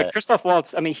 but Christoph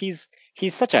Waltz, I mean, he's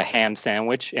such a ham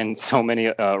sandwich in so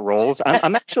many roles.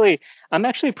 I'm actually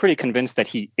pretty convinced that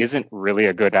he isn't really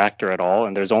a good actor at all.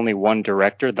 And there's only one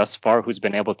director thus far who's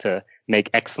been able to make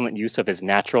excellent use of his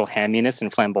natural hamminess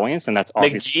and flamboyance, and that's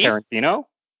obviously Tarantino.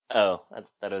 Oh, I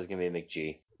thought it was gonna be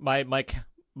McG.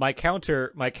 My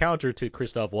counter to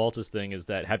Christoph Waltz's thing is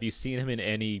that have you seen him in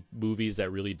any movies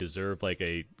that really deserve like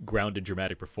a grounded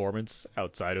dramatic performance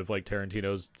outside of like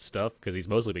Tarantino's stuff? Because he's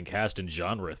mostly been cast in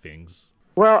genre things.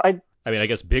 Well, I mean, I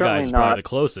guess Big Eyes is probably the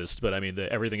closest, but I mean,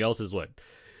 everything else is what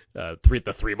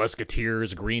the Three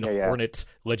Musketeers, Green Hornet,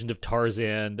 Legend of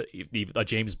Tarzan, a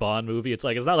James Bond movie. It's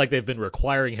not like they've been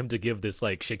requiring him to give this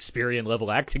like Shakespearean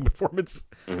level acting performance.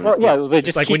 Mm-hmm. Well, yeah, they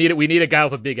just we need a guy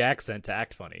with a big accent to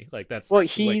act funny. Like that's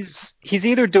he's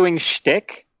either doing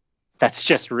shtick that's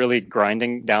just really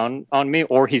grinding down on me,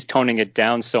 or he's toning it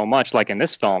down so much, like in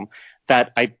this film,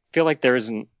 that I feel like there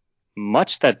isn't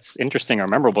much that's interesting or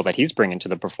memorable that he's bringing to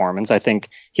the performance. I think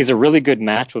he's a really good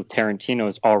match with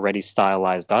Tarantino's already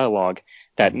stylized dialogue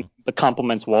that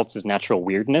complements Waltz's natural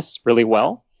weirdness really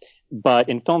well. But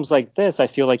in films like this, I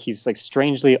feel like he's like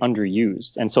strangely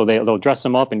underused. And so they'll dress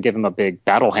him up and give him a big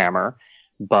battle hammer,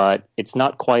 but it's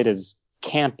not quite as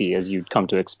campy as you'd come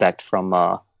to expect from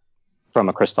a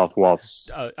Christoph Waltz.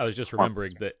 I was just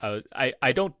remembering that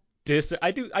I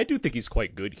do think he's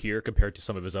quite good here compared to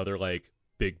some of his other like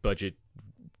big budget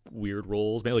weird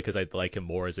roles, mainly because I like him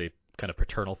more as a kind of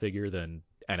paternal figure than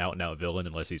an out and out villain,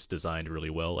 unless he's designed really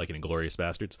well, like in Inglourious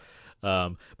Bastards.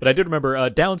 But I did remember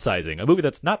Downsizing, a movie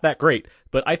that's not that great,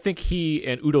 but I think he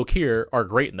and Udo Kier are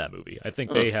great in that movie. I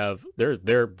think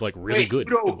they're like really good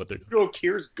in what they're doing. Udo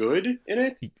Kier's good in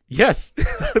it? Yes.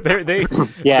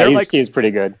 He's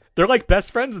pretty good. They're like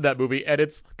best friends in that movie, and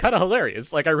it's kind of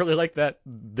hilarious. Like I really like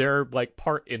their like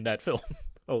part in that film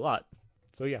a lot.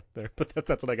 So yeah, but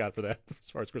that's what I got for that as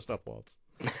far as Christoph Waltz.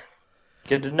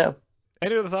 Good to know.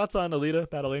 Any other thoughts on Alita: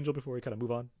 Battle Angel before we kind of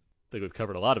move on? I think we've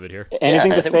covered a lot of it here.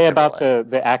 Anything to say about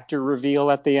the actor reveal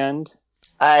at the end?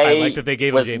 I like that they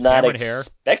gave him James Cameron hair. I was not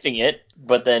expecting it,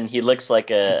 but then he looks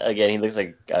like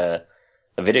a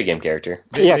video game character.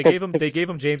 They gave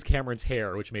him James Cameron's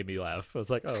hair, which made me laugh. I was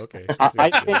like, oh okay.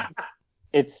 I think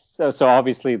it's so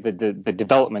obviously the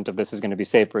development of this is going to be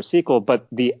saved for a sequel, but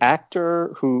the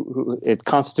actor who it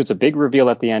constitutes a big reveal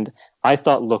at the end, I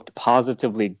thought looked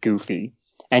positively goofy,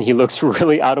 and he looks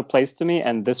really out of place to me,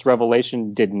 and this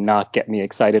revelation did not get me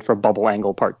excited for Bubble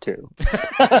Angle Part 2.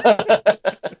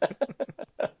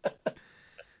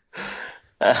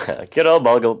 Good old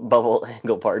Bubble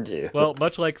Angle Part 2. Well,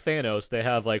 much like Thanos, they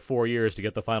have like 4 years to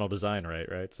get the final design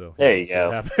right? So there you go.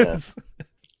 What happens. Yeah.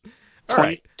 All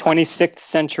right. 26th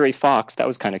Century Fox. That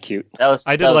was kind of cute.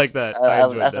 I did like that. I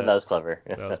thought that was clever.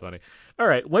 That was funny. All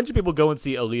right. When should people go and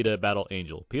see Alita: Battle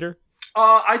Angel? Peter?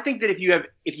 I think that if you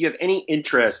have any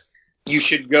interest, you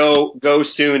should go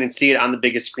soon and see it on the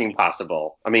biggest screen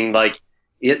possible. I mean,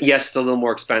 yes, it's a little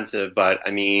more expensive, but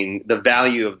I mean, the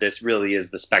value of this really is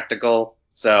the spectacle.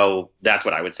 So that's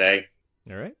what I would say.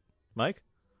 All right, Mike?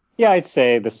 Yeah, I'd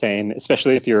say the same,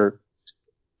 especially if you're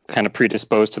kind of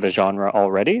predisposed to the genre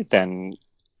already, then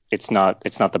it's not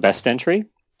the best entry,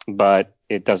 but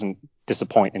it doesn't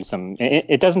disappoint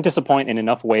it doesn't disappoint in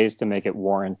enough ways to make it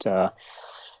warrant a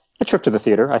trip to the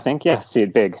theater. I think, see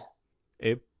it big.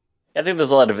 Abe? I think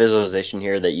there's a lot of visualization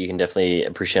here that you can definitely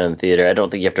appreciate in the theater. I don't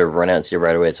think you have to run out and see it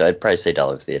right away, so I'd probably say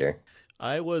dollar theater.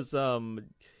 I was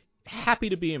happy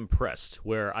to be impressed,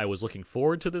 where I was looking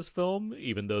forward to this film,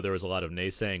 even though there was a lot of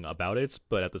naysaying about it,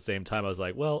 but at the same time I was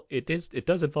like, well, it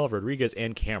does involve Rodriguez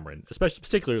and Cameron,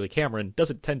 particularly Cameron,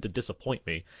 doesn't tend to disappoint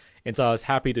me, and so I was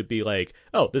happy to be like,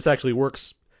 oh, this actually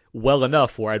works well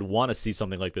enough where I'd want to see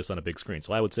something like this on a big screen,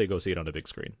 so I would say go see it on a big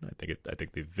screen. I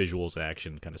think the visuals and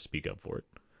action kind of speak up for it.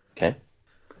 Okay.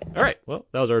 All right, well,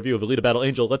 that was our review of Alita: Battle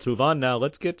Angel. Let's move on now.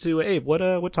 Let's get to Abe.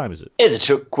 What time is it? It's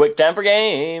a quick time for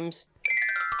games.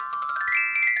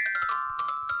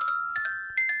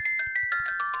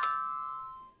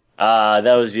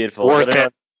 That was beautiful.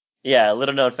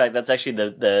 Little known fact, that's actually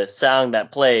the sound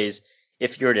that plays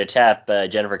if you were to tap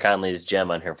Jennifer Connelly's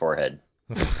gem on her forehead.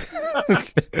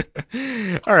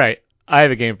 All right, I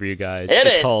have a game for you guys.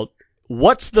 It's called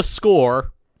What's the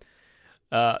Score?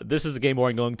 This is a game where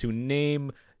I'm going to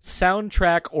name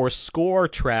soundtrack or score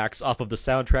tracks off of the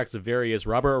soundtracks of various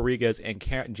Robert Rodriguez and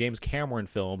James Cameron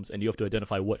films, and you have to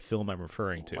identify what film I'm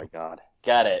referring to. Oh my God.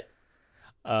 Got it.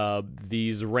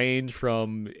 These range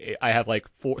from I have like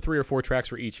 3 or 4 tracks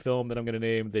for each film that I'm going to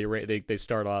name. They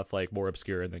start off like more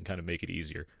obscure and then kind of make it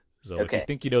easier. So if you Okay.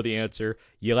 think you know the answer,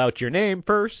 yell out your name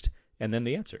first and then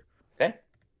the answer. Okay.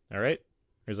 All right.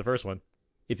 Here's the first one.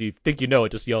 If you think you know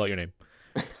it, just yell out your name.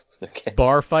 Okay.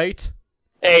 Bar fight.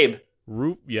 Abe.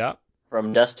 Yeah.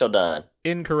 From Dusk Till Dawn.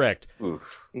 Incorrect.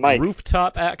 Oof. Mike.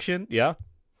 Rooftop action. Yeah.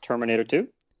 Terminator 2.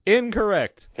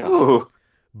 Incorrect. Ooh.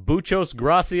 Buchos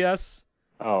Gracias.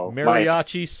 Oh,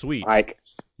 Mariachi Suite. Mike.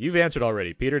 You've answered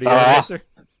already. Peter, do you have an answer?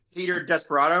 Peter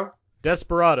Desperado.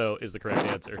 Desperado is the correct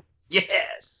answer.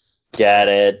 Yes. Got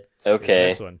it. Here's the Okay.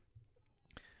 next one.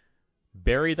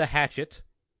 Bury the Hatchet.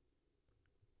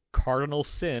 Cardinal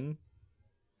Sin.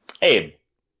 Abe.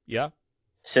 Yeah.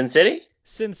 Sin City?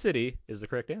 Sin City is the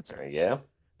correct answer. There you go.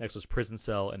 Next was Prison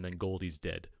Cell, and then Goldie's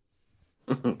Dead.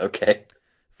 Okay.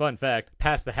 Fun fact,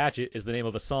 Pass the Hatchet is the name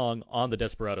of a song on the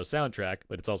Desperado soundtrack,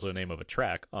 but it's also the name of a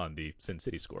track on the Sin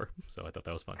City score. So I thought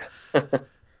that was fun.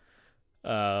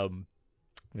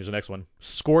 Here's the next one.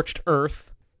 Scorched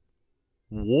Earth.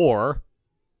 War.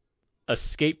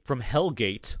 Escape from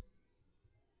Hellgate.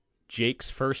 Jake's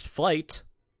First Flight.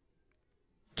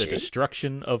 The Jake?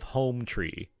 Destruction of Home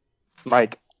Tree.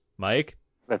 Mike. Mike?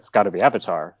 That's got to be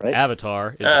Avatar, right?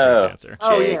 Avatar is the correct answer.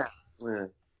 Oh Jake. yeah.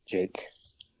 Jake.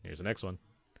 Here's the next one.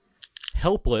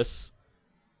 Helpless.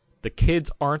 The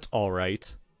Kids Aren't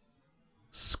Alright.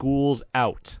 School's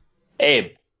Out.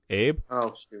 Abe. Abe?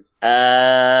 Oh shoot.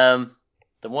 The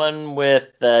one with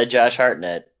Josh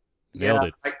Hartnett. Nailed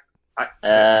it. I, What's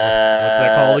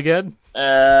that called again?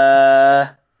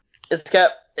 It's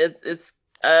got it's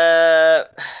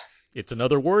It's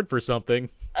another word for something.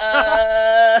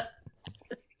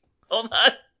 hold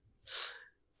on.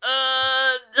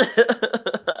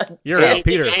 You're out,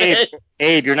 Peter.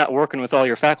 Abe, you're not working with all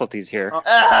your faculties here.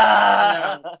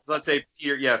 let's say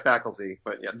Peter. Yeah, faculty,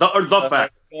 but yeah, the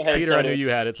fact. Peter, I knew you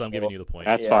had it, so I'm giving you the point.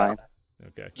 That's fine.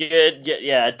 Okay. Good.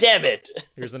 Yeah. Damn it.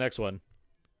 Here's the next one.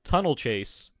 Tunnel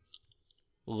Chase.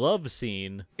 Love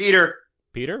Scene. Peter.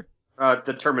 Peter?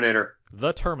 The Terminator.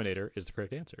 The Terminator is the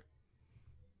correct answer.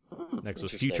 Next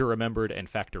was Future Remembered and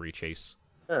Factory Chase.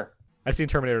 Huh. I've seen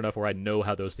Terminator enough where I know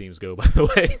how those themes go, by the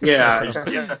way. Yeah.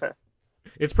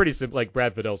 It's pretty simple. Like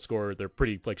Brad Fidel's score, they're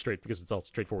pretty like straight because it's all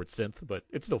straightforward synth, but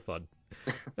it's still fun.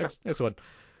 Next one.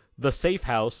 The Safe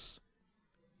House.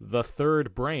 The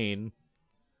Third Brain.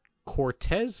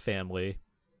 Cortez Family.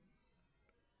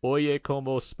 Oye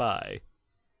Como Spy.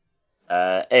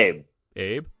 Abe.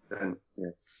 Abe? Yeah.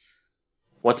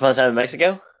 Once Upon a Time in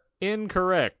Mexico?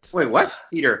 Incorrect. Wait, what?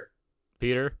 Peter.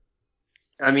 Peter?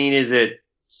 I mean, is it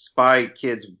Spy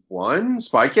Kids 1?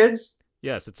 Spy Kids?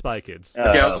 Yes, it's Spy Kids.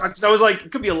 Okay, I was like,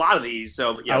 it could be a lot of these,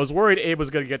 so yeah. I was worried Abe was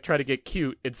going to try to get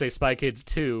cute and say Spy Kids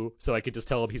 2, so I could just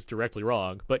tell him he's directly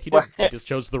wrong. But he didn't. He just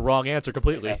chose the wrong answer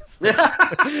completely.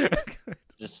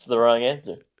 Just the wrong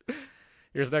answer.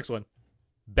 Here's the next one.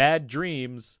 Bad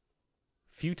Dreams,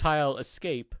 Futile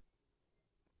Escape,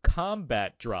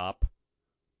 Combat Drop,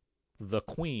 The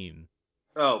Queen.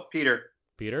 Oh, Peter.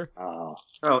 Peter? Oh.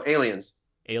 Oh, Aliens.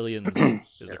 Aliens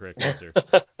is the correct answer.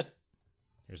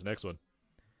 Here's the next one.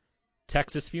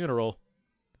 Texas Funeral,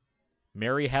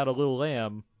 Mary Had a Little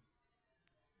Lamb,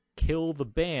 Kill the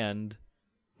Band.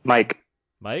 Mike.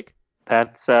 Mike?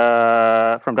 That's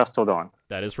from Dusk Till Dawn.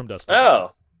 That is from Dusk Till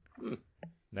Dawn. Oh.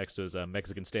 Next is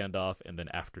Mexican Standoff, and then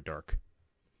After Dark.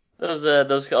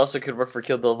 Those also could work for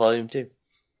Kill Bill Volume 2.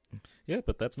 Yeah,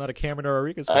 but that's not a Cameron or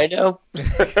Rodriguez I film.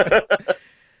 know.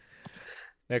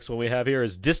 Next one we have here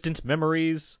is Distant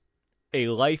Memories, A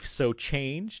Life So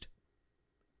Changed,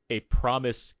 A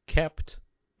Promise Kept.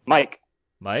 Mike.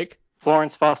 Mike?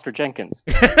 Florence Foster Jenkins.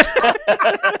 Did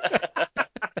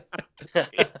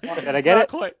I get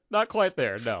it? Not quite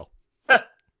there, no.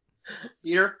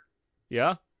 Peter?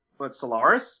 Yeah? What,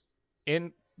 Solaris?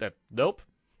 Nope.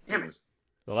 Damn it.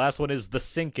 The last one is The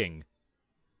Sinking.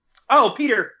 Oh,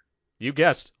 Peter. You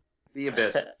guessed. The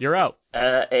Abyss. You're out.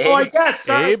 Abe? Oh, I guessed.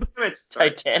 Sorry. Abe? Damn it.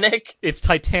 Titanic? It's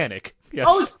Titanic. Yes.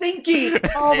 I was thinking.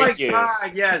 Oh my Thank you.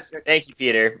 God. Yes. Thank you,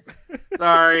 Peter.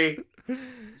 Sorry.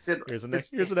 Here's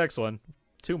the next one.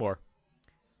 2 more.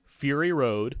 Fury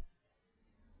Road,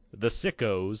 The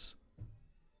Sickos,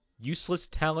 Useless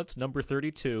Talent Number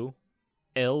 32,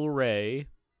 El Rey,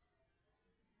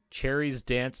 Cherry's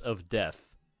Dance of Death.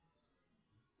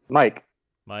 Mike.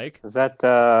 Is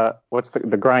that what's the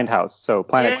Grindhouse? So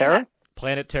Planet Terror?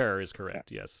 Planet Terror is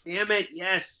correct, yes. Damn it,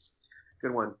 yes.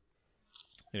 Good one.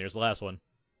 And here's the last one.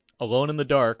 Alone in the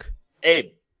Dark.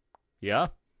 Abe. Yeah?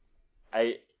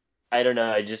 I don't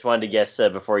know. I just wanted to guess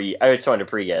before you. I just wanted to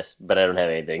pre-guess, but I don't have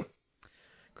anything.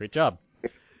 Great job.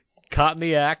 Caught in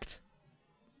the Act,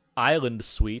 Island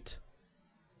Suite,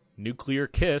 Nuclear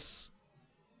Kiss,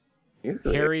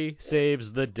 Harry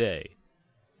Saves the Day.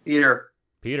 Peter.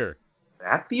 Peter.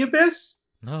 That the Abyss?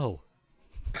 No.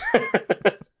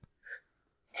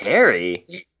 Harry?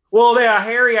 Well, yeah,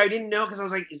 Harry, I didn't know because I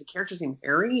was like, is the character's name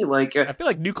Harry? Like, I feel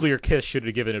like Nuclear Kiss should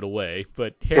have given it away,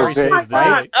 but Harry Is it Saves the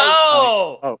Mike? Day.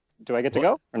 Oh! Do I get to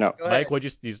go or no? Go ahead.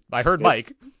 Mike, I heard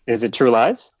Mike. Is it True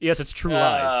Lies? Yes, it's True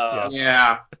Lies. Yes.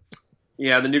 yeah.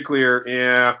 Yeah, the nuclear,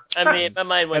 yeah. I mean, my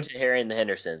mind went to Harry and the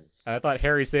Hendersons. I thought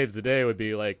Harry Saves the Day would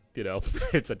be like,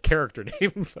 it's a character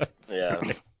name. But... Yeah.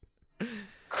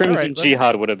 Crimson right,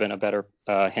 Jihad would have been a better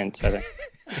hint, I think.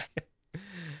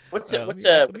 What's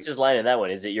his line in that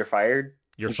one? Is it "You're fired"?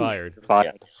 You're fired. You're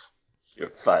fired. Yeah. You're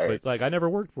fired. But, like, I never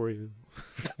worked for you.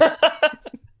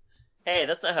 Hey,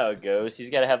 that's not how it goes. He's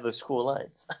got to have those cool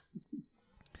lines.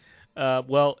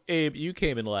 Well, Abe, you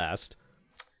came in last.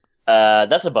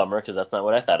 That's a bummer because that's not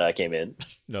what I thought I came in.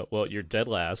 No, well, you're dead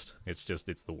last. It's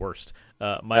the worst.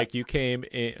 Mike, you came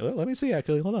in. Well, let me see.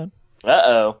 Actually, hold on.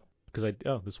 Uh-oh. Because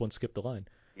this one skipped the line.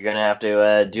 You're gonna have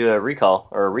to do a recall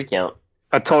or a recount.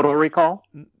 A total recall?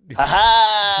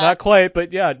 Aha! Not quite,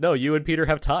 but yeah, no. You and Peter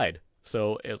have tied,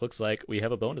 so it looks like we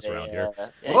have a bonus round here.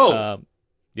 Yeah. Whoa.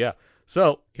 Yeah.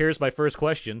 So here's my first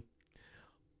question.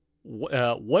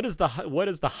 What is the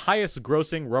highest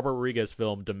grossing Robert Rodriguez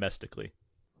film domestically?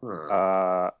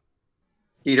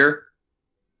 Peter?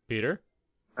 Peter?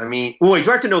 I mean, wait,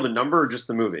 do I have to know the number or just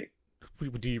the movie?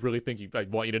 Do you really think I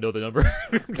want you to know the number?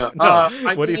 No.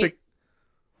 What do you think?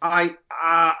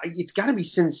 It's got to be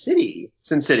Sin City.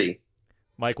 Sin City.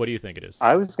 Mike, what do you think it is?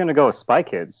 I was going to go with Spy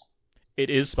Kids. It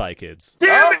is Spy Kids.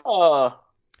 Damn it! Oh.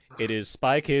 It is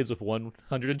Spy Kids with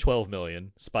 112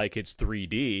 million, Spy Kids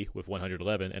 3D with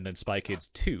 111, and then Spy Kids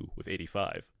 2 with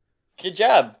 85. Good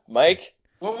job, Mike.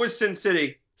 What was Sin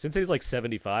City? Sin City's like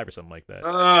 75 or something like that.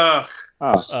 Ugh.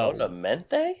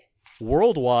 Solamente?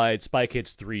 Worldwide, Spy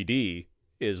Kids 3D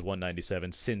is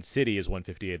 197, Sin City is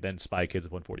 158, then Spy Kids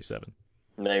is 147.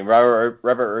 I mean, Robert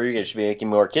Rodriguez should be making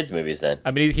more kids movies then.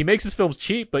 I mean, he makes his films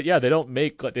cheap, but yeah, they don't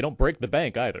break the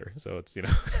bank either. So it's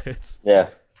it's yeah.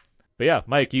 But yeah,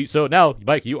 Mike, you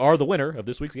are the winner of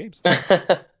this week's games.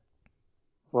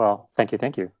 Well,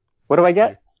 thank you. What do I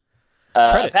get?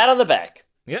 A pat on the back.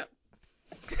 Yeah.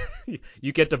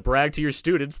 You get to brag to your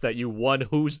students that you won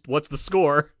what's the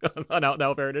score on Out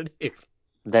Now Baron and Dave.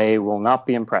 They will not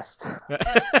be impressed.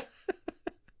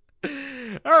 All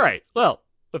right. Well,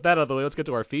 with that out of the way, let's get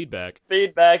to our feedback.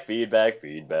 Feedback. This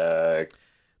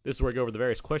is where we go over the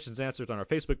various questions and answers on our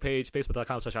Facebook page,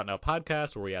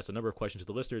 facebook.com/OutNowPodcast, where we asked a number of questions to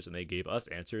the listeners, and they gave us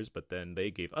answers, but then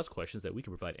they gave us questions that we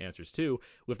can provide answers to.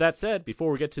 With that said,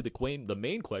 before we get to the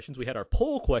main questions, we had our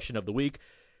poll question of the week.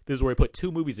 This is where we put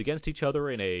two movies against each other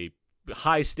in a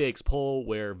high-stakes poll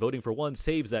where voting for one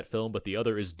saves that film, but the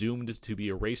other is doomed to be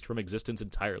erased from existence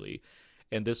entirely.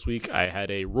 And this week, I had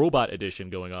a robot edition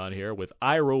going on here with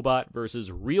iRobot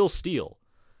versus Real Steel.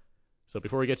 So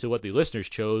before we get to what the listeners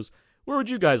chose, where would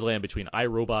you guys land between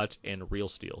iRobot and Real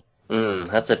Steel?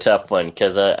 That's a tough one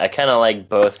because I kind of like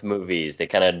both movies. They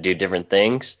kind of do different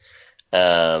things.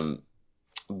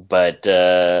 But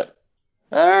I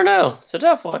don't know. It's a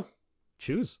tough one.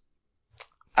 Choose.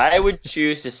 I would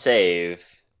choose to save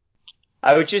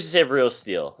Real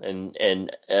Steel, and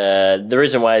the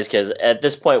reason why is because at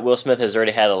this point Will Smith has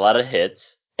already had a lot of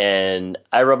hits, and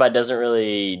iRobot doesn't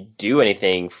really do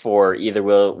anything for either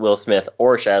Will Smith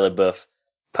or Shia LaBeouf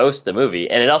post the movie,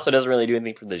 and it also doesn't really do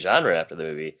anything for the genre after the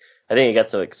movie. I think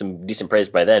it got some decent praise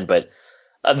by then, but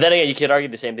then again, you could argue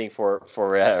the same thing for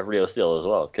Real Steel as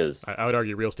well, because I would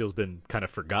argue Real Steel's been kind of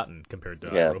forgotten compared to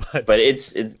iRobot. But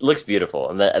it looks beautiful,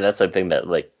 and that's the thing that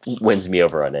like wins me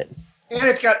over on it.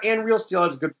 And Real Steel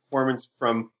has a good performance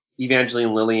from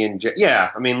Evangeline Lilly and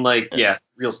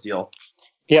Real Steel.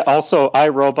 Yeah, also,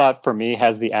 iRobot for me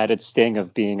has the added sting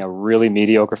of being a really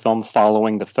mediocre film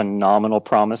following the phenomenal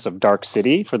promise of Dark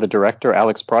City for the director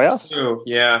Alex Proyas. Oh,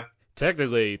 yeah.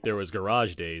 Technically, there was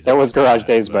Garage Days. There was Garage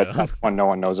Days, but that's one no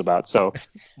one knows about. So,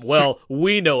 well,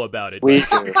 we know about it. We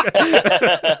do.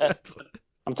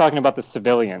 I'm talking about the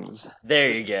civilians.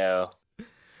 There you go.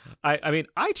 I mean,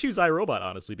 I choose iRobot,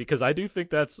 honestly, because I do think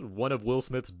that's one of Will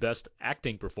Smith's best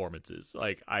acting performances.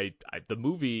 Like, the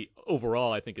movie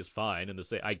overall, I think, is fine, and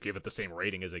I give it the same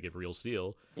rating as I give Real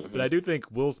Steel. Mm-hmm. But I do think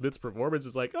Will Smith's performance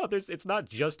is like, it's not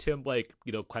just him, like,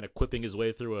 kind of quipping his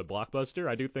way through a blockbuster.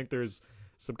 I do think there's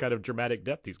some kind of dramatic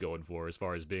depth he's going for as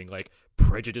far as being, like,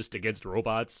 prejudiced against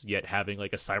robots, yet having,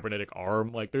 like, a cybernetic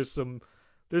arm. Like, there's some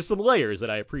there's some layers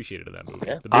that I appreciated in that movie.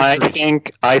 Yeah. The I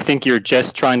mysteries. think you're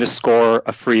just trying to score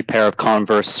a free pair of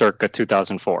Converse circa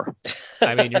 2004.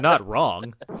 I mean, you're not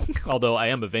wrong. Although I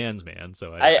am a Vans man,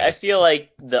 so I feel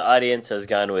like the audience has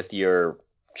gone with your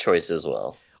choice as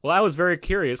well. Well, I was very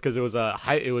curious because it was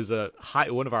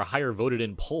one of our higher voted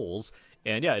in polls,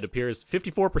 and yeah, it appears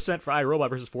 54% for iRobot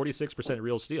versus 46%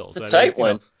 Real Steel. It's a So tight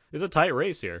one. It's a tight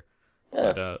race here.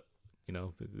 Yeah. But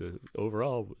the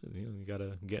overall, you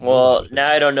gotta get. Well, now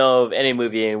I don't know of any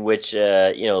movie in which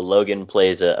Logan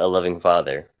plays a loving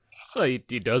father. Well, he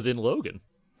does in Logan.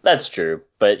 That's true,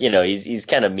 but he's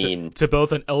kind of mean to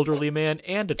both an elderly man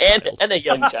and a child and a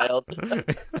young child.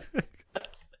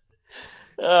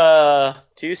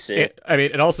 Too soon.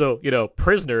 And also,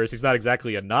 Prisoners. He's not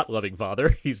exactly a not loving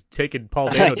father. He's taken Paul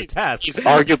Dano to task. He's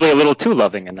arguably a little too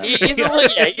loving in that.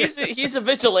 He's a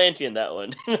vigilante in that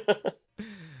one.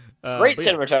 Great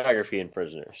cinematography in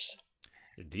Prisoners.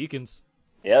 Deacons.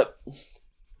 Yep.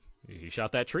 He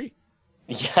shot that tree.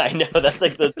 Yeah, I know. That's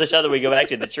like the shot that we go back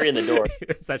to, the tree in the door.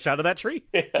 It's that shot of that tree.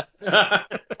 Yeah.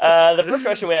 The first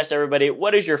question we asked everybody,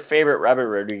 what is your favorite Robert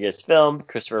Rodriguez film?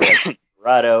 Christopher writes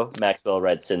Dorado. Maxwell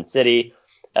writes Sin City.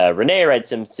 Renee writes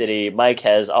Sin City. Mike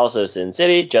has also Sin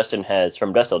City. Justin has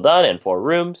From Dusk Till Dawn and Four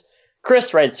Rooms.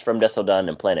 Chris writes From Dusk Till Dawn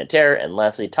and Planet Terror. And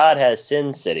lastly, Todd has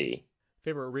Sin City.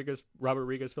 Favorite Robert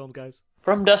Rodriguez film, guys?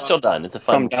 From Dusk Till Dawn. It's a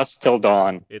fun. From Dusk Till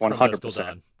Dawn. It's 100%. From Dusk Till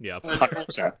Dawn. Yeah.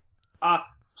 100%.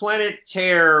 Planet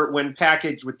Terror when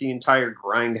packaged with the entire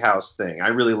Grindhouse thing. I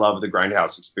really love the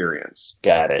Grindhouse experience.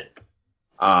 Got it.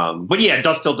 But yeah,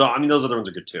 Dusk Till Dawn. I mean, those other ones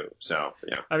are good too. So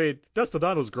yeah. I mean, Dusk Till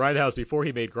Dawn was Grindhouse before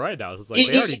he made Grindhouse. It's like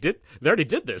they already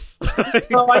did this.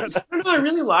 No, I don't know. I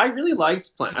really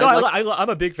liked Planet. No, I'm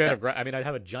a big fan of. I mean, I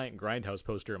have a giant Grindhouse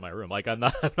poster in my room. Like, I'm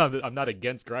not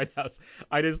against Grindhouse.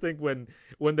 I just think when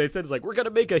they said it's like we're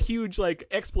gonna make a huge like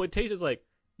exploitation, it's like,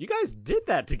 you guys did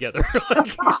that together.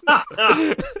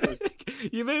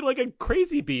 You made like a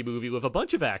crazy B movie with a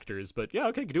bunch of actors, but yeah,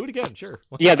 okay, do it again, sure.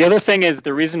 Yeah, the other thing is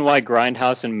the reason why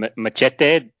Grindhouse and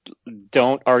Machete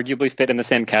don't arguably fit in the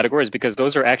same category is because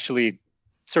those are actually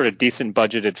sort of decent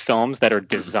budgeted films that are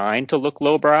designed to look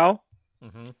lowbrow.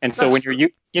 Mm-hmm. And so when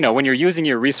you're using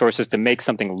your resources to make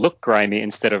something look grimy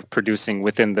instead of producing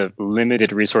within the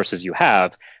limited resources you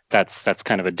have, that's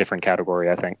kind of a different category,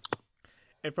 I think.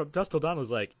 And From Dusk Till Dawn was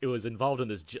like, it was involved in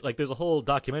this, like, there's a whole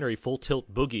documentary, Full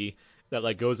Tilt Boogie, that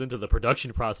like goes into the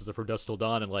production process of From Dusk Till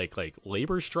Dawn and like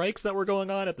labor strikes that were going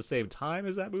on at the same time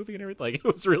as that movie and everything. Like, it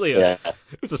was really it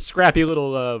was a scrappy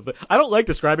little. But I don't like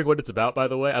describing what it's about. By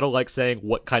the way, I don't like saying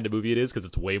what kind of movie it is because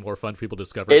it's way more fun for people to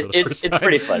discover for the first time. It's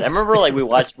pretty fun. I remember like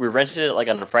we rented it like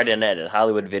on a Friday night at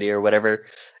Hollywood Video or whatever,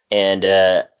 and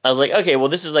I was like, okay, well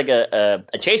this is like a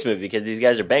chase movie because these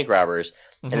guys are bank robbers.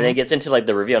 And then it gets into like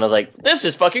the review, and I was like, "This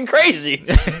is fucking crazy."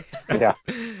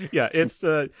 Yeah, it's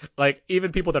like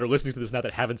even people that are listening to this now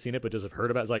that haven't seen it but just have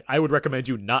heard about it, it's like I would recommend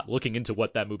you not looking into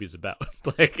what that movie's about.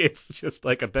 Like it's just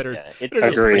like a better,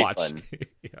 it's watch. Fun.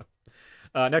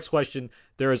 Yeah. Next question: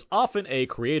 there is often a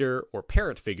creator or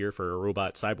parent figure for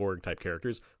robot cyborg type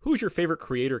characters. Who's your favorite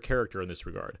creator character in this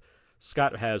regard?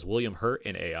 Scott has William Hurt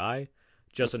in AI.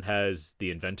 Justin has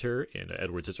the inventor in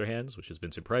Edward Scissorhands, which is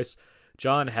Vincent Price.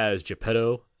 John has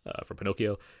Geppetto from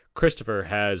Pinocchio. Christopher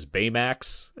has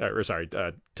Baymax,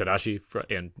 Tadashi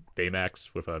and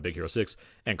Baymax with Big Hero 6.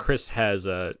 And Chris has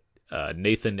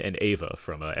Nathan and Ava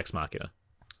from Ex Machina.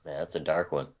 Yeah, that's a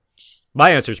dark one.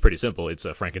 My answer is pretty simple. It's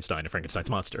Frankenstein and Frankenstein's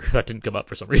monster. That didn't come up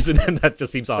for some reason, and that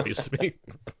just seems obvious to me.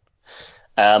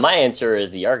 My answer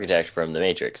is the architect from The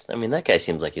Matrix. I mean, that guy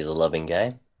seems like he's a loving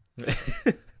guy.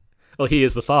 Well, he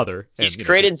is the father. He's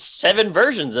created 7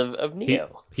 versions of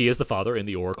Neo. He is the father, and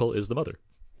the Oracle is the mother.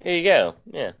 There you go.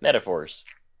 Yeah, metaphors.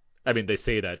 I mean, they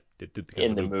say that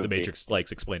in the movie. The Matrix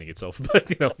likes explaining itself, but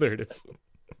there it is.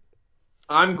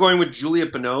 I'm going with Julia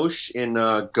Binoche in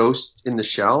Ghost in the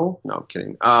Shell. No, I'm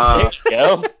kidding. There you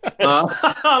go.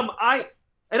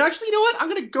 And actually, you know what? I'm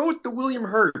going to go with the William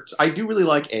Hurt. I do really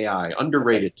like AI.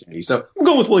 Underrated to me. So I'm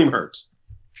going with William Hurt.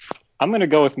 I'm going to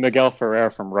go with Miguel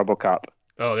Ferrer from RoboCop.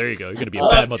 Oh, there you go. You're going to be a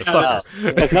bad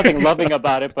motherfucker. There's nothing loving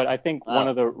about it, but I think one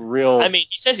of the real... I mean,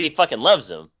 he says he fucking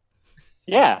loves him.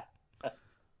 Yeah.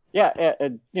 Yeah,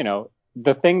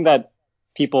 the thing that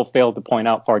people fail to point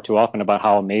out far too often about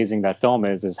how amazing that film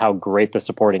is how great the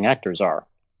supporting actors are.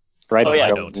 Right? Oh, yeah, I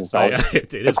don't.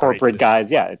 The corporate guys,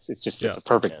 yeah, it's just it's a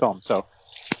perfect film. So,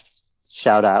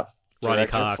 shout out. Ronnie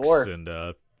Cox and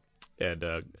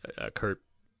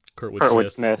Kurtwood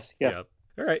Smith. Yeah.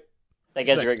 All right. That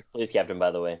guy's a great police captain,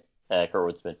 by the way.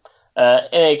 Kurtwood Smith. In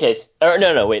any case,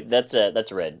 no, wait, that's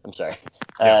Red. I'm sorry.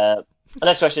 Yeah.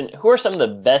 Next question: who are some of the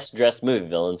best dressed movie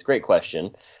villains? Great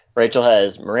question. Rachel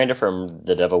has Miranda from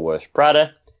The Devil Wears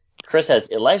Prada. Chris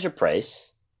has Elijah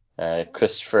Price.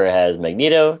 Christopher has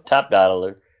Magneto, Top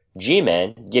Dollar,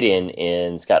 G-Man, Gideon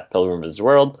in Scott Pilgrim vs.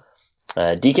 World,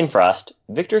 Deacon Frost,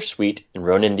 Victor Sweet in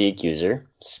Ronan the Accuser.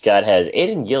 Scott has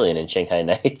Aidan Gillian in Shanghai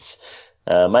Nights.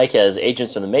 Mike has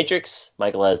Agents from the Matrix.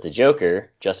 Michael has the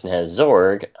Joker. Justin has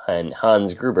Zorg and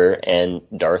Hans Gruber and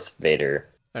Darth Vader.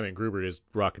 I mean, Gruber is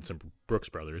rocking some Brooks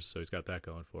Brothers, so he's got that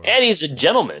going for him. And he's a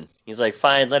gentleman. He's like,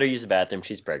 fine, let her use the bathroom.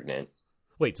 She's pregnant.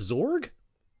 Wait, Zorg?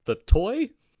 The toy?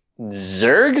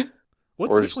 Zurg?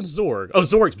 Which one's Zorg? Oh,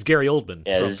 Zorg's Gary Oldman.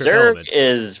 Yeah, from Zurg Elements.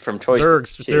 is from Toy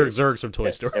Story. Zurg's from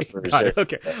Toy Story. Got it.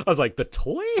 Okay. I was like, the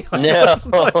toy? No.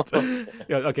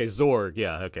 Yeah, okay, Zorg.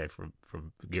 Yeah, okay, from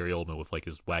Gary Oldman with like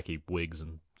his wacky wigs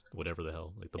and whatever the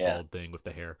hell, like the bald thing with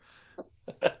the hair.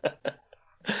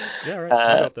 Yeah, right.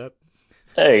 I got that.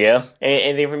 There you go.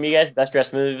 Anything from you guys? Best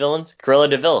dressed movie villains? Cruella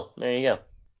de Vil. There you go.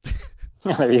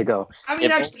 There you go. I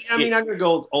mean, I'm gonna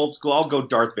go old school. I'll go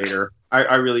Darth Vader.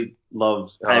 I really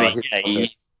love.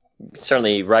 He's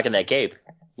certainly rocking that cape.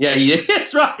 Yeah, he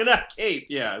is rocking that cape.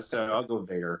 Yeah, so I'll go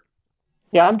Vader.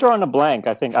 Yeah, I'm drawing a blank.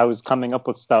 I think I was coming up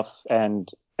with stuff,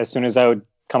 and as soon as I would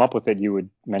come up with it, you would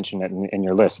mention it in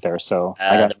your list there. So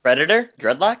the Predator,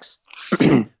 dreadlocks.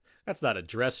 That's not a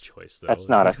dress choice, though. That's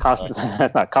not a costume.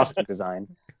 That's not costume design.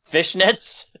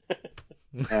 Fishnets.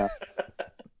 Yeah.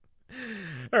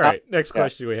 All right. Next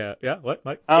question we have. Yeah. What,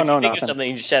 Mike? Oh, if no, you think nothing. of something,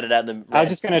 you just shout it out. I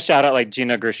was just gonna shout out like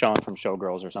Gina Gershon from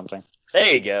Showgirls or something.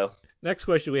 There you go. Next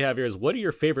question we have here is, what are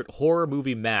your favorite horror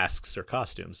movie masks or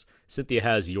costumes? Cynthia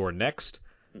has You're Next.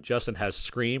 Justin has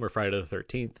Scream or Friday the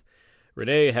 13th.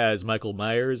 Renee has Michael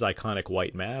Myers' iconic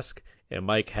white mask. And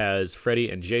Mike has Freddy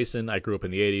and Jason. I grew up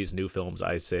in the 80s. New films,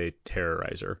 I say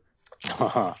Terrorizer.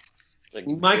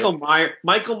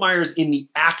 Michael Myers in the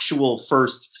actual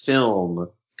first film,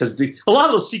 because a lot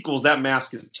of those sequels, that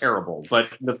mask is terrible. But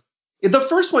the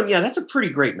first one, yeah, that's a pretty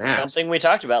great mask. Something we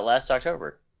talked about last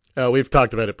October. We've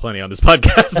talked about it plenty on this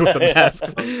podcast with the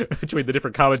masks between the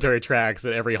different commentary tracks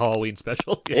and every Halloween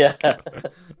special. Yeah.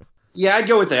 Yeah, I'd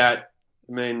go with that.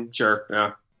 I mean, sure.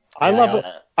 Yeah.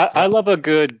 I love a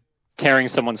good tearing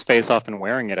someone's face off and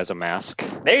wearing it as a mask.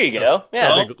 There you go.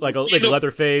 Yeah. Like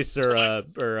Leatherface or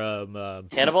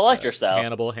Hannibal Lecter style.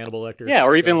 Hannibal Lecter. Yeah,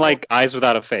 or even like Eyes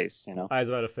Without a Face, you know. Eyes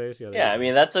Without a Face. Yeah, I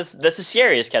mean that's a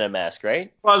scariest kind of mask,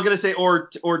 right? Well, I was gonna say, or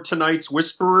tonight's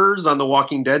Whisperers on The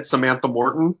Walking Dead, Samantha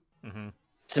Morton. Mm-hmm.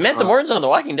 Samantha Morton's on The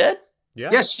Walking Dead.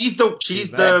 Yeah, she's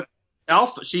the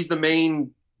alpha. She's the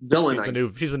main villain.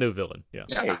 She's the new villain. Yeah.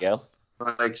 There you go.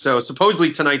 Like, so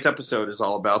supposedly tonight's episode is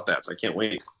all about that, so I can't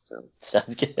wait. So.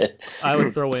 Sounds good. I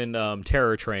would throw in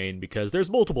Terror Train because there's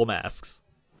multiple masks.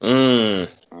 I'd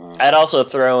also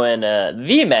throw in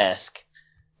The Mask.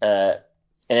 In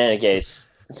any case,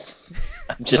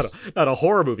 not a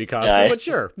horror movie costume, but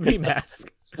sure, The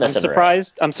Mask. I'm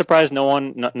surprised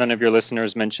none of your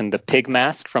listeners mentioned the pig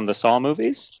mask from the Saw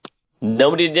movies.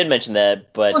 Nobody did mention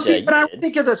that, but but I don't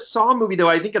think of the Saw movie though.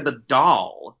 I think of the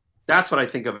doll. That's what I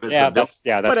think of as the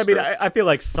villain. But I mean, I feel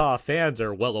like Saw fans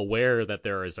are well aware that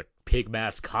there is a pig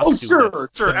mask costume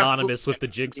that's synonymous with the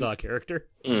Jigsaw character.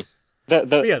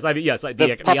 The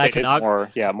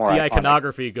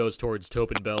iconography goes towards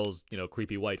Topin Bell's,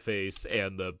 creepy white face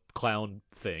and the clown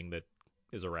thing that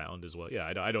is around as well. Yeah,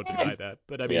 I don't deny that.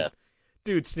 But I mean,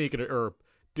 dudes,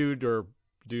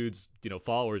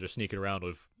 followers are sneaking around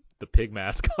with the pig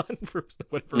mask on for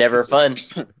whatever Never reason.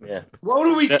 fun. Yeah. What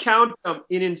do we count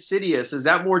in Insidious? Is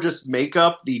that more just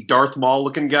makeup? The Darth Maul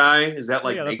looking guy? Is that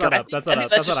like makeup? That's not a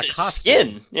costume.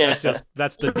 Skin. Yeah.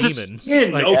 That's the demon.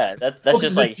 Skin. That's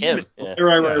just like him. Yeah.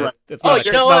 Right.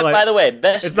 You know what? By the way,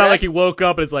 it's not like he woke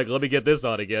up and it's like, let me get this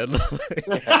on again.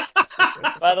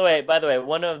 By the way,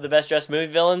 one of the best dressed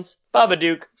movie villains,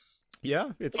 Babadook. Yeah,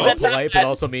 it's all polite, but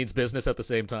also means business at the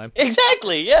same time.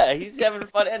 Exactly, yeah. He's having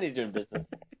fun and he's doing business.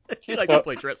 He likes to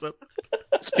play dress up.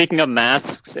 Speaking of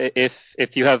masks,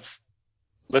 if you have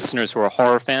listeners who are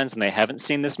horror fans and they haven't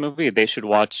seen this movie, they should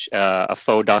watch a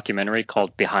faux documentary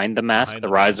called Behind the Mask, The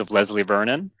Rise of Leslie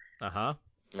Vernon. That's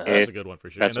a good one for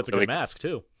sure. And that's a good mask,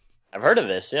 too. I've heard of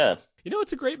this, yeah. You know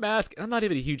it's a great mask? I'm not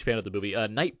even a huge fan of the movie.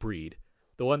 Nightbreed.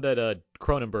 The one that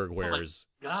Cronenberg wears.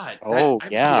 Oh,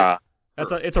 God. Yeah.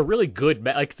 It's a really good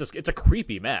mask. Like, it's a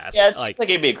creepy mask. Yeah, it's like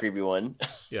it'd be a creepy one.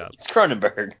 Yeah. It's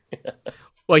Cronenberg.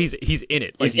 Well, he's in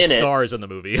it. Like, he stars in the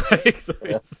movie. And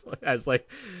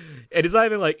it's not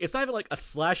even like a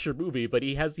slasher movie, but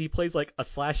he plays like a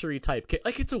slashery type kid.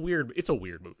 Like, it's a weird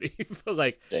movie. But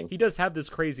like, he does have this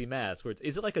crazy mask where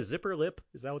is it like a zipper lip?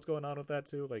 Is that what's going on with that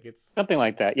too? Like, it's something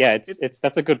like that. Yeah,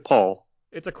 that's a good pull.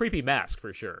 It's a creepy mask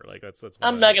for sure. Like, that's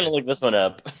I'm not gonna look this one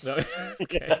up. No?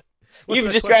 Okay. What's the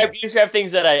You've next question? described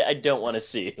things that I don't want to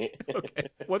see. Okay.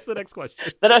 What's the next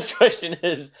question? The next question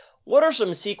is, what are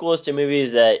some sequels to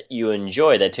movies that you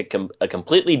enjoy that took a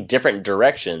completely different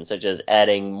direction, such as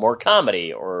adding more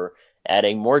comedy or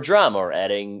adding more drama or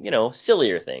adding,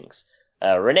 sillier things?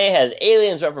 Renee has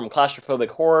Aliens went from claustrophobic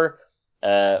horror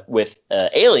with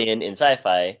Alien in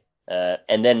sci-fi,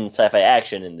 and then sci-fi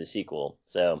action in the sequel.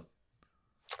 So,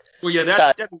 Well,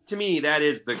 yeah, to me that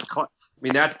is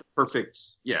that's the perfect,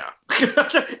 yeah.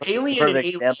 Alien and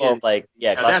perfect example of Aliens.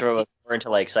 claustrophobic horror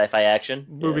into like sci-fi action.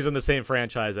 Movies in the same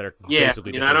franchise that are Yeah,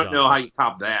 basically I don't know how genres. you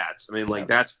top that. I mean, like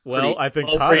that's Well, pretty. I think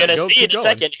Well, Todd. we're gonna go, see keep in a going.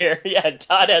 second here. Yeah,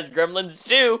 Todd has Gremlins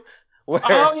 2, where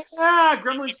Oh yeah,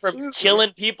 Gremlins from 2.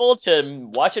 killing people to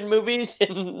watching movies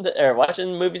in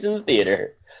the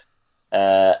theater.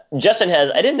 Justin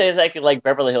has, I didn't exactly like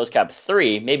Beverly Hills Cop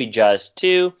 3, maybe Jaws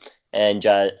 2 and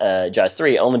Jaws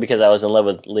 3, only because I was in love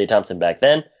with Leah Thompson back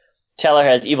then. Taylor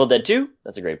has Evil Dead 2,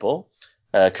 that's a great poll.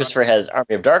 Christopher has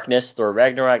Army of Darkness, Thor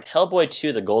Ragnarok, Hellboy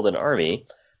 2, The Golden Army.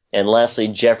 And lastly,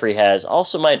 Jeffrey has,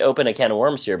 also might open a can of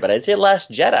worms here, but I'd say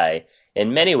Last Jedi.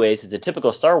 In many ways, it's a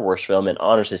typical Star Wars film and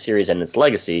honors the series and its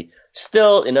legacy.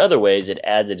 Still, in other ways, it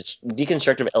adds a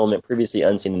deconstructive element previously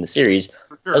unseen in the series,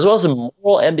 as well as a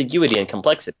moral ambiguity and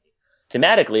complexity.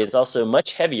 Thematically, it's also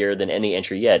much heavier than any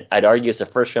entry yet. I'd argue it's the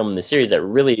first film in the series that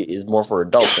really is more for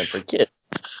adults than for kids.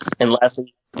 And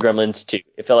lastly, Gremlins 2.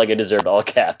 It felt like it deserved all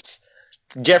caps.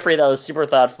 Jeffrey, that was super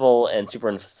thoughtful and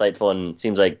super insightful, and it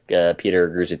seems like Peter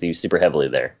agrees with you super heavily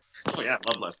there. Oh yeah,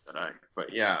 I love Last Jedi.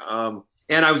 But yeah,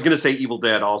 and I was gonna say Evil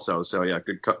Dead also. So yeah,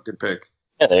 good pick.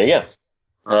 Yeah, there you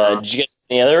go. Did you get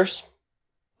any others?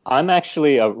 I'm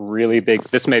actually a really big,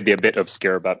 this may be a bit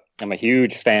obscure, but I'm a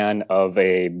huge fan of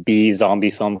a B zombie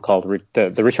film called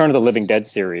the Return of the Living Dead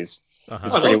series.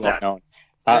 It's pretty well known.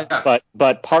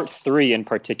 But part 3 in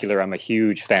particular, I'm a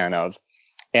huge fan of.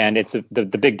 And it's the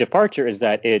big departure is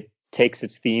that it takes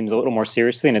its themes a little more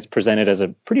seriously, and it's presented as a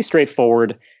pretty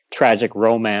straightforward, tragic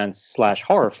romance /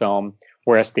 horror film.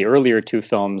 Whereas the earlier 2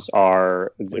 films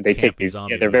are, like they take these,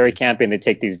 they're very campy, and they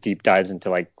take these deep dives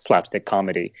into like slapstick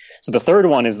comedy. So the third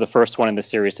one is the first one in the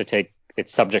series to take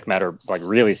its subject matter like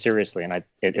really seriously. And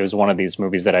it was one of these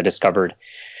movies that I discovered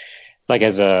like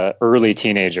as a early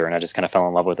teenager, and I just kind of fell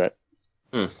in love with it.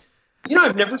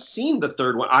 I've never seen the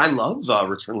third one. I love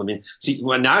Return. Let me see.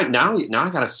 Well, now I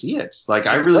gotta see it. Like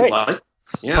I really like.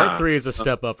 Yeah. Part 3 is a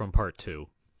step up from part 2.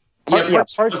 Part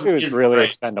 2 is really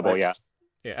expendable. Yeah.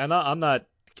 Yeah, and I'm not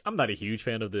a huge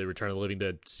fan of the Return of the Living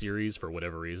Dead series for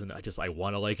whatever reason. I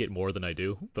want to like it more than I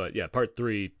do. But yeah, part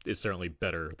 3 is certainly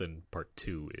better than part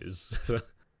 2 is.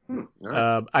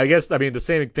 I guess the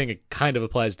same thing kind of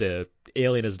applies to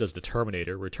Alien as does to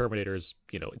Terminator, where Terminator is,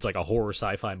 it's like a horror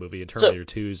sci-fi movie, and Terminator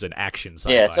 2 is an action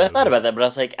sci-fi. Yeah, so I thought movie. about that, but I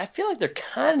was like, I feel like they're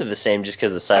kind of the same just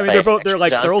because the sci-fi.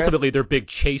 They're ultimately big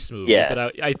chase movies. Yeah.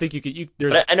 But I think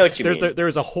I know what you mean.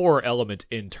 There's a horror element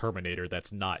in Terminator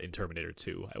that's not in Terminator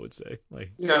 2. I would say.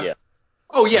 Yeah.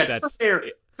 Oh yeah,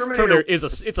 Terminator is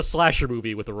a slasher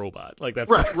movie with a robot. Like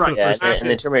that's right. Yeah, and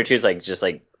then Terminator 2 is just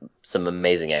some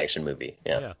amazing action movie.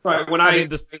 Yeah. Right.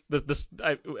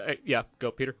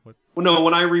 Go Peter. What? Well, no,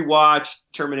 when I rewatched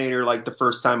Terminator like the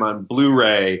first time on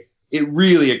Blu-ray, it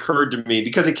really occurred to me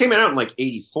because it came out in like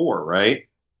 '84, right?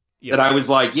 Yes. That I was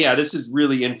like, yeah, this is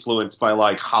really influenced by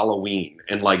like Halloween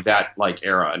and like that like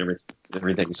era and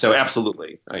everything. So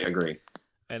absolutely, I agree.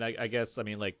 And I guess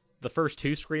the first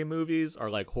 2 Scream movies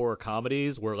are like horror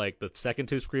comedies, where like the second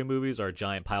 2 Scream movies are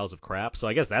giant piles of crap. So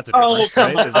I guess that's a difference,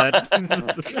 right?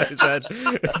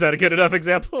 Is that a good enough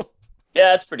example?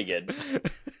 Yeah, that's pretty good.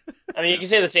 You can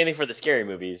say the same thing for the scary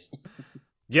movies.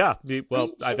 Yeah,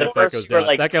 well, I think that goes down.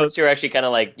 The first 2 are actually kind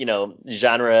of like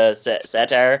genre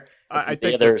satire. I think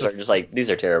the others are just like, these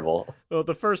are terrible. Well,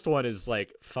 the first one is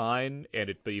like fine,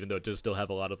 but even though it does still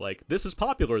have a lot of like, this is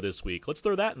popular this week, let's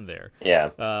throw that in there.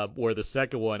 Yeah. Where the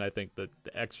second one, I think the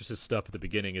Exorcist stuff at the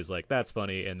beginning is like, that's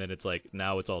funny, and then it's like,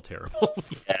 now it's all terrible.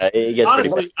 Yeah, it gets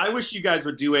honestly, I wish you guys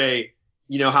would do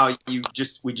how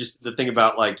the thing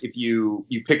about like if you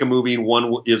pick a movie and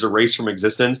one is erased from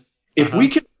existence. If we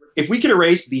could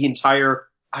erase the entire,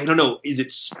 I don't know, is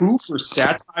it spoof or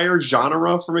satire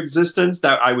genre from existence?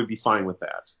 That I would be fine with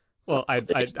that. Well,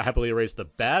 I'd happily erase the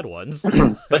bad ones.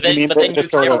 but then you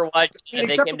never watch They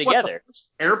Came Together.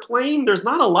 Airplane, there's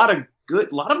not a lot of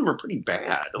good. A lot of them are pretty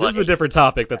bad. This is a different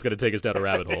topic that's going to take us down a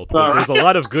rabbit hole. There's a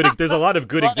lot of good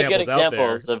examples out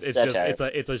there.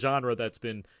 It's a genre that's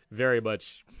been very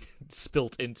much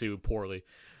spilt into poorly.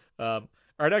 Our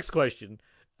next question: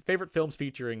 favorite films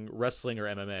featuring wrestling or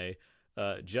MMA?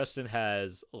 Justin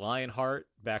has Lionheart,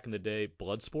 back in the day,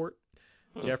 Bloodsport.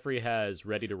 Jeffrey has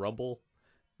Ready to Rumble.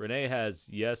 Renee has,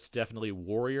 yes, definitely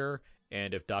Warrior,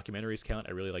 and if documentaries count,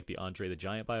 I really like the Andre the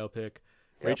Giant biopic.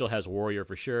 Yep. Rachel has Warrior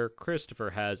for sure. Christopher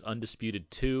has Undisputed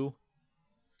 2.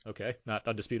 Okay, not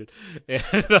Undisputed. And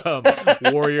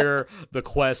Warrior, The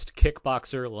Quest,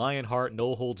 Kickboxer, Lionheart,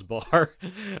 No Holds Bar,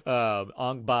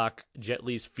 Ong Bak, Jet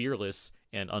Li's Fearless,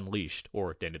 and Unleashed,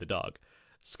 or Danny the Dog.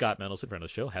 Scott Mendelson, friend of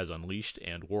the show, has Unleashed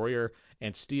and Warrior,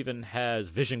 and Steven has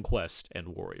Vision Quest and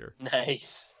Warrior.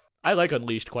 Nice. I like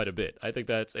Unleashed quite a bit. I think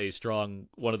that's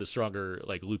one of the stronger,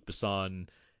 like, Luc Besson,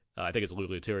 I think it's Louis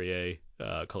Leterrier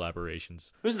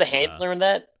collaborations. Who's the handler in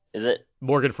that? Is it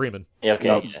Morgan Freeman. Yeah, okay.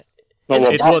 No. Yeah.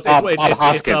 It's Bob Bob Yeah, I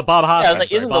Hoskins. was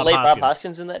like, isn't the late Bob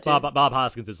Hoskins in that too? Bob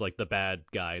Hoskins is like the bad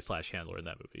guy / handler in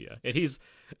that movie, yeah. And he's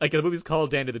like, the movie's called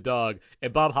Danny the Dog,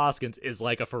 and Bob Hoskins is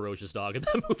like a ferocious dog in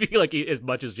that movie, like as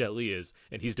much as Jet Li is,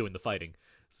 and he's doing the fighting.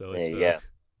 So it's yeah.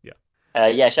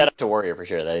 Yeah, shout out to Warrior for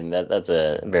sure. That's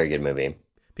a very good movie.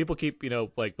 People keep,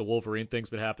 like the Wolverine thing's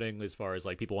been happening as far as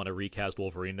like people want to recast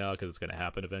Wolverine now because it's going to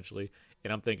happen eventually.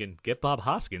 And I'm thinking, get Bob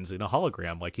Hoskins in a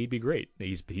hologram. Like, he'd be great.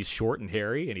 He's short and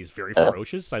hairy and he's very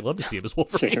ferocious. I'd love to see him as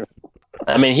Wolverine.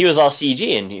 I mean, he was all CG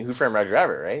in Who Framed Roger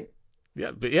Rabbit, right?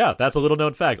 Yeah, but yeah, that's a little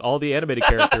known fact. All the animated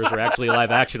characters are actually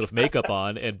live action with makeup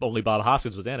on, and only Bob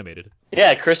Hoskins was animated.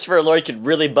 Yeah, Christopher Lloyd could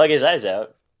really bug his eyes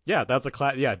out. Yeah, that's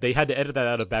a yeah, they had to edit that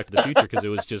out of Back to the Future because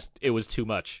it was too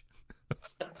much.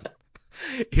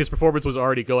 His performance was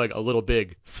already going a little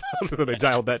big, so they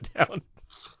dialed that down.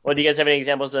 Well, do you guys have any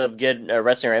examples of good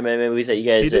wrestling or MMA movies that you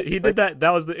guys... He did that. That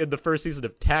was in the first season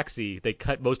of Taxi. They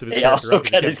cut most of his character out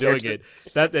because he kept doing it.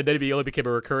 And then he only became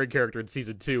a recurring character in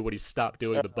season 2 when he stopped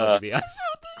doing the bugging the eyes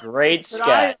out. Great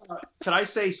Scott. Could I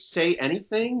say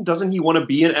anything? Doesn't he want to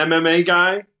be an MMA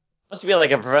guy? Must be like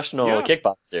a professional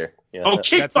kickboxer. Yeah. Oh,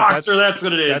 kickboxer! That's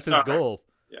what it is. That's his goal.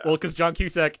 Yeah. Well, because John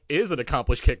Cusack is an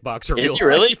accomplished kickboxer. Is he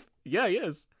really? Yeah, he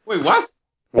is. Wait, what?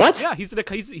 What? Yeah, he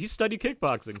studied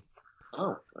kickboxing.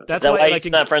 Oh, that's why he's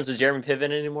not friends with Jeremy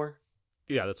Piven anymore.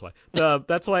 Yeah, that's why.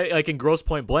 That's why, like in Grosse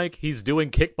Point Blank, he's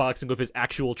doing kickboxing with his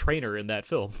actual trainer in that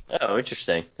film. Oh,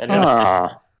 interesting.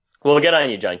 Well, good on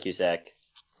you, John Cusack.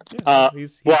 Yeah,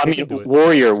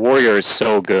 Warrior is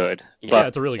so good. Yeah,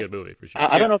 it's a really good movie for sure.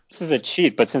 I don't know if this is a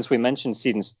cheat, but since we mentioned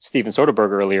Steven Soderbergh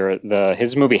earlier,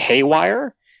 his movie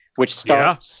Haywire, which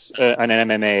stars an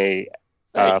MMA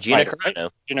Gina Carano.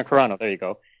 Gina Carano, there you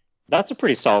go. That's a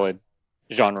pretty solid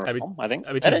genre film, I think.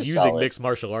 I mean, she's using mixed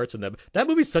martial arts in them. That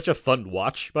movie's such a fun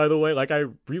watch, by the way. Like, I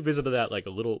revisited that like a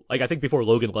little, like I think before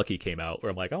Logan Lucky came out, where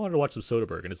I'm like, I wanted to watch some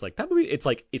Soderbergh, and it's like that movie. It's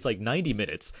like 90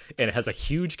 minutes, and it has a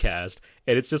huge cast,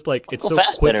 and it's just like it's so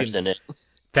quick and in it.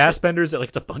 Fassbender's, like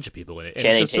it's a bunch of people in it, and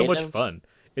it's just so much fun.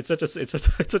 It's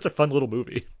such a fun little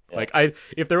movie. Yeah. Like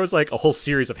if there was like a whole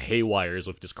series of Haywires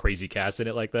with just crazy casts in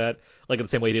it like that, like in the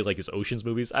same way he did like his Ocean's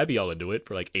movies, I'd be all into it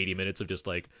for like 80 minutes of just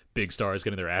like big stars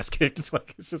getting their ass kicked. It's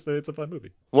a fun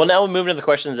movie. Well, now we're moving to the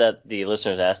questions that the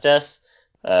listeners asked us.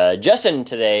 Justin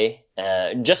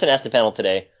asked the panel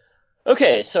today.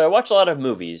 Okay, so I watch a lot of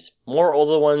movies, more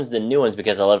older ones than new ones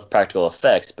because I love practical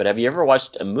effects. But have you ever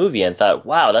watched a movie and thought,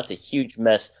 wow, that's a huge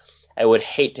mess? I would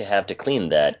hate to have to clean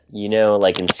that,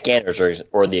 like in Scanners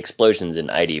or the explosions in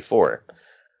ID4.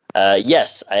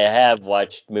 Yes, I have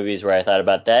watched movies where I thought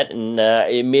about that, and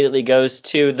it immediately goes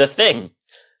to The Thing.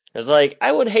 I was like,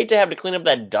 I would hate to have to clean up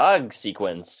that dog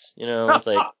sequence. It's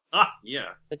like, yeah.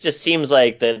 It just seems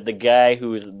like the guy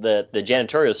who's the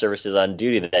janitorial services on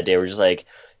duty that day were just like,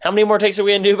 how many more takes are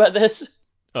we going to do about this?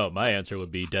 Oh, my answer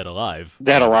would be Dead Alive.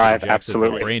 Dead Alive,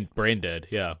 absolutely. Brain Dead,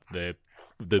 yeah.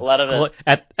 A lot of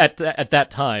at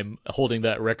that time, holding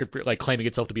that record, like claiming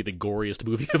itself to be the goriest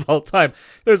movie of all time,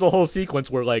 there's a whole sequence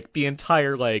where like the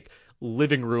entire like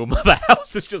living room of a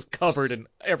house is just covered in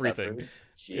everything.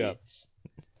 Yeah.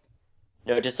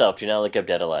 Note to self: do not look up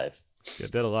Dead Alive. Yeah,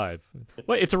 Dead Alive.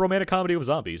 Wait, it's a romantic comedy with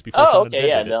zombies. Oh, okay,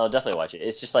 yeah, no, I'll definitely watch it.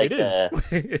 It's just like it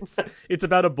is. It's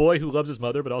about a boy who loves his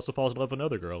mother but also falls in love with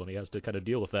another girl, and he has to kind of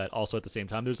deal with that. Also, at the same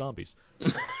time, there's zombies.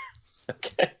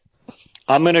 Okay.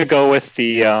 I'm going to go with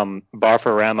the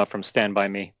Barfarama from Stand By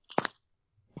Me.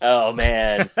 Oh,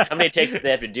 man. How many takes did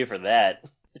they have to do for that?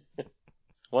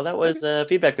 Well, that was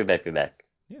feedback. Yeah, that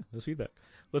was feedback.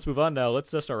 Let's move on now. Let's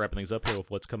start wrapping things up here with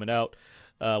what's coming out.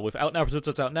 With Out Now presents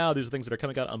what's out now. These are things that are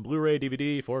coming out on Blu-ray,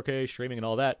 DVD, 4K, streaming, and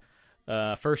all that.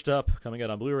 First up, coming out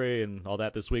on Blu-ray and all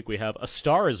that this week, we have A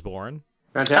Star Is Born.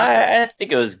 Fantastic. I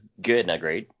think it was good, not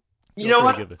great. You know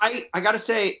what? I got to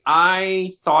say, I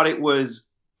thought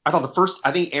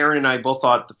I think Aaron and I both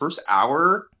thought the first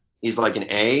hour is like an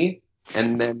A.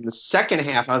 And then the second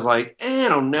half, I was like, I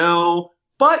don't know.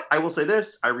 But I will say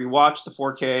this, I rewatched the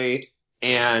 4K,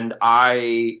 and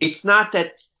it's not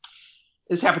that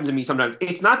this happens to me sometimes.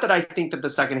 It's not that I think that the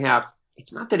second half,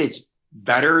 it's not that it's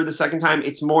better the second time.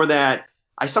 It's more that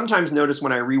I sometimes notice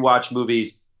when I rewatch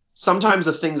movies, sometimes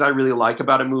the things I really like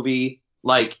about a movie,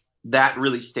 like that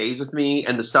really stays with me,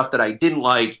 and the stuff that I didn't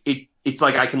like, it's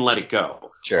like I can let it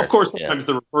go. Sure. Of course, sometimes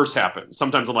the reverse happens.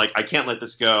 Sometimes I'm like, I can't let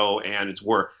this go, and it's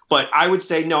worse. But I would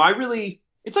say no.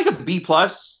 It's like a B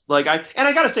plus. I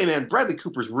gotta say, man, Bradley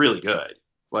Cooper's really good.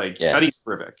 I think he's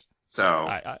terrific. So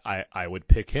I would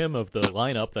pick him of the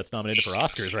lineup that's nominated for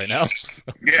Oscars right now.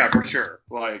 Yeah, for sure.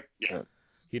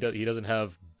 He doesn't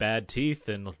have bad teeth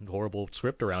and horrible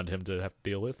script around him to have to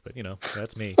deal with, but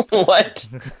that's me. What?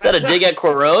 Is that a dig at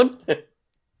Cuarón?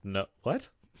 No, what?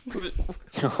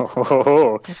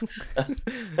 Oh.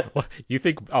 What? You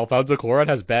think Alfonso Cuarón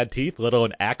has bad teeth, let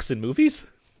alone acts in movies?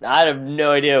 I have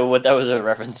no idea what that was a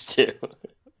reference to.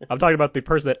 I'm talking about the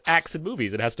person that acts in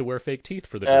movies and has to wear fake teeth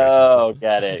for the duration. Oh,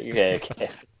 got it. Okay.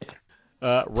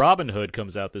 Robin Hood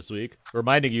comes out this week,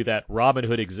 reminding you that Robin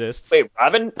Hood exists. Wait,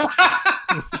 Robin?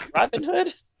 Robin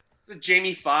Hood? The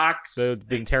Jamie Foxx. The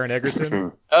Taron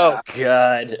Egerton. Oh,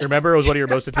 God. Remember, it was one of your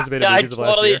most anticipated movies of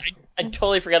last year? I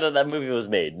totally forgot that movie was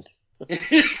made.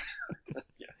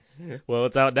 Yes. Well,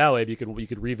 it's out now, Abe. You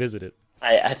could revisit it.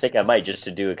 I think I might just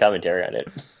to do a commentary on it.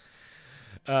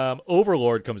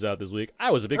 Overlord comes out this week.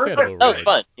 I was a big fan of Overlord. That was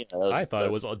fun. I thought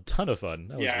it was a ton of fun.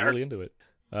 I was really into it.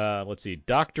 Let's see.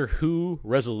 Doctor Who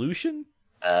Resolution?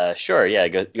 Sure, yeah,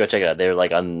 go check it out. They're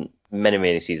on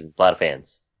many seasons. A lot of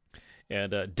fans.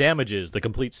 And Damages, the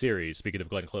complete series, speaking of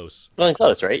Glenn Close. Glenn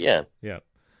Close, right? Yeah. Yeah.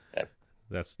 Okay.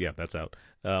 That's out.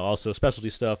 Also, specialty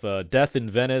stuff, Death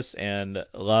in Venice and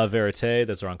La Verite,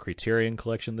 that's on Criterion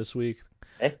Collection this week.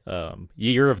 Okay.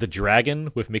 Year of the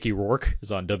Dragon with Mickey Rourke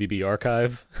is on WB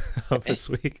Archive this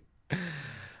week.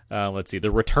 Let's see. The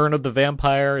Return of the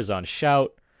Vampire is on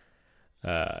Shout.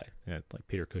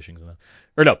 Peter Cushing's in that.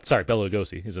 Or no, sorry, Bela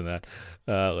Lugosi is in that.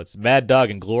 Mad Dog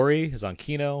and Glory is on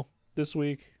Kino this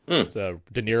week. It's De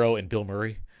Niro and Bill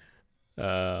Murray.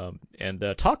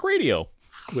 And Talk Radio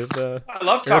with I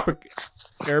love Talk.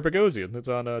 Eric Bogosian. It's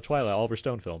on Twilight, Oliver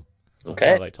Stone film. It's on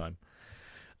Okay. Twilight time.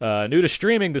 New to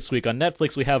streaming this week on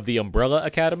Netflix, we have The Umbrella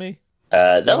Academy.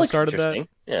 That looks interesting.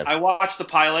 Yeah. I watched the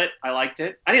pilot. I liked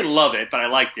it. I didn't love it, but I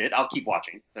liked it. I'll keep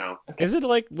watching. So. Is it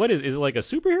what is it like a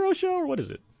superhero show or what is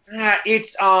it?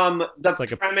 It's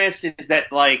the premise is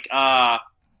that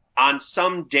on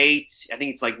some date, I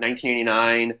think it's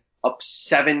 1989,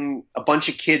 a bunch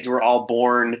of kids were all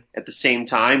born at the same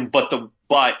time, but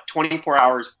 24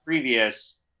 hours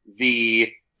previous,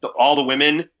 all the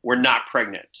women were not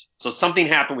pregnant. So something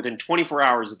happened within 24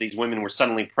 hours that these women were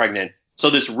suddenly pregnant. So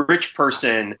this rich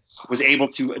person was able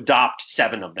to adopt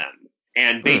 7 of them.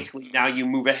 And basically now you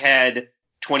move ahead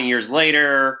 20 years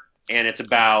later, and it's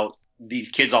about these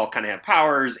kids all kind of have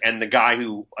powers, and the guy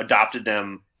who adopted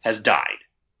them has died.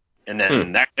 And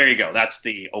then there you go. That's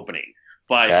the opening.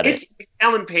 But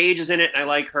Ellen Page is in it, and I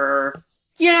like her.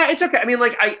 Yeah, it's okay. I mean,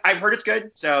 I've heard it's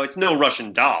good, so it's no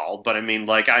Russian Doll. But I mean,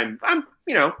 I'm all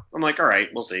right,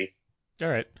 we'll see. All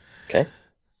right. Okay.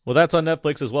 Well, that's on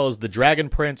Netflix, as well as The Dragon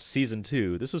Prince Season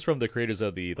 2. This was from the creators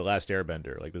of The Last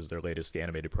Airbender. This is their latest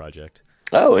animated project.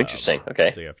 Oh, interesting.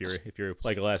 Okay. So yeah, if you're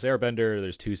like The Last Airbender,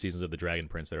 there's 2 seasons of The Dragon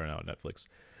Prince that are now on Netflix.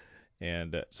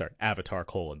 And Avatar: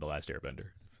 The Last Airbender,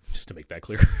 just to make that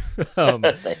clear.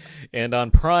 Thanks. And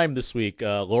on Prime this week,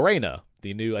 Lorena,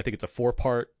 the new, I think it's a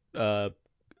 4-part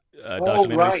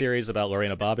documentary series about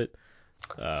Lorena Bobbitt.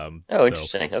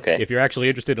 Interesting. Okay. If you're actually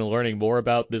interested in learning more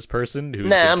about this person who's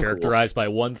been characterized by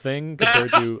one thing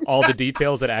compared to all the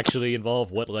details that actually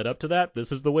involve what led up to that,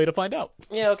 this is the way to find out.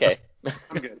 Yeah, okay.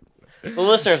 I'm good. The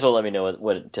listeners will let me know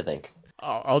what to think.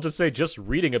 I'll just say, just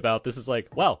reading about this is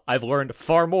wow, I've learned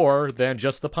far more than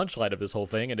just the punchline of this whole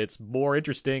thing, and it's more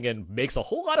interesting and makes a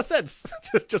whole lot of sense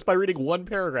just by reading one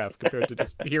paragraph compared to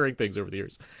just hearing things over the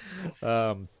years.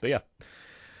 But yeah.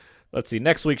 Let's see,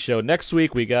 next week's show. Next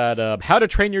week we got How to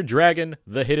Train Your Dragon,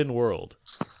 The Hidden World.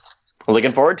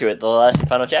 Looking forward to it, the last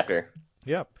final chapter.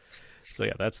 Yep. So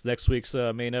yeah, that's next week's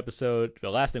main episode. The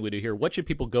last thing we do here, what should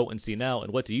people go and see now,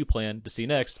 and what do you plan to see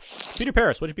next? Peter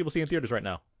Paris, what should people see in theaters right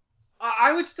now?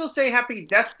 I would still say Happy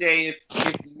Death Day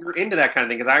if you're into that kind of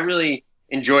thing, because I really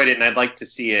enjoyed it, and I'd like to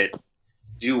see it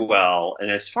do well. And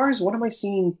as far as what am I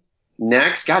seeing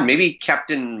next? God, maybe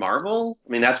Captain Marvel? I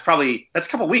mean, that's a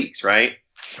couple weeks, right?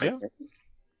 Yeah.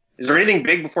 Is there anything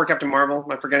big before Captain Marvel?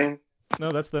 Am I forgetting?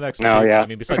 No, that's the next No, week. yeah. I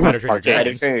mean, besides How to Train Your How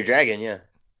Dragon. to Train Your Dragon, yeah.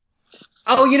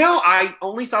 Oh, I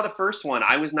only saw the first one.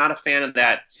 I was not a fan of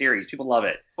that series. People love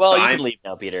it. Well, So you I'm- can leave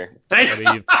now, Peter.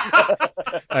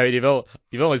 I mean,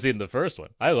 you've only seen the first one.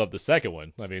 I love the second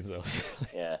one. I mean, so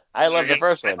Yeah, I love the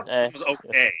first I one. thought it was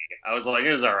okay. I was like,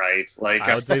 it was all right. Like,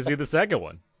 I would say see the second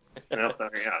one. yeah.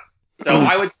 So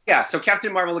I would, yeah. So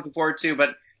Captain Marvel, looking forward to,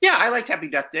 but yeah, I liked Happy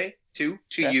Death Day too.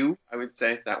 To Yeah. you, I would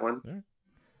say that one.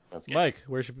 That's good. Mike,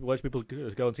 why should people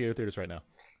go and see your theaters right now?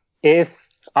 If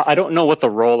I don't know what the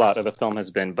rollout of the film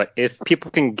has been, but if people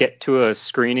can get to a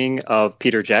screening of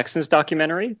Peter Jackson's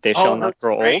documentary, They Shall Not that's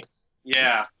Grow great. Old,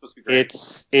 Yeah, supposed to be great.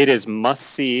 it is must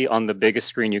see on the biggest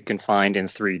screen you can find in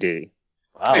 3D.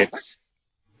 Wow.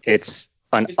 It's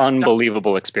an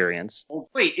unbelievable experience. Oh,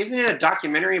 wait, isn't it a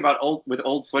documentary about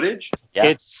old footage? Yeah.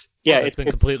 It's It's been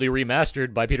completely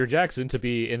remastered by Peter Jackson to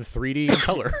be in 3D in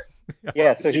color.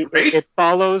 Yeah, so Is it great? it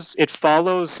follows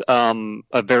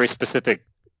a very specific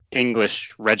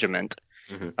English regiment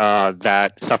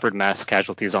that suffered mass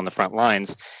casualties on the front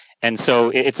lines, and so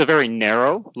it's a very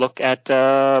narrow look at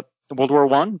World War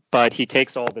One. But he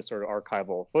takes all this sort of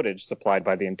archival footage supplied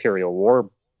by the Imperial War,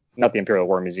 not the Imperial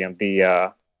War Museum,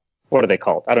 the what are they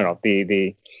called? I don't know.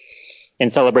 The in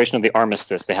celebration of the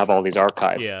armistice, they have all these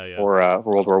archives for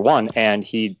World War One, and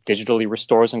he digitally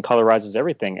restores and colorizes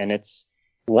everything, and it's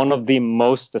one of the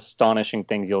most astonishing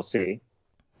things you'll see.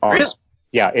 Really?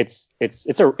 Yeah, it's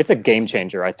a game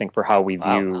changer, I think, for how we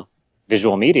view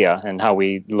visual media and how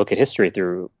we look at history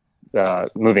through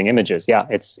moving images. Yeah,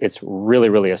 it's really,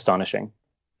 really astonishing.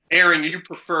 Aaron, you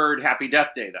preferred Happy Death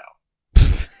Day though.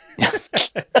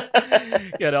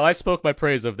 Yeah, no, I spoke my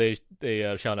praise of They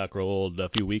Shall Not Grow Old a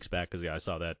few weeks back because I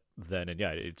saw that then, and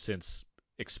it's since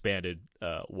expanded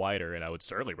wider, and I would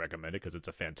certainly recommend it because it's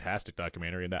a fantastic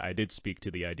documentary. And that I did speak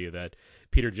to the idea that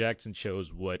Peter Jackson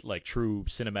shows what like true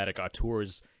cinematic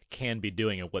auteurs can be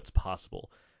doing and what's possible,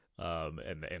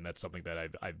 and that's something that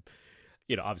I've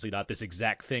obviously not this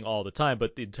exact thing all the time,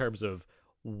 but in terms of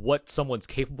what someone's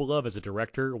capable of as a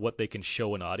director, what they can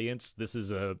show an audience, this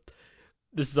is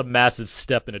a massive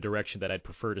step in a direction that I'd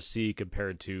prefer to see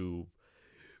compared to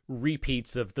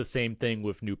repeats of the same thing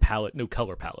with new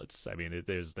color palettes. I mean,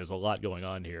 there's a lot going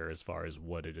on here as far as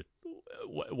what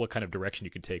kind of direction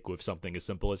you can take with something as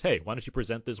simple as, hey, why don't you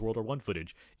present this World War One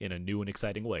footage in a new and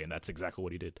exciting way? And that's exactly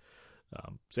what he did.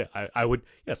 So yeah, I would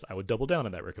double down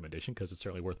on that recommendation because it's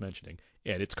certainly worth mentioning.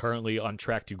 And it's currently on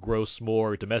track to gross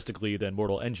more domestically than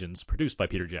Mortal Engines, produced by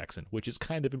Peter Jackson, which is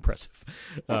kind of impressive.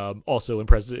 Also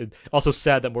impressive. Also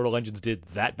sad that Mortal Engines did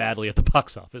that badly at the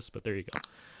box office, but there you go.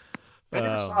 I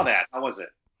never saw that. How was it?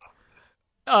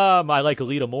 I like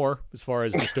Alita more as far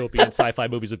as dystopian sci-fi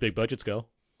movies with big budgets go.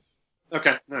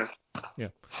 Okay. Nice. Yeah.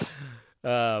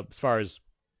 As far as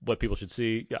what people should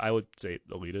see, I would say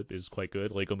Alita is quite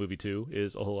good. Lego Movie 2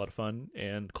 is a whole lot of fun,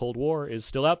 and Cold War is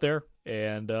still out there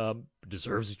and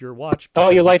deserves your watch.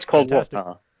 Oh, you liked Cold fantastic.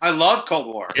 War? I love Cold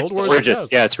War. It's gorgeous.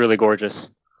 Yeah, it's really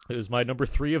gorgeous. It was my number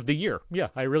 3 of the year. Yeah,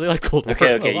 I really like Cold War.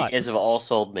 Okay, a lot. you guys have all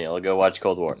sold me. I'll go watch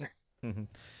Cold War. Mm-hmm.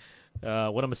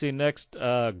 What I'm seeing next,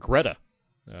 Greta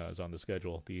is on the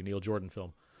schedule, the Neil Jordan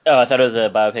film. Oh, I thought it was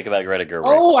a biopic about Greta Gerwig.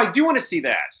 Oh, I do want to see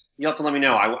that. You'll have to let me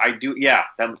know. I do. Yeah,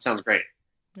 that sounds great.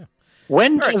 Yeah.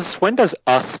 When does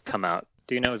Us come out?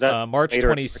 Do you know? Is that March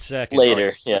 22nd?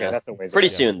 Later, yeah. Okay, that's a ways Pretty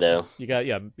away. soon though. You got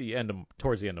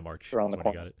towards the end of March. Around the when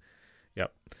you corner. got it.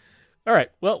 Yep. All right.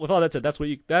 Well, with all that said,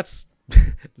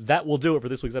 that will do it for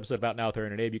this week's episode about Now with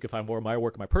Aaron and Abe. You can find more of my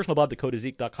work on my personal blog,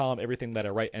 thecodeiszeek.com. Everything that I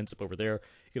write ends up over there.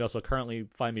 You can also currently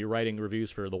find me writing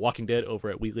reviews for The Walking Dead over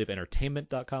at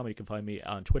WeLiveEntertainment.com. And you can find me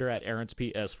on Twitter at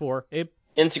AaronsPS4. Abe?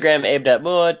 Instagram,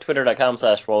 abe.moa,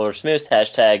 twitter.com/rollersmoost,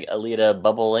 hashtag Alita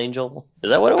Bubble Angel.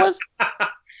 Is that what it was?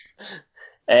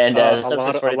 And a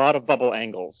lot of bubble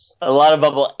angles. A lot of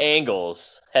bubble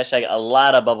angles. Hashtag a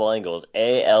lot of bubble angles.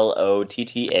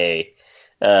 ALOTTA.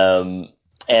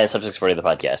 And Subjects 40 the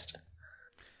podcast.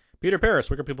 Peter Paris,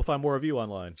 where can people find more of you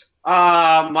online?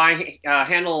 My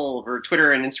handle for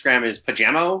Twitter and Instagram is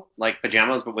Pajamo, like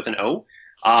pajamas, but with an O.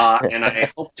 And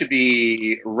I hope to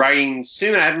be writing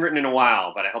soon. I haven't written in a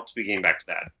while, but I hope to be getting back to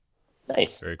that.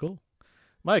 Nice. Very cool.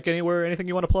 Mike, anything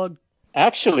you want to plug?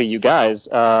 Actually, you guys,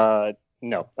 no. I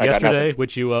got Yesterday, nothing.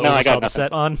 which you I got saw the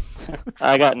set on?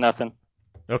 I got nothing.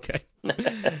 Okay.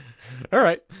 All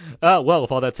right. Well,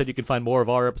 with all that said, you can find more of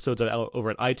our episodes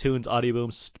over at iTunes, Audioboom,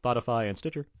 Spotify, and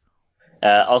Stitcher.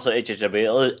 Also,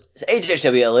 HHW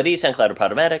LED, SoundCloud, or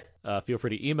Podomatic. Feel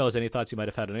free to email us any thoughts you might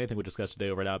have had on anything we discussed today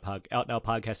over at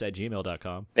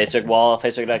outnowpodcast@gmail.com. Facebook wall,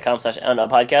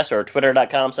 facebook.com/outnowpodcast, or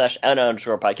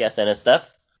twitter.com/outnow_podcast, and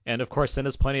stuff. And, of course, send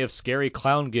us plenty of scary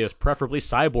clown gifts, preferably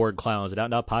cyborg clowns, at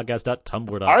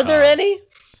outnowpodcast.tumblr.com. Are there any?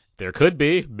 There could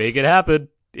be. Make it happen.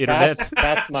 internet.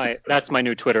 That's my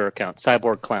new Twitter account,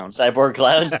 Cyborg Clown. Cyborg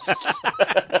Clowns.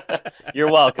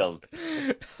 You're welcome.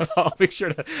 I'll make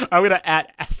sure to. I'm gonna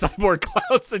at Cyborg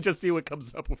Clowns and just see what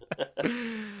comes up with that.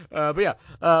 But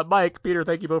yeah, Mike, Peter,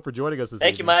 thank you both for joining us this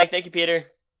Thank evening. you, Mike. Thank you, Peter.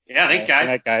 Yeah, thanks, guys.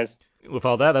 Good night, guys. With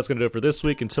all that, that's going to do it for this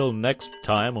week. Until next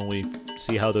time when we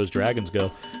see how those dragons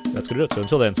go, that's going to do it. So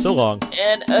until then, so long.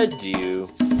 And adieu.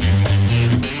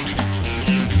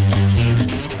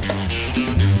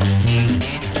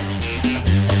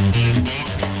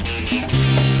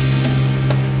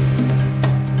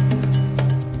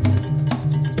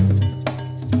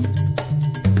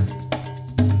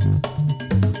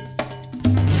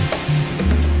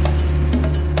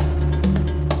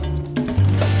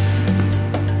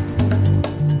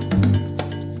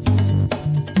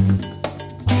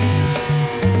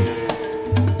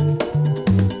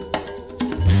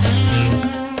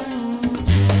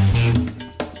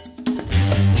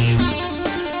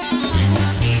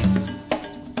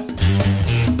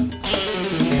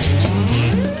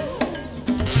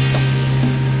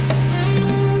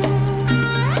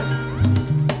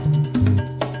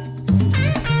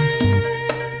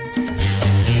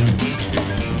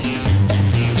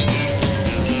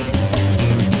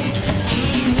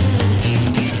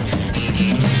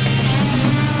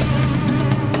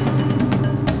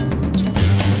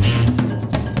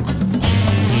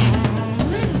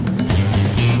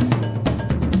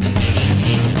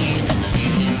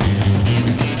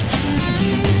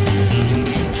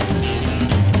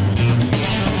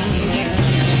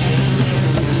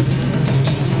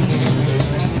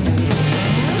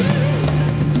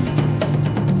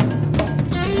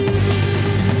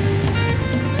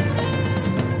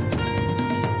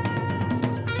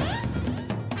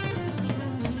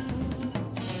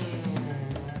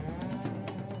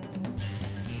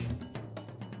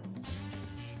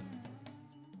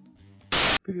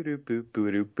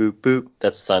 Boop.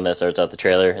 That's the song that starts out the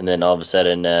trailer, and then all of a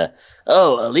sudden, oh,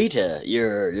 Alita,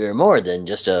 you're more than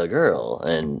just a girl,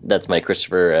 and that's my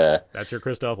Christopher. That's your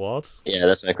Christoph Waltz? Yeah,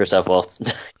 that's my Christoph Waltz.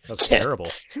 That's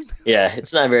terrible. Yeah,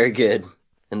 it's not very good.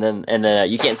 And then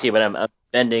you can't see, but I'm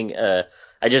bending.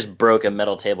 I just broke a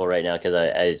metal table right now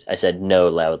because I said no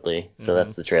loudly. So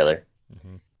that's the trailer.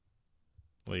 Mm-hmm.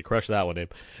 Well, you crushed that one,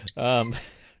 Abe.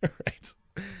 Right.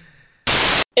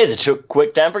 It's a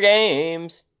quick time for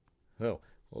games. Oh,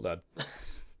 hold on.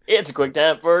 It's a quick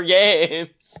time for games.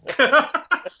 I'm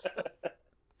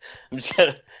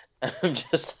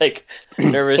just like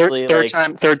nervously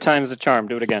third time's the charm.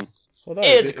 Do it again. Hold on.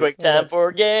 It's a quick time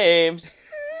for games.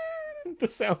 The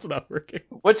sound's not working.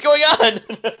 What's going on?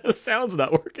 The sound's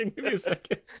not working. Give me a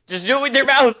second. Just do it with your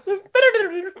mouth.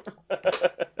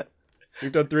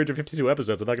 We've done 352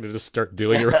 episodes. I'm not going to just start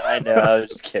doing it. I know. I was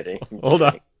just kidding. Hold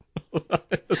on.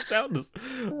 The sound is.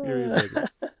 Give me a second.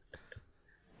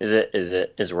 Is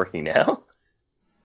it working now?